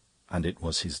Claude, and it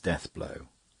was his death-blow.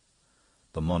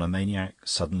 The monomaniac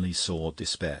suddenly saw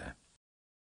despair.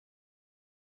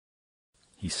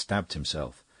 He stabbed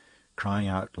himself, crying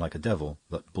out like a devil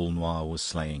that Boulnois was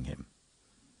slaying him.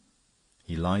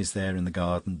 He lies there in the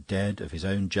garden, dead of his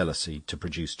own jealousy to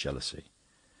produce jealousy,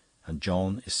 and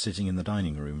John is sitting in the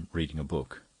dining-room reading a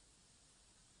book.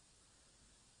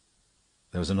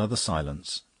 There was another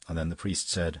silence, and then the priest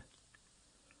said,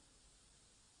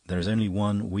 "There is only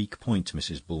one weak point,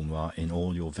 Mrs. Boulnois, in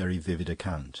all your very vivid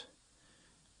account.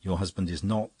 Your husband is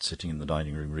not sitting in the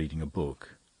dining-room reading a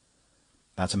book.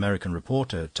 That American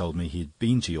reporter told me he had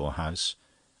been to your house,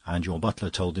 and your butler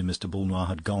told him Mr. Boulnois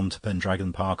had gone to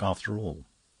Pendragon Park after all."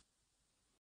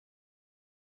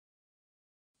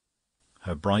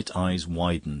 Her bright eyes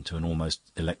widened to an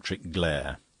almost electric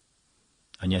glare,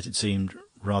 and yet it seemed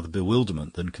rather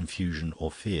bewilderment than confusion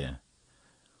or fear.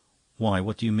 "Why,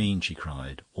 what do you mean?" she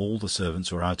cried. "All the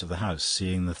servants were out of the house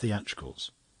seeing the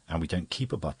theatricals, and we don't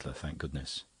keep a butler, thank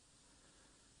goodness."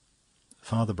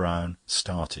 Father Brown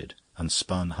started and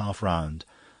spun half round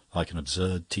like an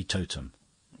absurd teetotum.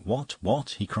 What?"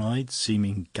 he cried,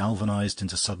 seeming galvanised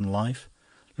into sudden life.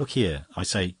 "Look here, I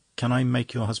say, can I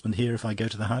make your husband hear if I go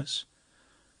to the house?"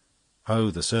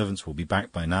 "Oh, the servants will be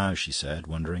back by now," she said,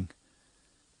 wondering.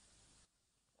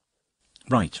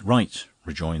 Right,"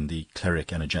 rejoined the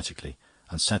cleric energetically,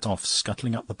 and set off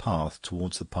scuttling up the path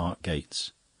towards the park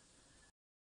gates.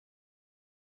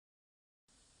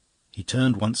 He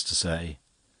turned once to say,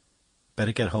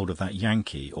 "Better get hold of that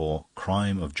Yankee, or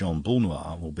Crime of John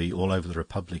Boulnois will be all over the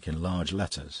Republic in large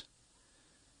letters."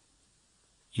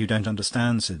 "You don't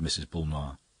understand," said Mrs.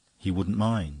 Boulnois. "He wouldn't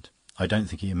mind. I don't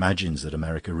think he imagines that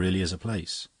America really is a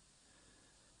place."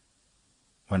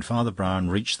 When Father Brown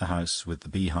reached the house with the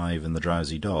beehive and the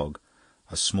drowsy dog,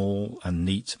 a small and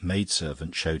neat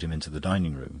maidservant showed him into the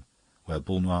dining-room, where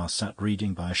Boulnois sat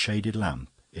reading by a shaded lamp,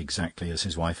 exactly as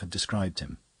his wife had described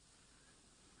him.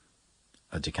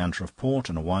 A decanter of port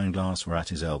and a wine-glass were at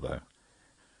his elbow,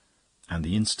 and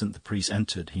the instant the priest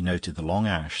entered he noted the long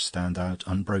ash stand out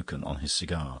unbroken on his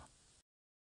cigar.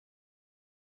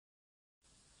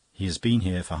 He has been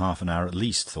here for half an hour at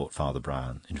least, thought Father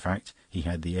Brown. In fact, he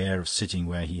had the air of sitting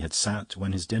where he had sat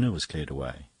when his dinner was cleared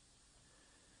away.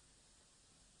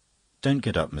 "Don't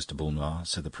get up, Mr. Boulnois,"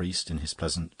 said the priest in his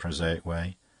pleasant, prosaic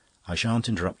way. "I shan't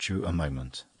interrupt you a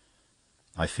moment.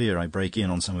 I fear I break in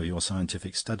on some of your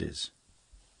scientific studies."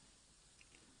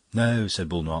 "No," said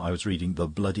Boulnois, "I was reading The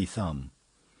Bloody Thumb."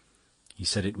 He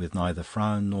said it with neither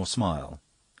frown nor smile,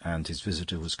 and his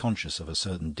visitor was conscious of a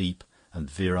certain deep and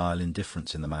virile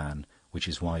indifference in the man, which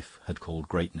his wife had called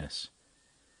greatness.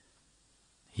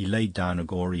 He laid down a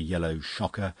gory yellow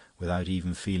shocker without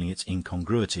even feeling its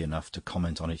incongruity enough to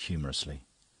comment on it humorously.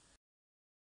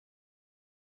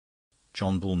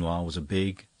 John Boulnois was a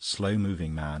big,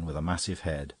 slow-moving man with a massive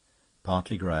head,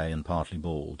 partly grey and partly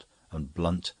bald, and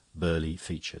blunt, burly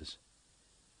features.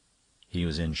 He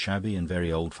was in shabby and very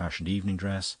old-fashioned evening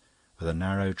dress, with a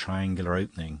narrow triangular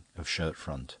opening of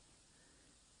shirt-front.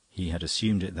 He had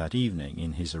assumed it that evening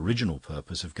in his original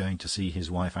purpose of going to see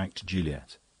his wife act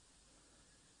Juliet.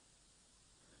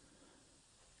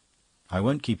 "I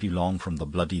won't keep you long from The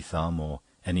Bloody Thumb or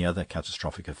any other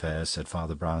catastrophic affairs," said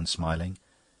Father Brown, smiling.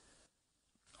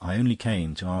 "I only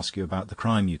came to ask you about the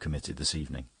crime you committed this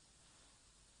evening."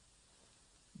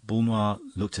 Boulnois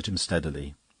looked at him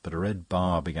steadily, but a red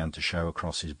bar began to show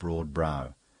across his broad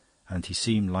brow, and he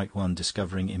seemed like one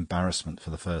discovering embarrassment for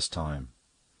the first time.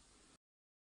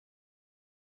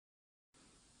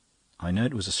 "I know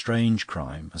it was a strange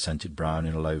crime," assented Brown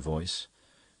in a low voice.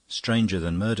 "Stranger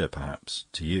than murder, perhaps,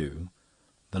 to you.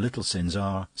 The little sins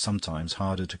are, sometimes,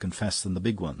 harder to confess than the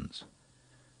big ones.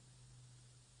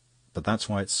 But that's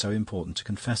why it's so important to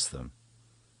confess them.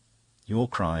 Your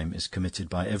crime is committed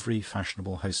by every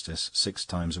fashionable hostess 6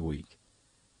 times a week,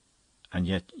 and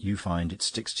yet you find it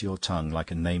sticks to your tongue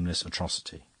like a nameless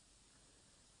atrocity."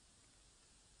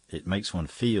 "It makes one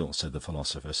feel," said the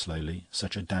philosopher slowly,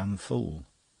 "such a damn fool."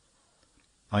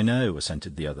 "I know,"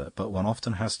 assented the other, "but one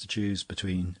often has to choose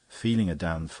between feeling a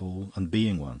damned fool and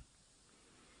being one."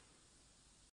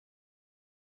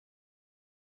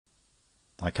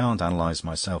 "I can't analyse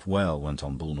myself well," went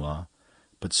on Boulnois,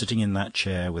 "but sitting in that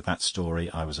chair with that story,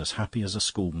 I was as happy as a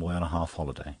schoolboy on a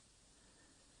half-holiday.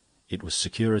 It was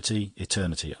security,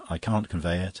 eternity. I can't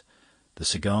convey it. The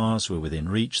cigars were within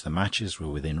reach, the matches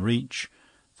were within reach,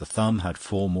 the thumb had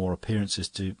 4 more appearances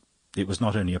to... It was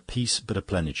not only a peace, but a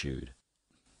plenitude.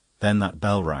 Then that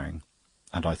bell rang,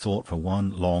 and I thought for one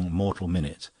long mortal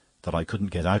minute that I couldn't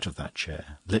get out of that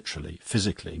chair, literally,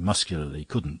 physically, muscularly,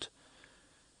 couldn't.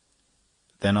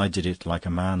 Then I did it like a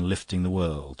man lifting the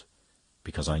world,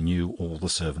 because I knew all the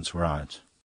servants were out.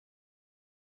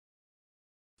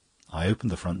 I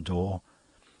opened the front door,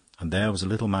 and there was a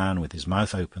little man with his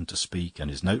mouth open to speak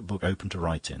and his notebook open to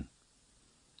write in.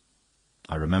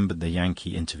 I remembered the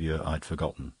Yankee interviewer I'd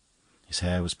forgotten. His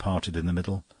hair was parted in the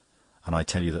middle, and I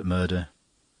tell you that murder..."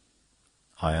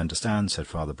 "I understand," said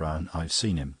Father Brown. "I've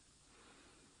seen him."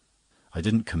 "I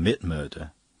didn't commit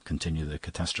murder," continued the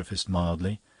catastrophist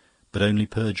mildly, "but only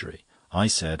perjury. I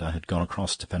said I had gone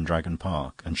across to Pendragon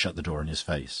Park and shut the door in his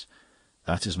face.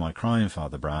 That is my crime,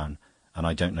 Father Brown, and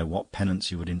I don't know what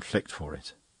penance you would inflict for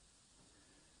it."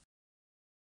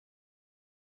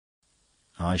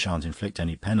 "I shan't inflict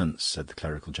any penance," said the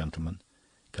clerical gentleman,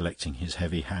 collecting his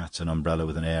heavy hat and umbrella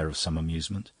with an air of some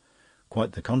amusement.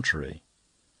 "Quite the contrary.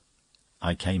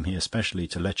 I came here specially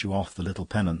to let you off the little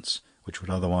penance which would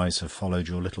otherwise have followed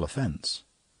your little offence."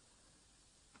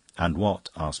 "And what,"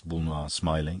 asked Boulnois,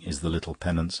 smiling, "is the little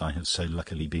penance I have so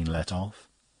luckily been let off?"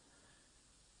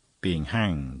 "Being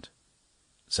hanged,"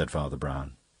 said Father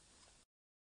Brown.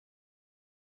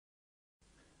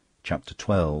 Chapter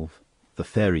 12. The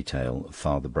Fairy Tale of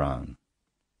Father Brown.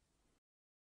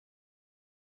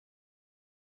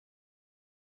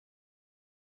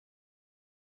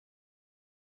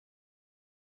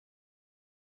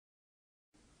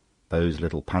 Those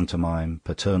little pantomime,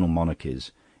 paternal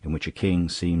monarchies in which a king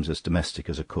seems as domestic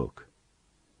as a cook.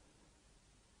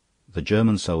 The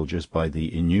German soldiers by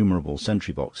the innumerable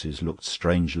sentry-boxes looked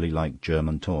strangely like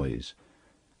German toys,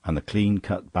 and the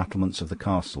clean-cut battlements of the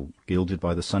castle, gilded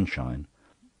by the sunshine,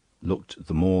 looked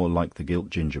the more like the gilt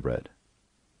gingerbread.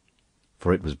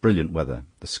 For it was brilliant weather.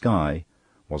 The sky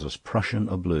was as Prussian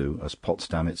a blue as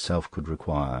Potsdam itself could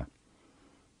require,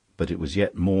 but it was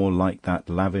yet more like that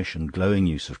lavish and glowing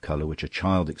use of colour which a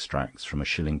child extracts from a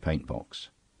shilling paint-box.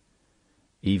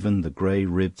 Even the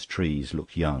grey-ribbed trees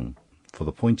looked young, for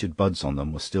the pointed buds on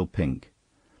them were still pink,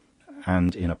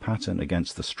 and in a pattern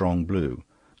against the strong blue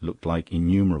looked like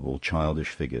innumerable childish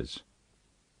figures.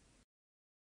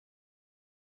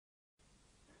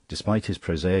 Despite his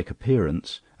prosaic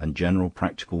appearance and general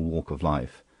practical walk of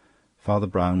life, Father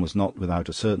Brown was not without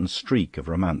a certain streak of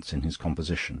romance in his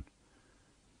composition,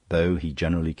 though he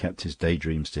generally kept his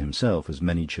daydreams to himself, as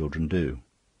many children do.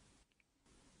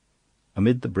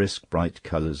 Amid the brisk, bright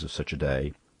colours of such a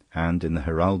day, and in the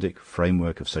heraldic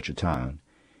framework of such a town,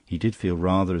 he did feel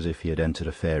rather as if he had entered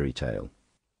a fairy tale.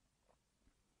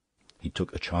 He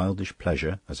took a childish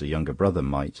pleasure, as a younger brother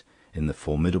might, in the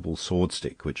formidable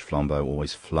sword-stick which Flambeau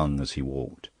always flung as he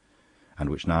walked, and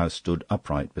which now stood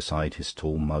upright beside his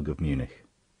tall mug of Munich.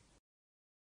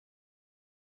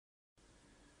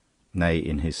 Nay,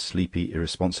 in his sleepy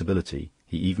irresponsibility,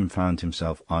 he even found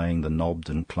himself eyeing the knobbed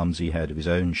and clumsy head of his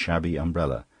own shabby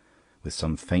umbrella, with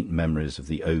some faint memories of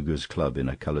the Ogres' Club in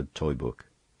a coloured toy-book.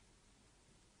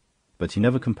 But he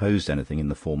never composed anything in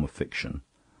the form of fiction,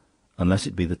 unless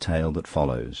it be the tale that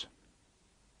follows.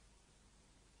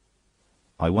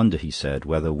 "I wonder," he said,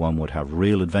 "whether one would have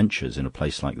real adventures in a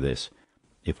place like this,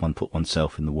 if one put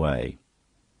oneself in the way.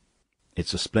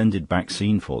 It's a splendid back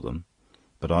scene for them,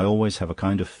 but I always have a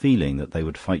kind of feeling that they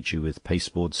would fight you with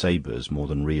pasteboard sabres more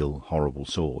than real horrible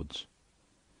swords."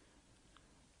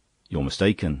 "You're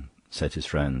mistaken," said his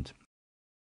friend.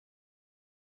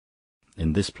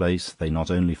 "In this place they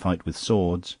not only fight with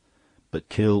swords, but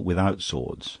kill without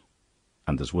swords,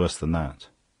 and there's worse than that."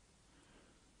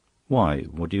 "Why,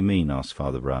 what do you mean?" asked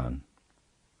Father Brown.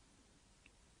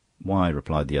 "Why,"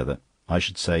 replied the other, "I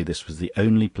should say this was the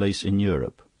only place in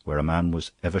Europe where a man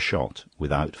was ever shot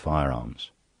without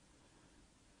firearms."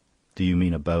 "Do you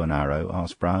mean a bow and arrow?"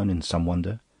 asked Brown, in some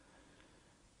wonder.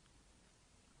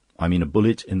 "I mean a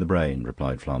bullet in the brain,"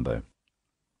 replied Flambeau.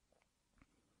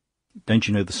 "Don't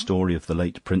you know the story of the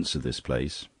late prince of this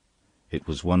place? It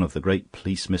was one of the great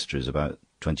police mysteries about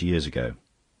 20 years ago.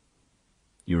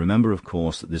 You remember, of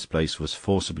course, that this place was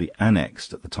forcibly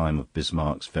annexed at the time of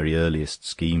Bismarck's very earliest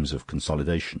schemes of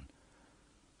consolidation.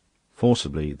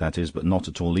 Forcibly, that is, but not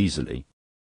at all easily.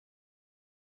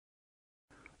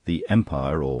 The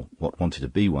Empire, or what wanted to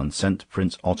be one, sent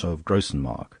Prince Otto of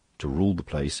Grossenmark to rule the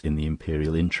place in the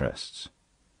imperial interests.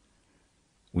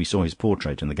 We saw his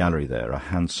portrait in the gallery there, a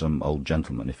handsome old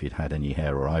gentleman, if he'd had any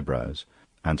hair or eyebrows,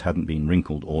 and hadn't been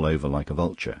wrinkled all over like a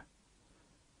vulture.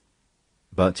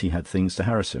 But he had things to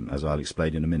harass him, as I'll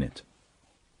explain in a minute.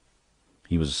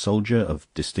 He was a soldier of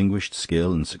distinguished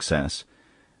skill and success,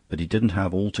 but he didn't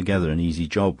have altogether an easy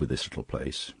job with this little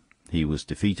place. He was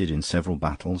defeated in several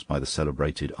battles by the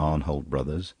celebrated Arnhold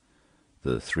brothers,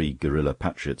 the 3 guerrilla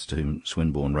patriots to whom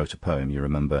Swinburne wrote a poem, you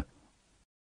remember.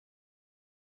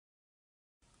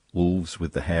 Wolves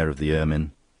with the hair of the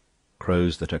ermine,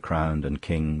 crows that are crowned and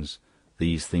kings,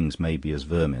 these things may be as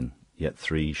vermin, yet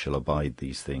 3 shall abide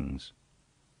these things.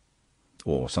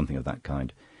 Or something of that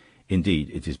kind. Indeed,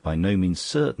 it is by no means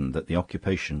certain that the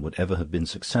occupation would ever have been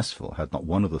successful had not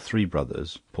one of the 3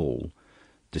 brothers, Paul,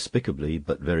 despicably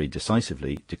but very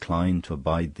decisively declined to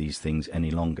abide these things any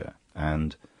longer,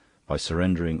 and, by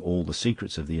surrendering all the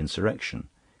secrets of the insurrection,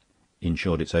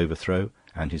 ensured its overthrow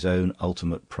and his own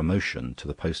ultimate promotion to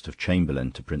the post of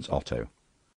Chamberlain to Prince Otto.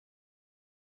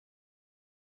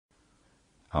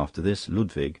 After this,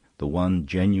 Ludwig, the one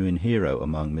genuine hero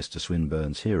among Mr.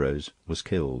 Swinburne's heroes, was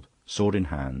killed, sword in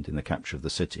hand, in the capture of the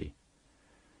city.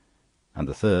 And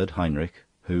the third, Heinrich,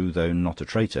 who, though not a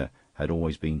traitor, had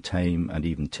always been tame and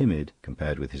even timid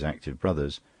compared with his active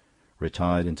brothers,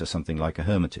 retired into something like a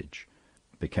hermitage,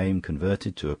 became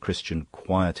converted to a Christian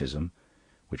quietism,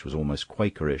 which was almost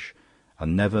Quakerish,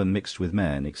 and never mixed with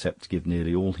men except to give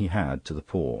nearly all he had to the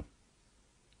poor.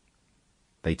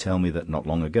 They tell me that not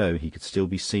long ago he could still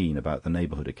be seen about the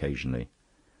neighbourhood occasionally,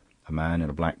 a man in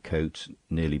a black coat,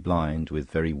 nearly blind, with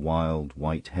very wild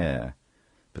white hair,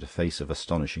 but a face of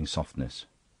astonishing softness.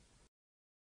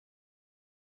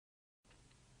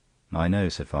 "I know,"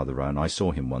 said Father Brown. "I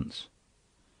saw him once."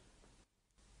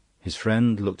 His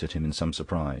friend looked at him in some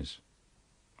surprise.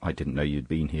 "I didn't know you'd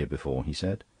been here before," he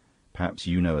said. "Perhaps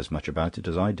you know as much about it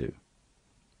as I do."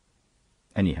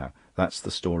 "Anyhow, that's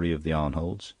the story of the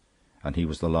Arnholds, and he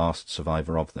was the last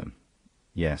survivor of them.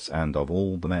 Yes, and of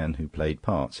all the men who played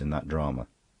parts in that drama."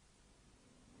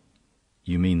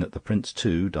 "You mean that the Prince,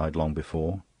 too, died long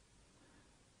before?"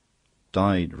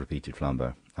 "Died," repeated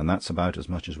Flambeau, "and that's about as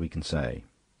much as we can say.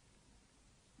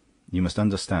 You must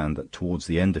understand that towards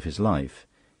the end of his life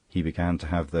he began to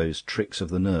have those tricks of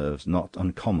the nerves not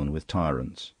uncommon with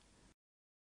tyrants.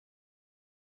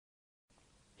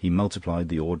 He multiplied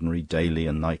the ordinary daily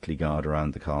and nightly guard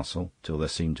around the castle, till there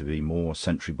seemed to be more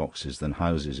sentry-boxes than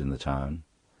houses in the town,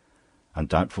 and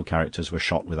doubtful characters were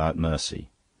shot without mercy.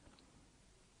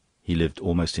 He lived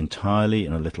almost entirely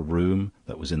in a little room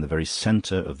that was in the very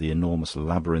centre of the enormous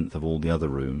labyrinth of all the other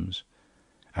rooms,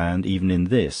 and even in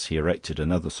this he erected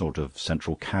another sort of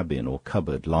central cabin or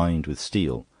cupboard lined with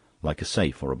steel, like a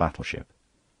safe or a battleship.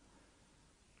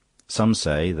 Some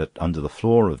say that under the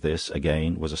floor of this,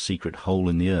 again, was a secret hole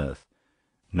in the earth,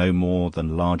 no more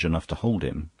than large enough to hold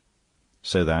him,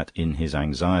 so that, in his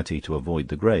anxiety to avoid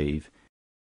the grave,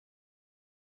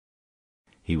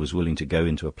 he was willing to go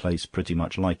into a place pretty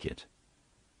much like it.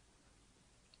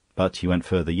 But he went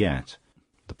further yet.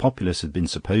 The populace had been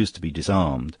supposed to be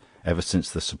disarmed ever since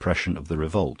the suppression of the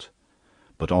revolt,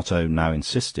 but Otto now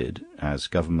insisted, as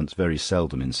governments very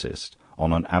seldom insist,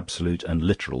 on an absolute and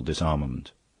literal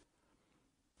disarmament.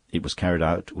 It was carried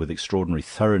out with extraordinary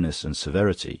thoroughness and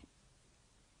severity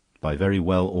by very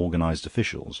well organised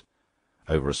officials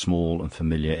over a small and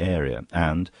familiar area,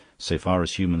 and, so far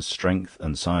as human strength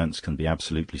and science can be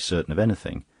absolutely certain of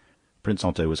anything, Prince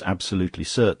Otto was absolutely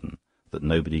certain that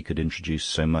nobody could introduce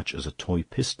so much as a toy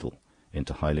pistol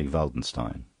into Heilig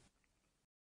Waldenstein.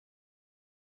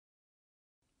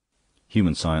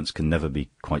 "Human science can never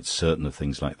be quite certain of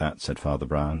things like that," said Father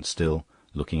Brown, still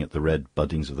looking at the red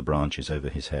buddings of the branches over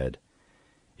his head,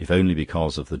 "if only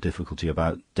because of the difficulty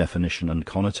about definition and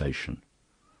connotation.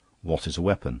 What is a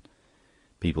weapon?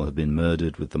 People have been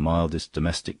murdered with the mildest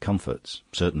domestic comforts,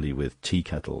 certainly with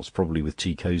tea-kettles, probably with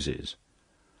tea-cosies.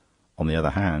 On the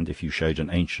other hand, if you showed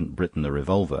an ancient Briton a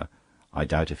revolver, I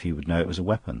doubt if he would know it was a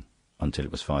weapon, until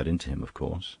it was fired into him, of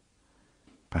course.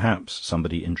 Perhaps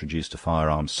somebody introduced a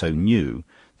firearm so new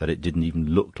that it didn't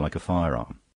even look like a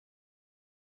firearm.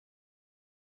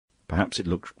 Perhaps it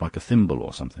looked like a thimble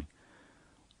or something.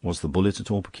 Was the bullet at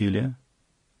all peculiar?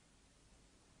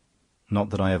 Not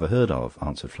that I ever heard of,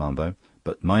 answered Flambeau,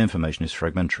 but my information is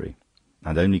fragmentary,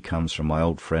 and only comes from my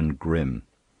old friend Grimm.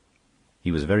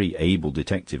 He was a very able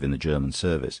detective in the German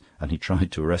service, and he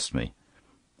tried to arrest me.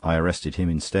 I arrested him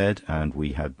instead, and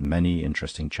we had many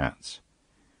interesting chats.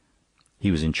 He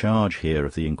was in charge here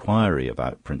of the inquiry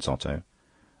about Prince Otto,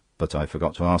 but I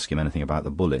forgot to ask him anything about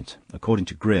the bullet. According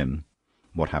to Grimm,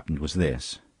 what happened was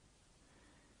this.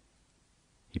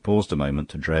 He paused a moment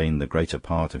to drain the greater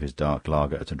part of his dark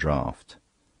lager at a draught,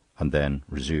 and then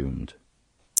resumed.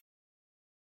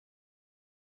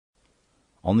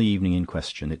 On the evening in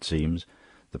question, it seems,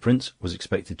 the Prince was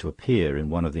expected to appear in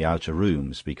one of the outer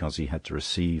rooms because he had to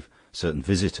receive certain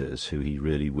visitors who he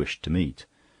really wished to meet.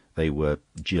 They were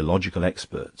geological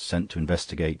experts sent to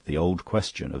investigate the old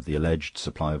question of the alleged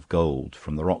supply of gold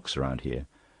from the rocks around here,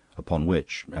 upon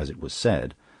which, as it was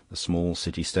said, the small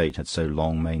city-state had so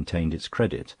long maintained its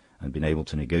credit and been able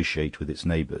to negotiate with its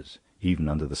neighbours, even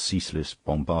under the ceaseless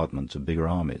bombardment of bigger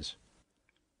armies.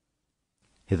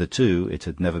 Hitherto it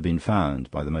had never been found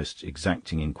by the most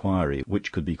exacting inquiry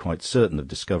which could be quite certain of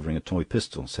discovering a toy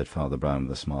pistol, said Father Brown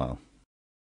with a smile.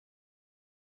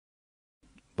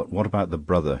 But what about the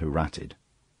brother who ratted?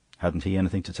 Hadn't he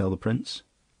anything to tell the Prince?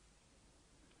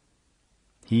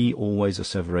 He always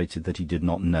asseverated that he did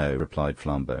not know, replied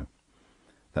Flambeau,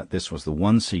 that this was the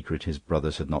one secret his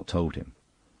brothers had not told him.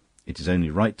 It is only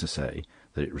right to say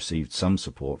that it received some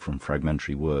support from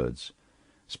fragmentary words,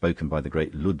 spoken by the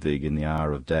great Ludwig in the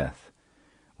hour of death,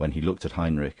 when he looked at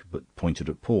Heinrich but pointed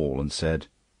at Paul and said,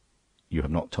 "You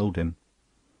have not told him,"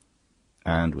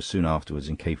 and was soon afterwards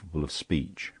incapable of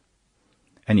speech.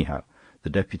 Anyhow, the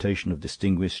deputation of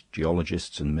distinguished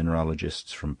geologists and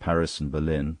mineralogists from Paris and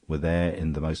Berlin were there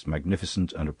in the most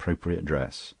magnificent and appropriate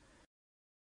dress.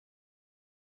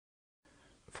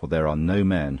 For there are no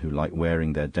men who like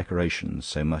wearing their decorations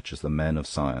so much as the men of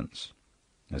science,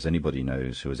 as anybody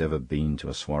knows who has ever been to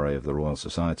a soirée of the Royal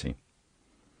Society.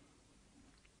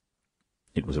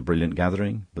 It was a brilliant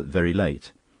gathering, but very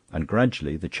late, and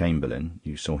gradually the Chamberlain,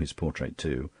 you saw his portrait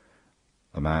too,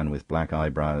 a man with black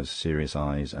eyebrows, serious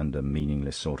eyes, and a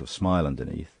meaningless sort of smile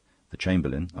underneath, the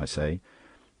Chamberlain, I say,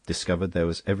 discovered there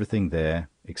was everything there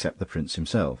except the Prince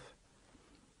himself.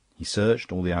 He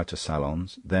searched all the outer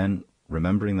salons, then,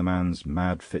 remembering the man's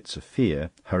mad fits of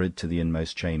fear, hurried to the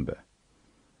inmost chamber.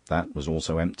 That was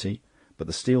also empty, but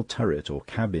the steel turret or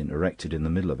cabin erected in the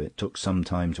middle of it took some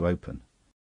time to open.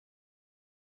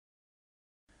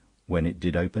 When it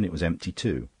did open, it was empty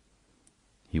too.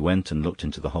 He went and looked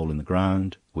into the hole in the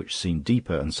ground, which seemed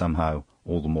deeper and somehow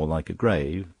all the more like a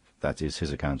grave, that is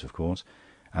his account, of course,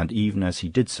 and even as he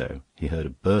did so he heard a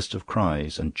burst of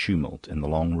cries and tumult in the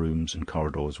long rooms and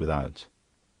corridors without.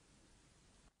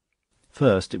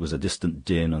 First it was a distant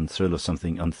din and thrill of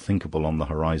something unthinkable on the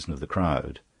horizon of the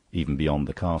crowd, even beyond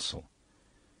the castle.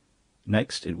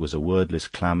 Next it was a wordless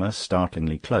clamour,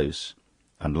 startlingly close,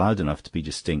 and loud enough to be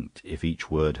distinct if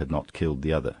each word had not killed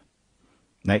the other.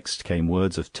 Next came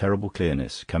words of terrible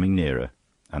clearness, coming nearer,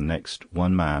 and next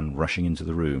one man rushing into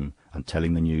the room and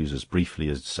telling the news as briefly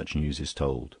as such news is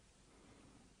told.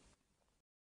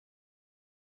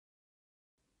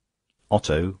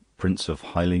 Otto, Prince of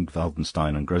Heilig,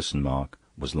 Waldenstein and Grossenmark,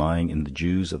 was lying in the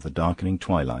dews of the darkening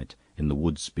twilight in the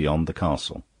woods beyond the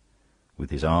castle, with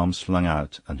his arms flung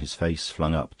out and his face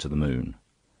flung up to the moon.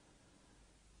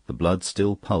 The blood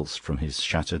still pulsed from his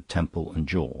shattered temple and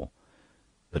jaw,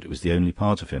 but it was the only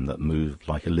part of him that moved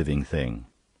like a living thing.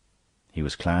 He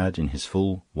was clad in his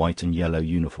full white and yellow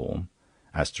uniform,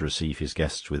 as to receive his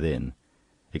guests within,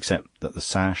 except that the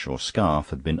sash or scarf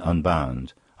had been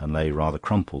unbound and lay rather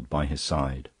crumpled by his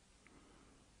side.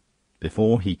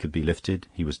 Before he could be lifted,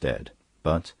 he was dead,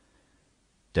 but,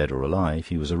 dead or alive,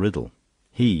 he was a riddle.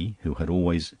 He, who had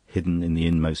always hidden in the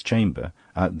inmost chamber,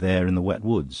 out there in the wet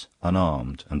woods,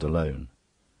 unarmed and alone.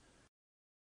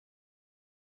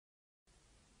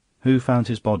 "Who found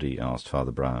his body?" asked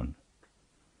Father Brown.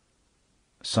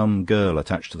 "Some girl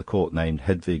attached to the court named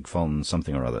Hedwig von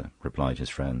something or other," replied his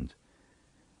friend,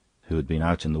 "who had been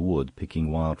out in the wood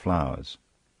picking wild flowers."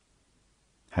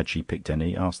 "Had she picked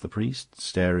any?" asked the priest,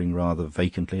 staring rather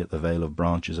vacantly at the veil of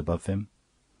branches above him.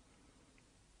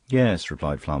 "Yes,"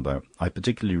 replied Flambeau. "I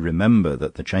particularly remember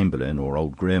that the Chamberlain, or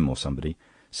old Grim, or somebody,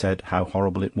 said how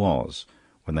horrible it was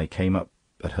when they came up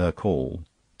at her call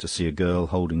to see a girl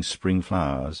holding spring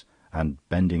flowers and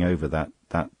bending over that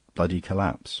bloody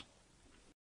collapse."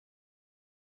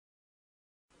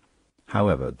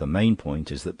 However, the main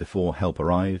point is that before help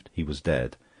arrived he was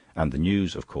dead, and the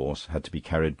news, of course, had to be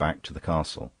carried back to the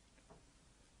castle.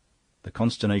 The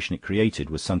consternation it created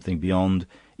was something beyond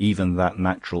even that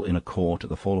natural in a court at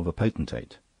the fall of a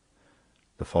potentate.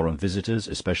 The foreign visitors,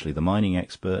 especially the mining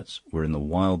experts, were in the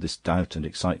wildest doubt and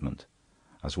excitement,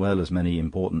 as well as many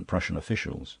important Prussian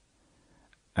officials,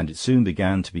 and it soon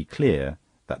began to be clear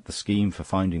that the scheme for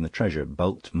finding the treasure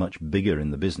bulked much bigger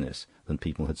in the business than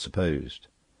people had supposed.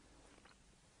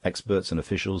 Experts and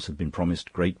officials had been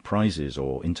promised great prizes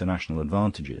or international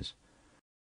advantages,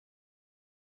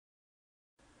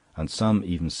 and some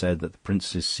even said that the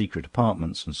prince's secret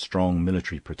apartments and strong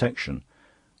military protection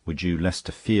were due less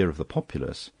to fear of the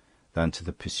populace than to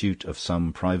the pursuit of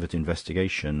some private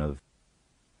investigation of...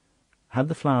 "Had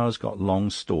the flowers got long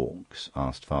stalks?"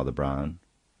 asked Father Brown.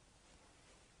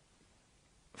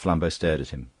 Flambeau stared at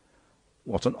him.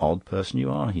 "What an odd person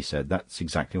you are," he said. "That's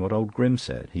exactly what old Grim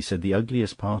said. He said the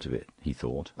ugliest part of it, he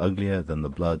thought, uglier than the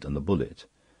blood and the bullet,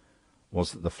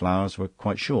 was that the flowers were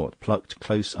quite short, plucked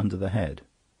close under the head."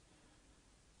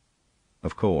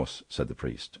 "Of course," said the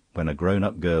priest, "when a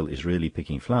grown-up girl is really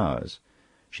picking flowers,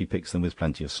 she picks them with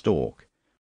plenty of stalk.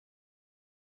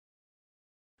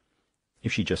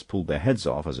 If she just pulled their heads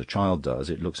off, as a child does,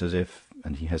 it looks as if..."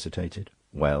 And he hesitated.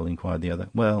 "Well?" inquired the other.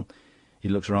 "Well,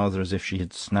 it looks rather as if she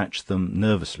had snatched them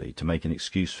nervously to make an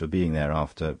excuse for being there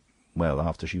after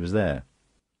she was there."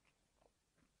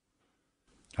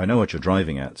 "I know what you're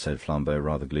driving at," said Flambeau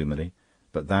rather gloomily,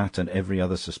 "but that and every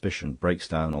other suspicion breaks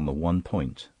down on the one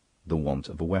point, the want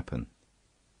of a weapon.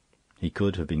 He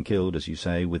could have been killed, as you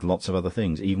say, with lots of other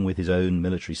things, even with his own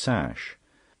military sash.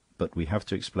 But we have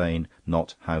to explain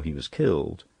not how he was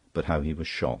killed, but how he was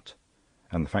shot.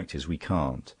 And the fact is, we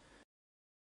can't.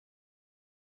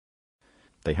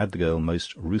 They had the girl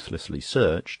most ruthlessly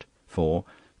searched, for,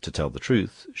 to tell the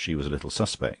truth, she was a little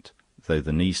suspect, though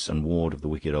the niece and ward of the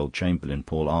wicked old Chamberlain,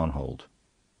 Paul Arnhold.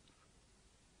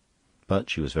 But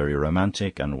she was very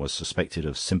romantic, and was suspected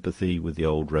of sympathy with the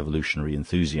old revolutionary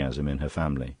enthusiasm in her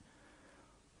family.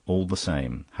 All the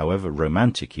same, however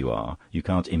romantic you are, you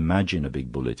can't imagine a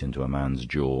big bullet into a man's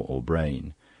jaw or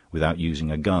brain without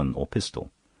using a gun or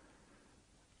pistol.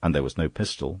 And there was no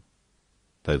pistol,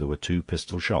 though there were 2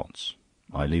 pistol shots.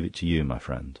 I leave it to you, my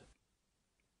friend."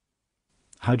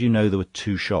 "How do you know there were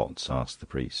 2 shots?" asked the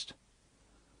priest.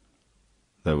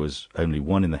 "There was only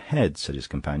one in the head," said his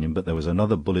companion, "but there was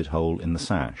another bullet hole in the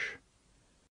sash."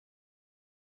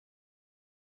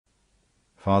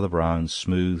 Father Brown's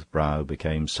smooth brow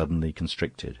became suddenly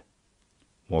constricted.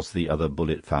 "Was the other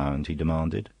bullet found?" he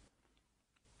demanded.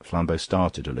 Flambeau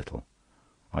started a little.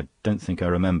 "I don't think I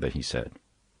remember," he said.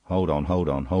 "Hold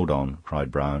on,"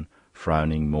 cried Brown,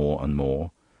 frowning more and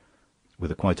more,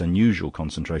 with a quite unusual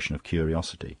concentration of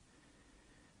curiosity.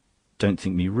 "Don't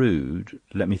think me rude.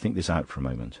 Let me think this out for a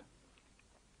moment."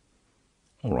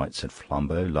 "All right," said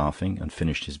Flambeau, laughing, and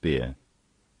finished his beer.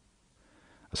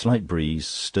 A slight breeze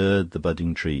stirred the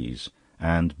budding trees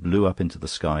and blew up into the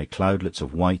sky cloudlets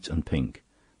of white and pink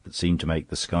that seemed to make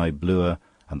the sky bluer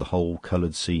and the whole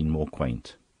coloured scene more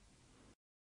quaint.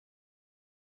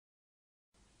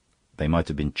 They might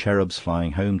have been cherubs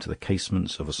flying home to the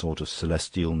casements of a sort of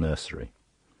celestial nursery.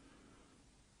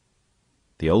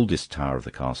 The oldest tower of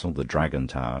the castle, the Dragon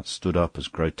Tower, stood up as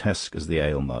grotesque as the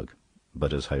ale-mug,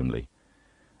 but as homely.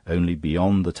 Only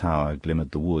beyond the tower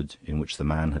glimmered the wood in which the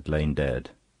man had lain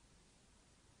dead.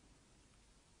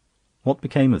 "What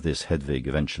became of this Hedvig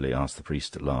eventually?" asked the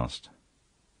priest at last.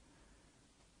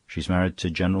 "She's married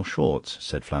to General Schwartz,"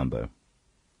 said Flambeau.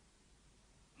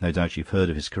 "No doubt you've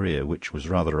heard of his career, which was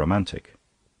rather romantic.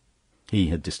 He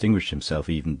had distinguished himself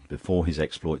even before his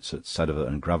exploits at Sadowa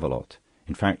and Gravelotte.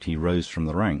 In fact, he rose from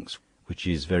the ranks, which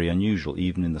is very unusual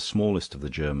even in the smallest of the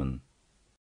German..."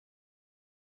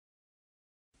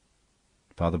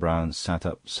 Father Brown sat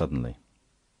up suddenly.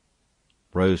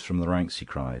 "Rose from the ranks," he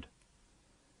cried,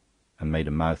 and made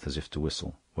a mouth as if to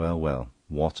whistle. "Well, well,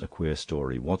 what a queer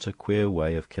story! What a queer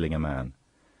way of killing a man!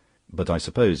 But I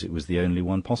suppose it was the only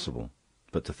one possible.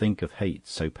 But to think of hate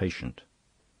so patient..."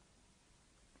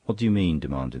 "What do you mean?"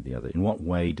 demanded the other. "In what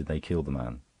way did they kill the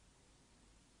man?"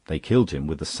 "They killed him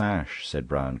with the sash," said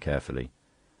Brown carefully.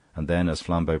 And then, as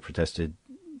Flambeau protested,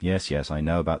 Yes, I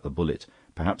know about the bullet.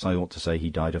 Perhaps I ought to say he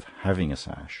died of having a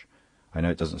sash. I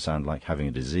know it doesn't sound like having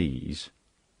a disease..."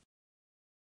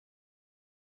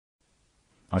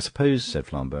 "I suppose," said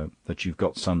Flambeau, "that you've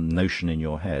got some notion in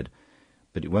your head,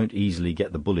 but it won't easily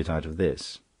get the bullet out of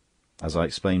this. As I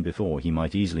explained before, he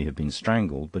might easily have been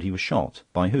strangled, but he was shot.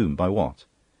 By whom? By what?"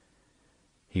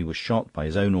 "He was shot by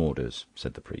his own orders,"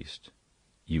 said the priest.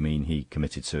 "You mean he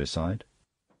committed suicide?"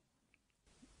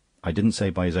 "I didn't say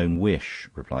by his own wish,"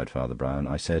 replied Father Brown.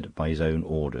 "I said by his own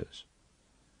orders."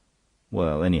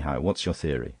 "Well, anyhow, what's your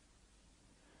theory?"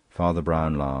 Father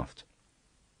Brown laughed.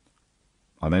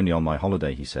 "I'm only on my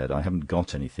holiday," he said. "I haven't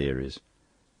got any theories.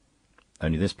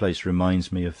 Only this place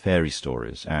reminds me of fairy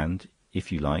stories, and,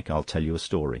 if you like, I'll tell you a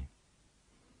story."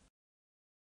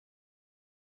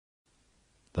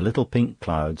 The little pink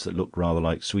clouds that looked rather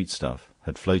like sweetstuff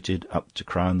had floated up to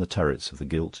crown the turrets of the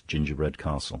gilt gingerbread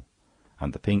castle,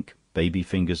 and the pink baby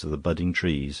fingers of the budding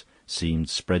trees seemed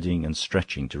spreading and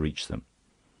stretching to reach them.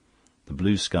 The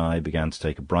blue sky began to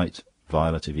take a bright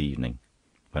violet of evening,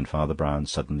 when Father Brown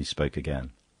suddenly spoke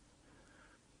again.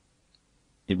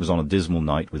 It was on a dismal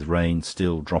night, with rain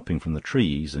still dropping from the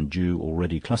trees and dew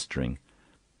already clustering,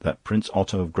 that Prince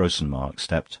Otto of Grossenmark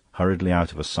stepped hurriedly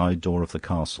out of a side door of the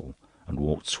castle and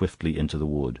walked swiftly into the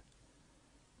wood.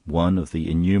 One of the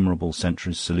innumerable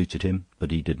sentries saluted him,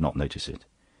 but he did not notice it.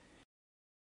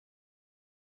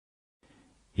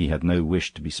 He had no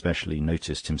wish to be specially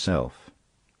noticed himself.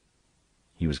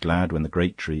 He was glad when the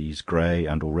great trees, grey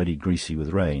and already greasy with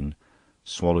rain,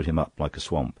 swallowed him up like a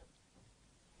swamp.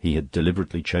 He had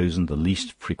deliberately chosen the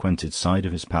least frequented side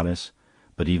of his palace,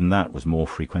 but even that was more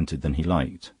frequented than he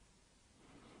liked.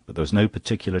 But there was no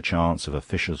particular chance of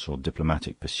officious or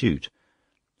diplomatic pursuit,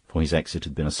 for his exit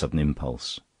had been a sudden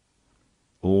impulse.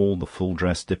 All the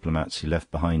full-dress diplomats he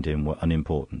left behind him were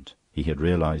unimportant. He had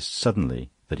realised suddenly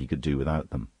that he could do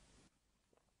without them.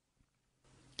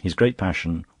 His great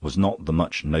passion was not the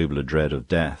much nobler dread of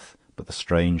death, but the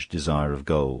strange desire of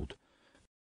gold.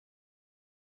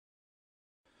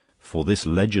 For this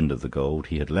legend of the gold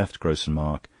he had left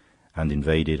Grossenmark and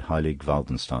invaded Heilig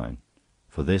Waldenstein.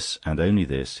 For this, and only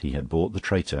this, he had bought the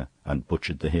traitor and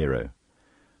butchered the hero.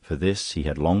 For this he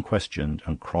had long questioned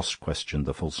and cross-questioned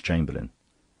the false chamberlain,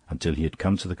 until he had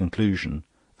come to the conclusion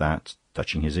that,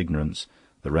 touching his ignorance,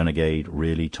 the renegade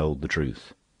really told the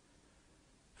truth.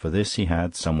 For this he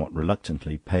had, somewhat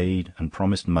reluctantly, paid and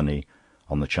promised money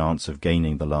on the chance of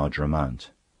gaining the larger amount,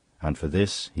 and for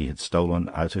this he had stolen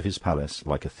out of his palace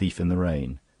like a thief in the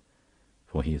rain,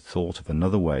 for he had thought of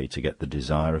another way to get the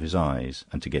desire of his eyes,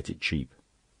 and to get it cheap.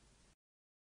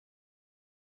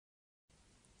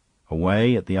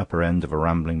 Away at the upper end of a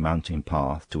rambling mountain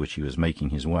path to which he was making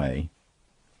his way,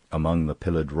 among the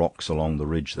pillared rocks along the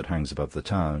ridge that hangs above the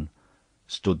town,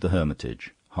 stood the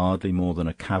hermitage, hardly more than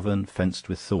a cavern fenced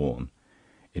with thorn,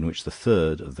 in which the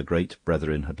third of the great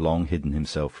brethren had long hidden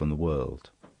himself from the world.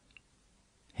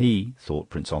 He, thought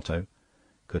Prince Otto,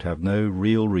 could have no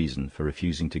real reason for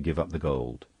refusing to give up the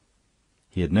gold.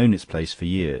 He had known its place for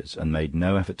years, and made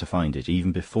no effort to find it,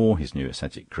 even before his new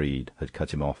ascetic creed had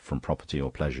cut him off from property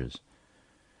or pleasures.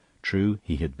 True,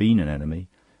 he had been an enemy,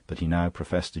 but he now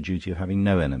professed a duty of having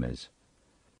no enemies.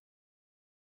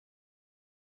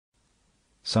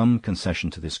 Some concession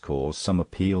to this cause, some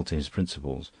appeal to his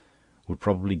principles, would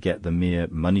probably get the mere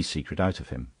money secret out of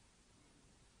him.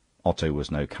 Otto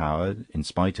was no coward, in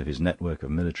spite of his network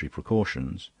of military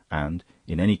precautions, and,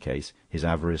 in any case, his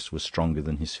avarice was stronger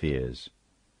than his fears.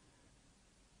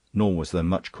 Nor was there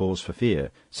much cause for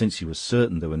fear, since he was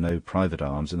certain there were no private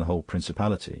arms in the whole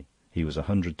principality. He was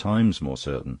 100 times more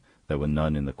certain there were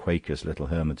none in the Quaker's little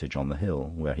hermitage on the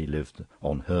hill, where he lived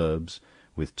on herbs,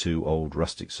 with 2 old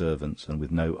rustic servants, and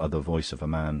with no other voice of a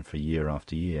man for year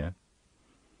after year.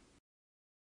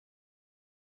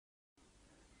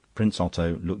 Prince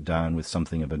Otto looked down with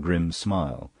something of a grim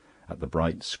smile at the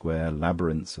bright square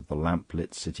labyrinths of the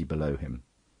lamp-lit city below him.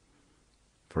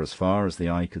 For as far as the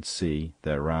eye could see,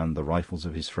 there ran the rifles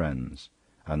of his friends,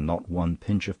 and not one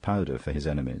pinch of powder for his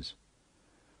enemies.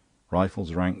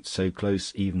 Rifles ranked so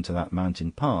close even to that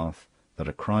mountain path that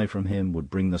a cry from him would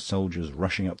bring the soldiers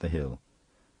rushing up the hill,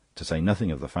 to say nothing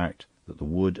of the fact that the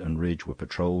wood and ridge were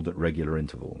patrolled at regular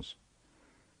intervals.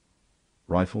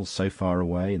 Rifles so far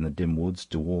away in the dim woods,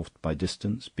 dwarfed by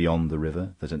distance, beyond the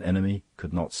river, that an enemy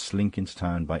could not slink into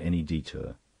town by any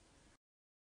detour.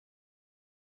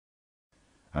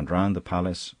 And round the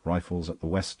palace, rifles at the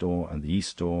west door and the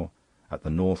east door, at the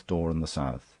north door and the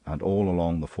south, and all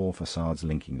along the 4 facades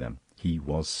linking them. He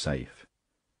was safe.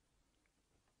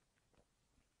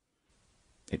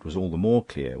 It was all the more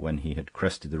clear when he had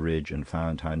crested the ridge and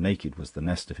found how naked was the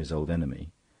nest of his old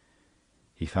enemy.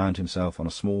 He found himself on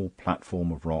a small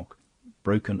platform of rock,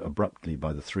 broken abruptly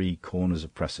by the 3 corners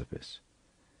of precipice.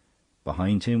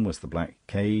 Behind him was the black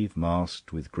cave,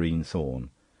 masked with green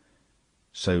thorn,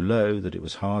 so low that it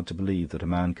was hard to believe that a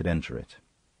man could enter it.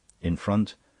 In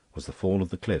front was the fall of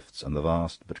the cliffs and the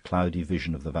vast but cloudy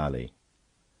vision of the valley.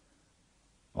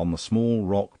 On the small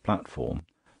rock platform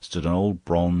stood an old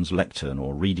bronze lectern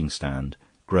or reading stand,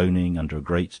 groaning under a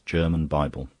great German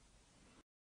Bible.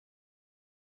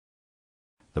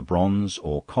 The bronze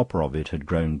or copper of it had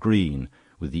grown green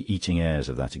with the eating airs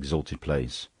of that exalted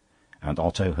place, and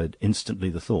Otto had instantly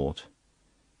the thought,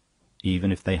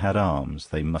 even if they had arms,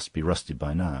 they must be rusted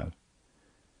by now.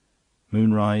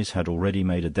 Moonrise had already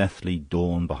made a deathly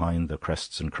dawn behind the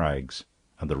crests and crags,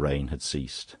 and the rain had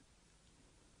ceased.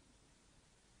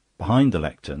 Behind the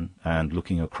lectern, and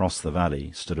looking across the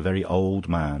valley, stood a very old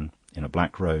man in a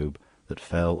black robe that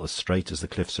fell as straight as the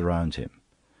cliffs around him,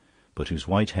 but whose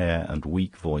white hair and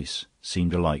weak voice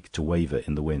seemed alike to waver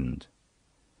in the wind.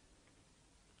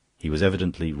 He was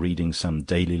evidently reading some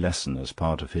daily lesson as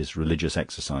part of his religious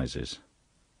exercises.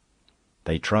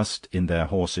 "They trust in their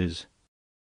horses."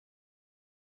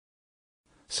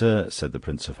 "Sir," said the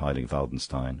Prince of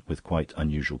Heilig-Waldenstein, with quite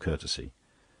unusual courtesy,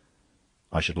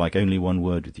 "I should like only one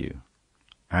word with you."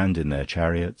 "And in their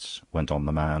chariots," went on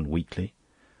the man weakly,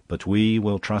 "but we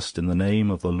will trust in the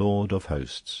name of the Lord of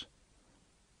hosts."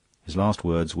 His last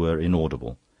words were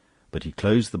inaudible, but he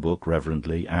closed the book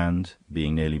reverently and,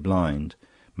 being nearly blind,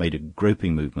 made a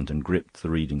groping movement and gripped the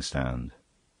reading stand.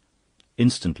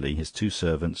 Instantly his two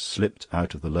servants slipped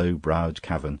out of the low-browed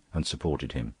cavern and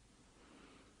supported him.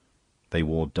 They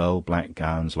wore dull black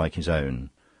gowns like his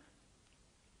own,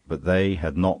 but they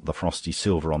had not the frosty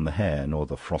silver on the hair nor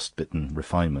the frost-bitten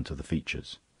refinement of the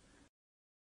features.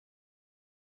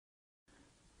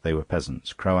 They were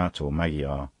peasants, Croat or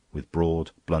Magyar, with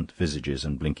broad, blunt visages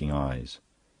and blinking eyes.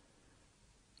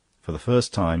 For the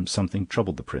first time something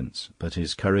troubled the prince, but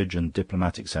his courage and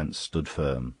diplomatic sense stood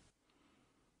firm.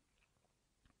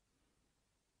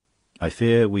 "I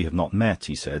fear we have not met,"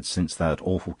 he said, "since that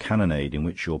awful cannonade in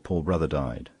which your poor brother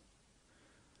died."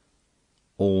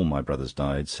 "All my brothers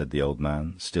died," said the old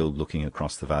man, still looking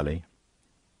across the valley.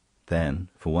 Then,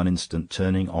 for one instant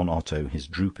turning on Otto his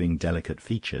drooping, delicate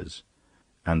features,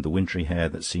 and the wintry hair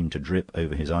that seemed to drip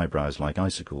over his eyebrows like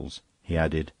icicles, he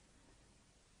added,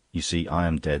 "You see, I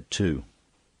am dead too."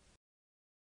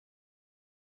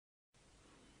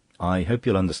 "I hope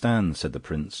you'll understand," said the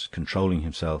prince, controlling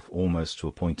himself almost to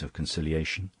a point of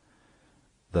conciliation,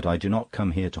 "that I do not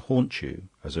come here to haunt you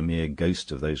as a mere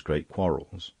ghost of those great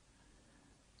quarrels.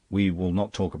 We will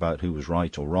not talk about who was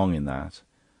right or wrong in that,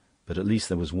 but at least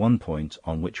there was one point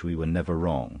on which we were never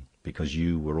wrong, because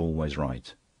you were always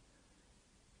right.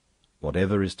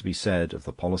 Whatever is to be said of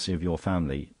the policy of your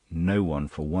family, no one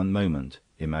for one moment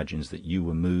imagines that you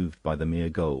were moved by the mere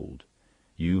gold.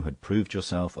 You had proved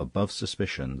yourself above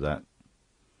suspicion that..."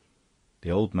 The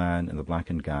old man in the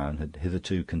blackened gown had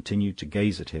hitherto continued to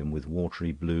gaze at him with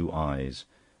watery blue eyes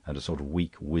and a sort of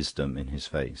weak wisdom in his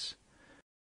face.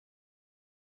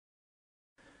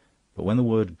 But when the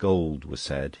word gold was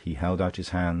said, he held out his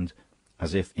hand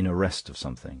as if in arrest of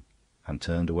something, and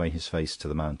turned away his face to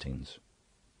the mountains.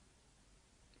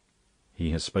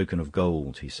 "He has spoken of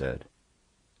gold," he said.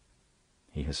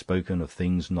 "He has spoken of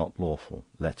things not lawful.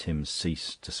 Let him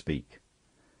cease to speak."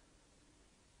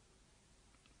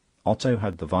 Otto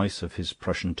had the vice of his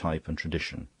Prussian type and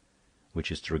tradition,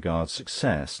 which is to regard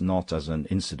success not as an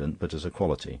incident but as a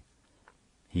quality.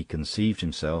 He conceived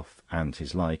himself and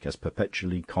his like as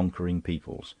perpetually conquering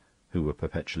peoples, who were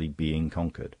perpetually being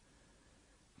conquered.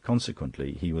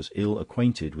 Consequently, he was ill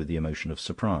acquainted with the emotion of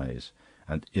surprise,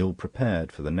 and ill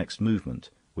prepared for the next movement,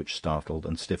 which startled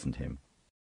and stiffened him.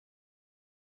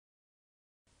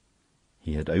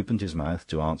 He had opened his mouth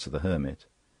to answer the hermit,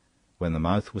 when the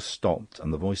mouth was stopped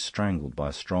and the voice strangled by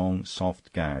a strong,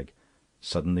 soft gag,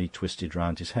 suddenly twisted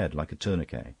round his head like a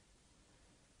tourniquet.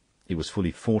 It was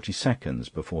fully 40 seconds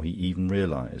before he even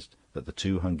realized that the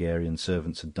two Hungarian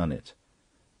servants had done it,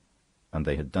 and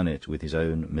they had done it with his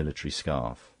own military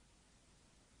scarf.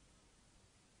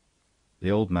 The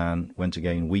old man went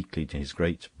again weakly to his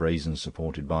great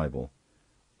brazen-supported Bible,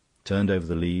 turned over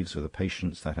the leaves with a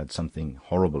patience that had something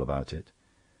horrible about it,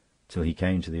 till he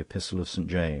came to the Epistle of St.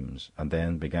 James, and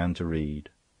then began to read,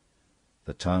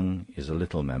 "The tongue is a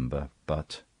little member,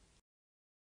 but..."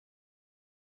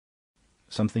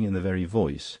 Something in the very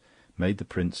voice made the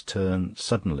prince turn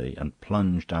suddenly and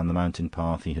plunge down the mountain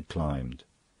path he had climbed.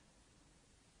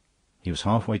 He was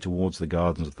half-way towards the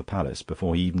gardens of the palace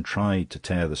before he even tried to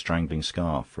tear the strangling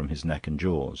scarf from his neck and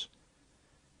jaws.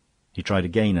 He tried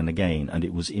again and again, and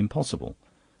it was impossible.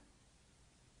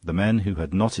 The men who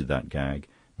had knotted that gag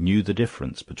knew the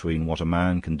difference between what a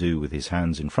man can do with his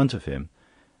hands in front of him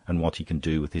and what he can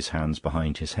do with his hands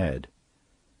behind his head.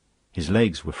 His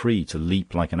legs were free to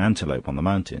leap like an antelope on the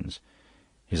mountains.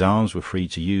 His arms were free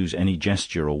to use any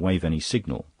gesture or wave any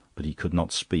signal, but he could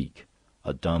not speak.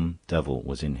 A dumb devil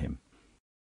was in him.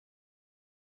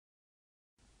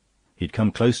 He had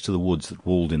come close to the woods that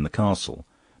walled in the castle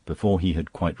before he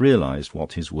had quite realised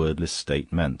what his wordless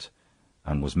state meant,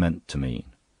 and was meant to mean.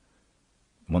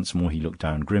 Once more he looked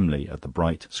down grimly at the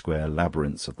bright square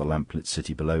labyrinths of the lamplit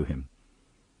city below him,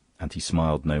 and he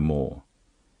smiled no more.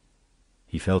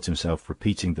 He felt himself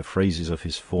repeating the phrases of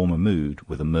his former mood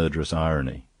with a murderous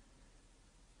irony.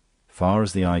 Far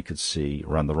as the eye could see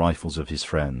ran the rifles of his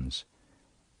friends,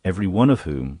 every one of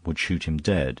whom would shoot him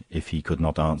dead if he could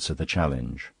not answer the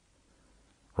challenge.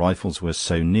 Rifles were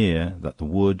so near that the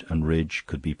wood and ridge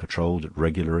could be patrolled at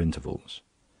regular intervals.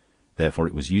 Therefore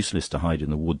it was useless to hide in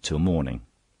the wood till morning.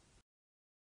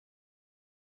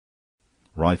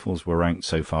 Rifles were ranked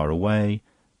so far away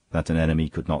that an enemy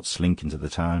could not slink into the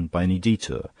town by any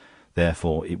detour.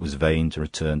 Therefore it was vain to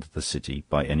return to the city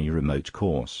by any remote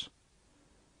course.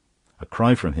 A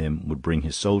cry from him would bring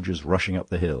his soldiers rushing up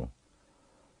the hill.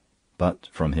 But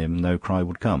from him no cry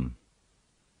would come.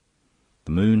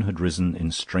 The moon had risen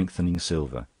in strengthening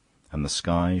silver, and the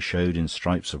sky showed in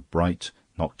stripes of bright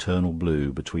nocturnal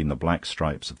blue between the black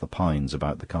stripes of the pines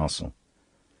about the castle.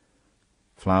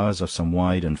 Flowers of some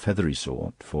wide and feathery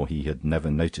sort, for he had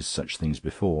never noticed such things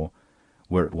before,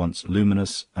 were at once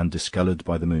luminous and discoloured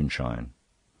by the moonshine,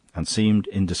 and seemed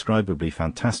indescribably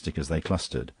fantastic as they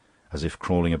clustered, as if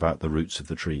crawling about the roots of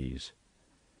the trees.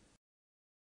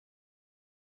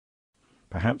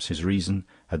 Perhaps his reason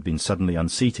had been suddenly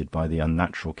unseated by the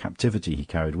unnatural captivity he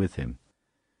carried with him.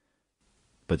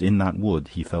 But in that wood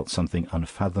he felt something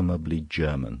unfathomably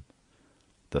German,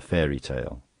 the fairy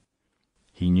tale.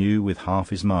 He knew with half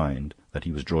his mind that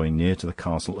he was drawing near to the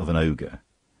castle of an ogre.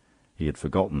 He had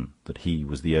forgotten that he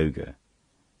was the ogre.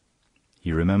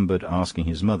 He remembered asking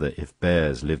his mother if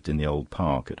bears lived in the old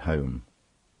park at home.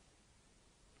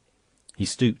 He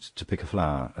stooped to pick a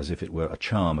flower as if it were a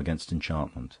charm against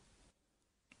enchantment.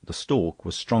 The stalk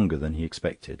was stronger than he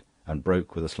expected, and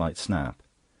broke with a slight snap.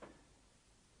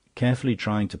 Carefully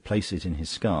trying to place it in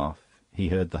his scarf, he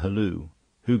heard the halloo,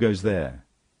 "Who goes there?"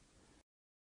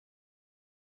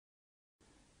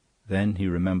 Then he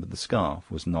remembered the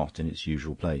scarf was not in its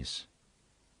usual place.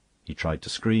 He tried to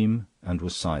scream, and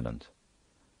was silent.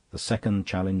 The second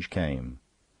challenge came,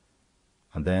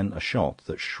 and then a shot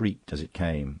that shrieked as it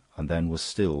came, and then was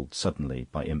stilled suddenly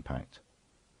by impact.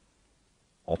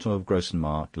 Otto of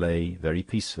Grossenmark lay very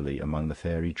peacefully among the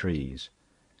fairy trees,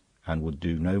 and would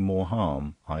do no more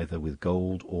harm either with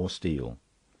gold or steel.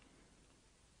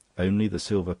 Only the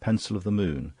silver pencil of the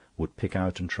moon would pick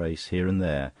out and trace here and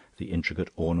there the intricate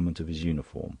ornament of his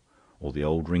uniform, or the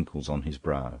old wrinkles on his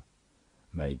brow.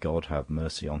 May God have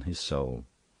mercy on his soul.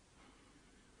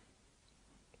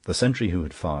 The sentry who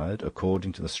had fired,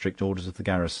 according to the strict orders of the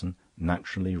garrison,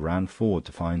 naturally ran forward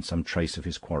to find some trace of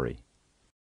his quarry.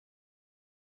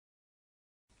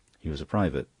 He was a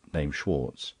private named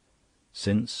Schwartz,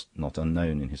 since not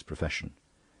unknown in his profession,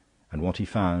 and what he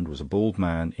found was a bald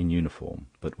man in uniform,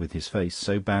 but with his face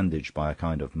so bandaged by a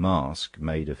kind of mask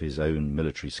made of his own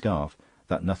military scarf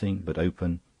that nothing but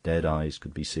open, dead eyes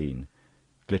could be seen,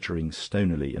 glittering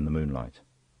stonily in the moonlight.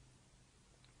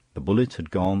 The bullet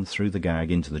had gone through the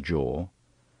gag into the jaw.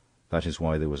 That is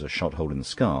why there was a shot-hole in the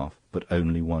scarf, but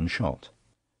only one shot.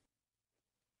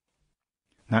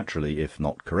 Naturally, if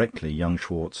not correctly, young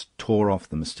Schwartz tore off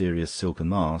the mysterious silken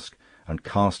mask and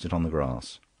cast it on the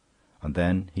grass, and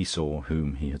then he saw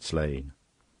whom he had slain.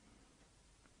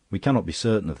 We cannot be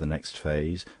certain of the next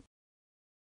phase,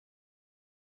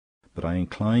 but I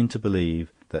incline to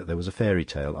believe that there was a fairy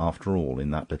tale after all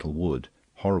in that little wood,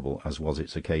 horrible as was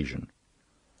its occasion.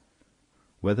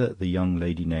 Whether the young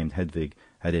lady named Hedvig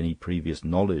had any previous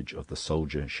knowledge of the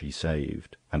soldier she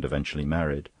saved and eventually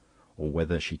married, or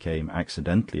whether she came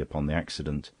accidentally upon the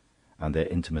accident and their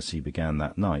intimacy began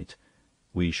that night,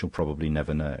 we shall probably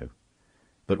never know.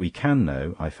 But we can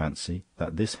know, I fancy,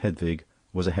 that this Hedvig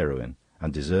was a heroine,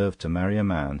 and deserved to marry a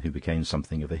man who became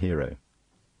something of a hero.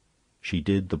 She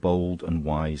did the bold and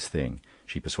wise thing.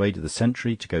 She persuaded the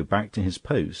sentry to go back to his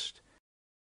post,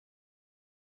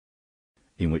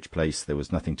 in which place there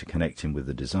was nothing to connect him with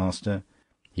the disaster.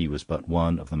 He was but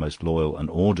one of the most loyal and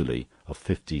orderly of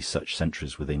 50 such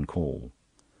sentries within call.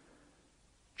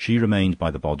 She remained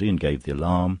by the body and gave the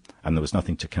alarm, and there was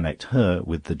nothing to connect her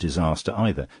with the disaster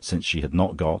either, since she had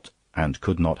not got, and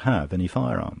could not have, any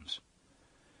firearms.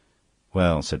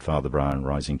 "Well," said Father Brown,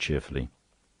 rising cheerfully,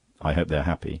 "I hope they're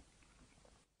happy."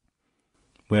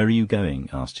 "Where are you going?"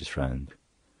 asked his friend.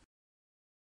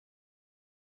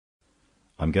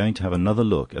 "I'm going to have another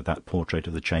look at that portrait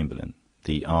of the Chamberlain,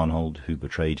 the Arnold who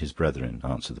betrayed his brethren,"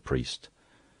 answered the priest.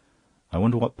 I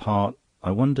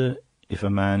wonder if a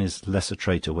man is less a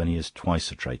traitor when he is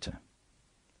twice a traitor."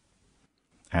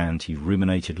 And he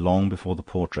ruminated long before the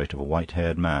portrait of a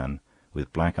white-haired man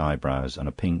with black eyebrows and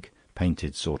a pink,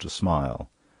 painted sort of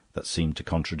smile that seemed to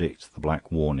contradict the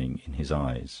black warning in his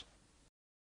eyes.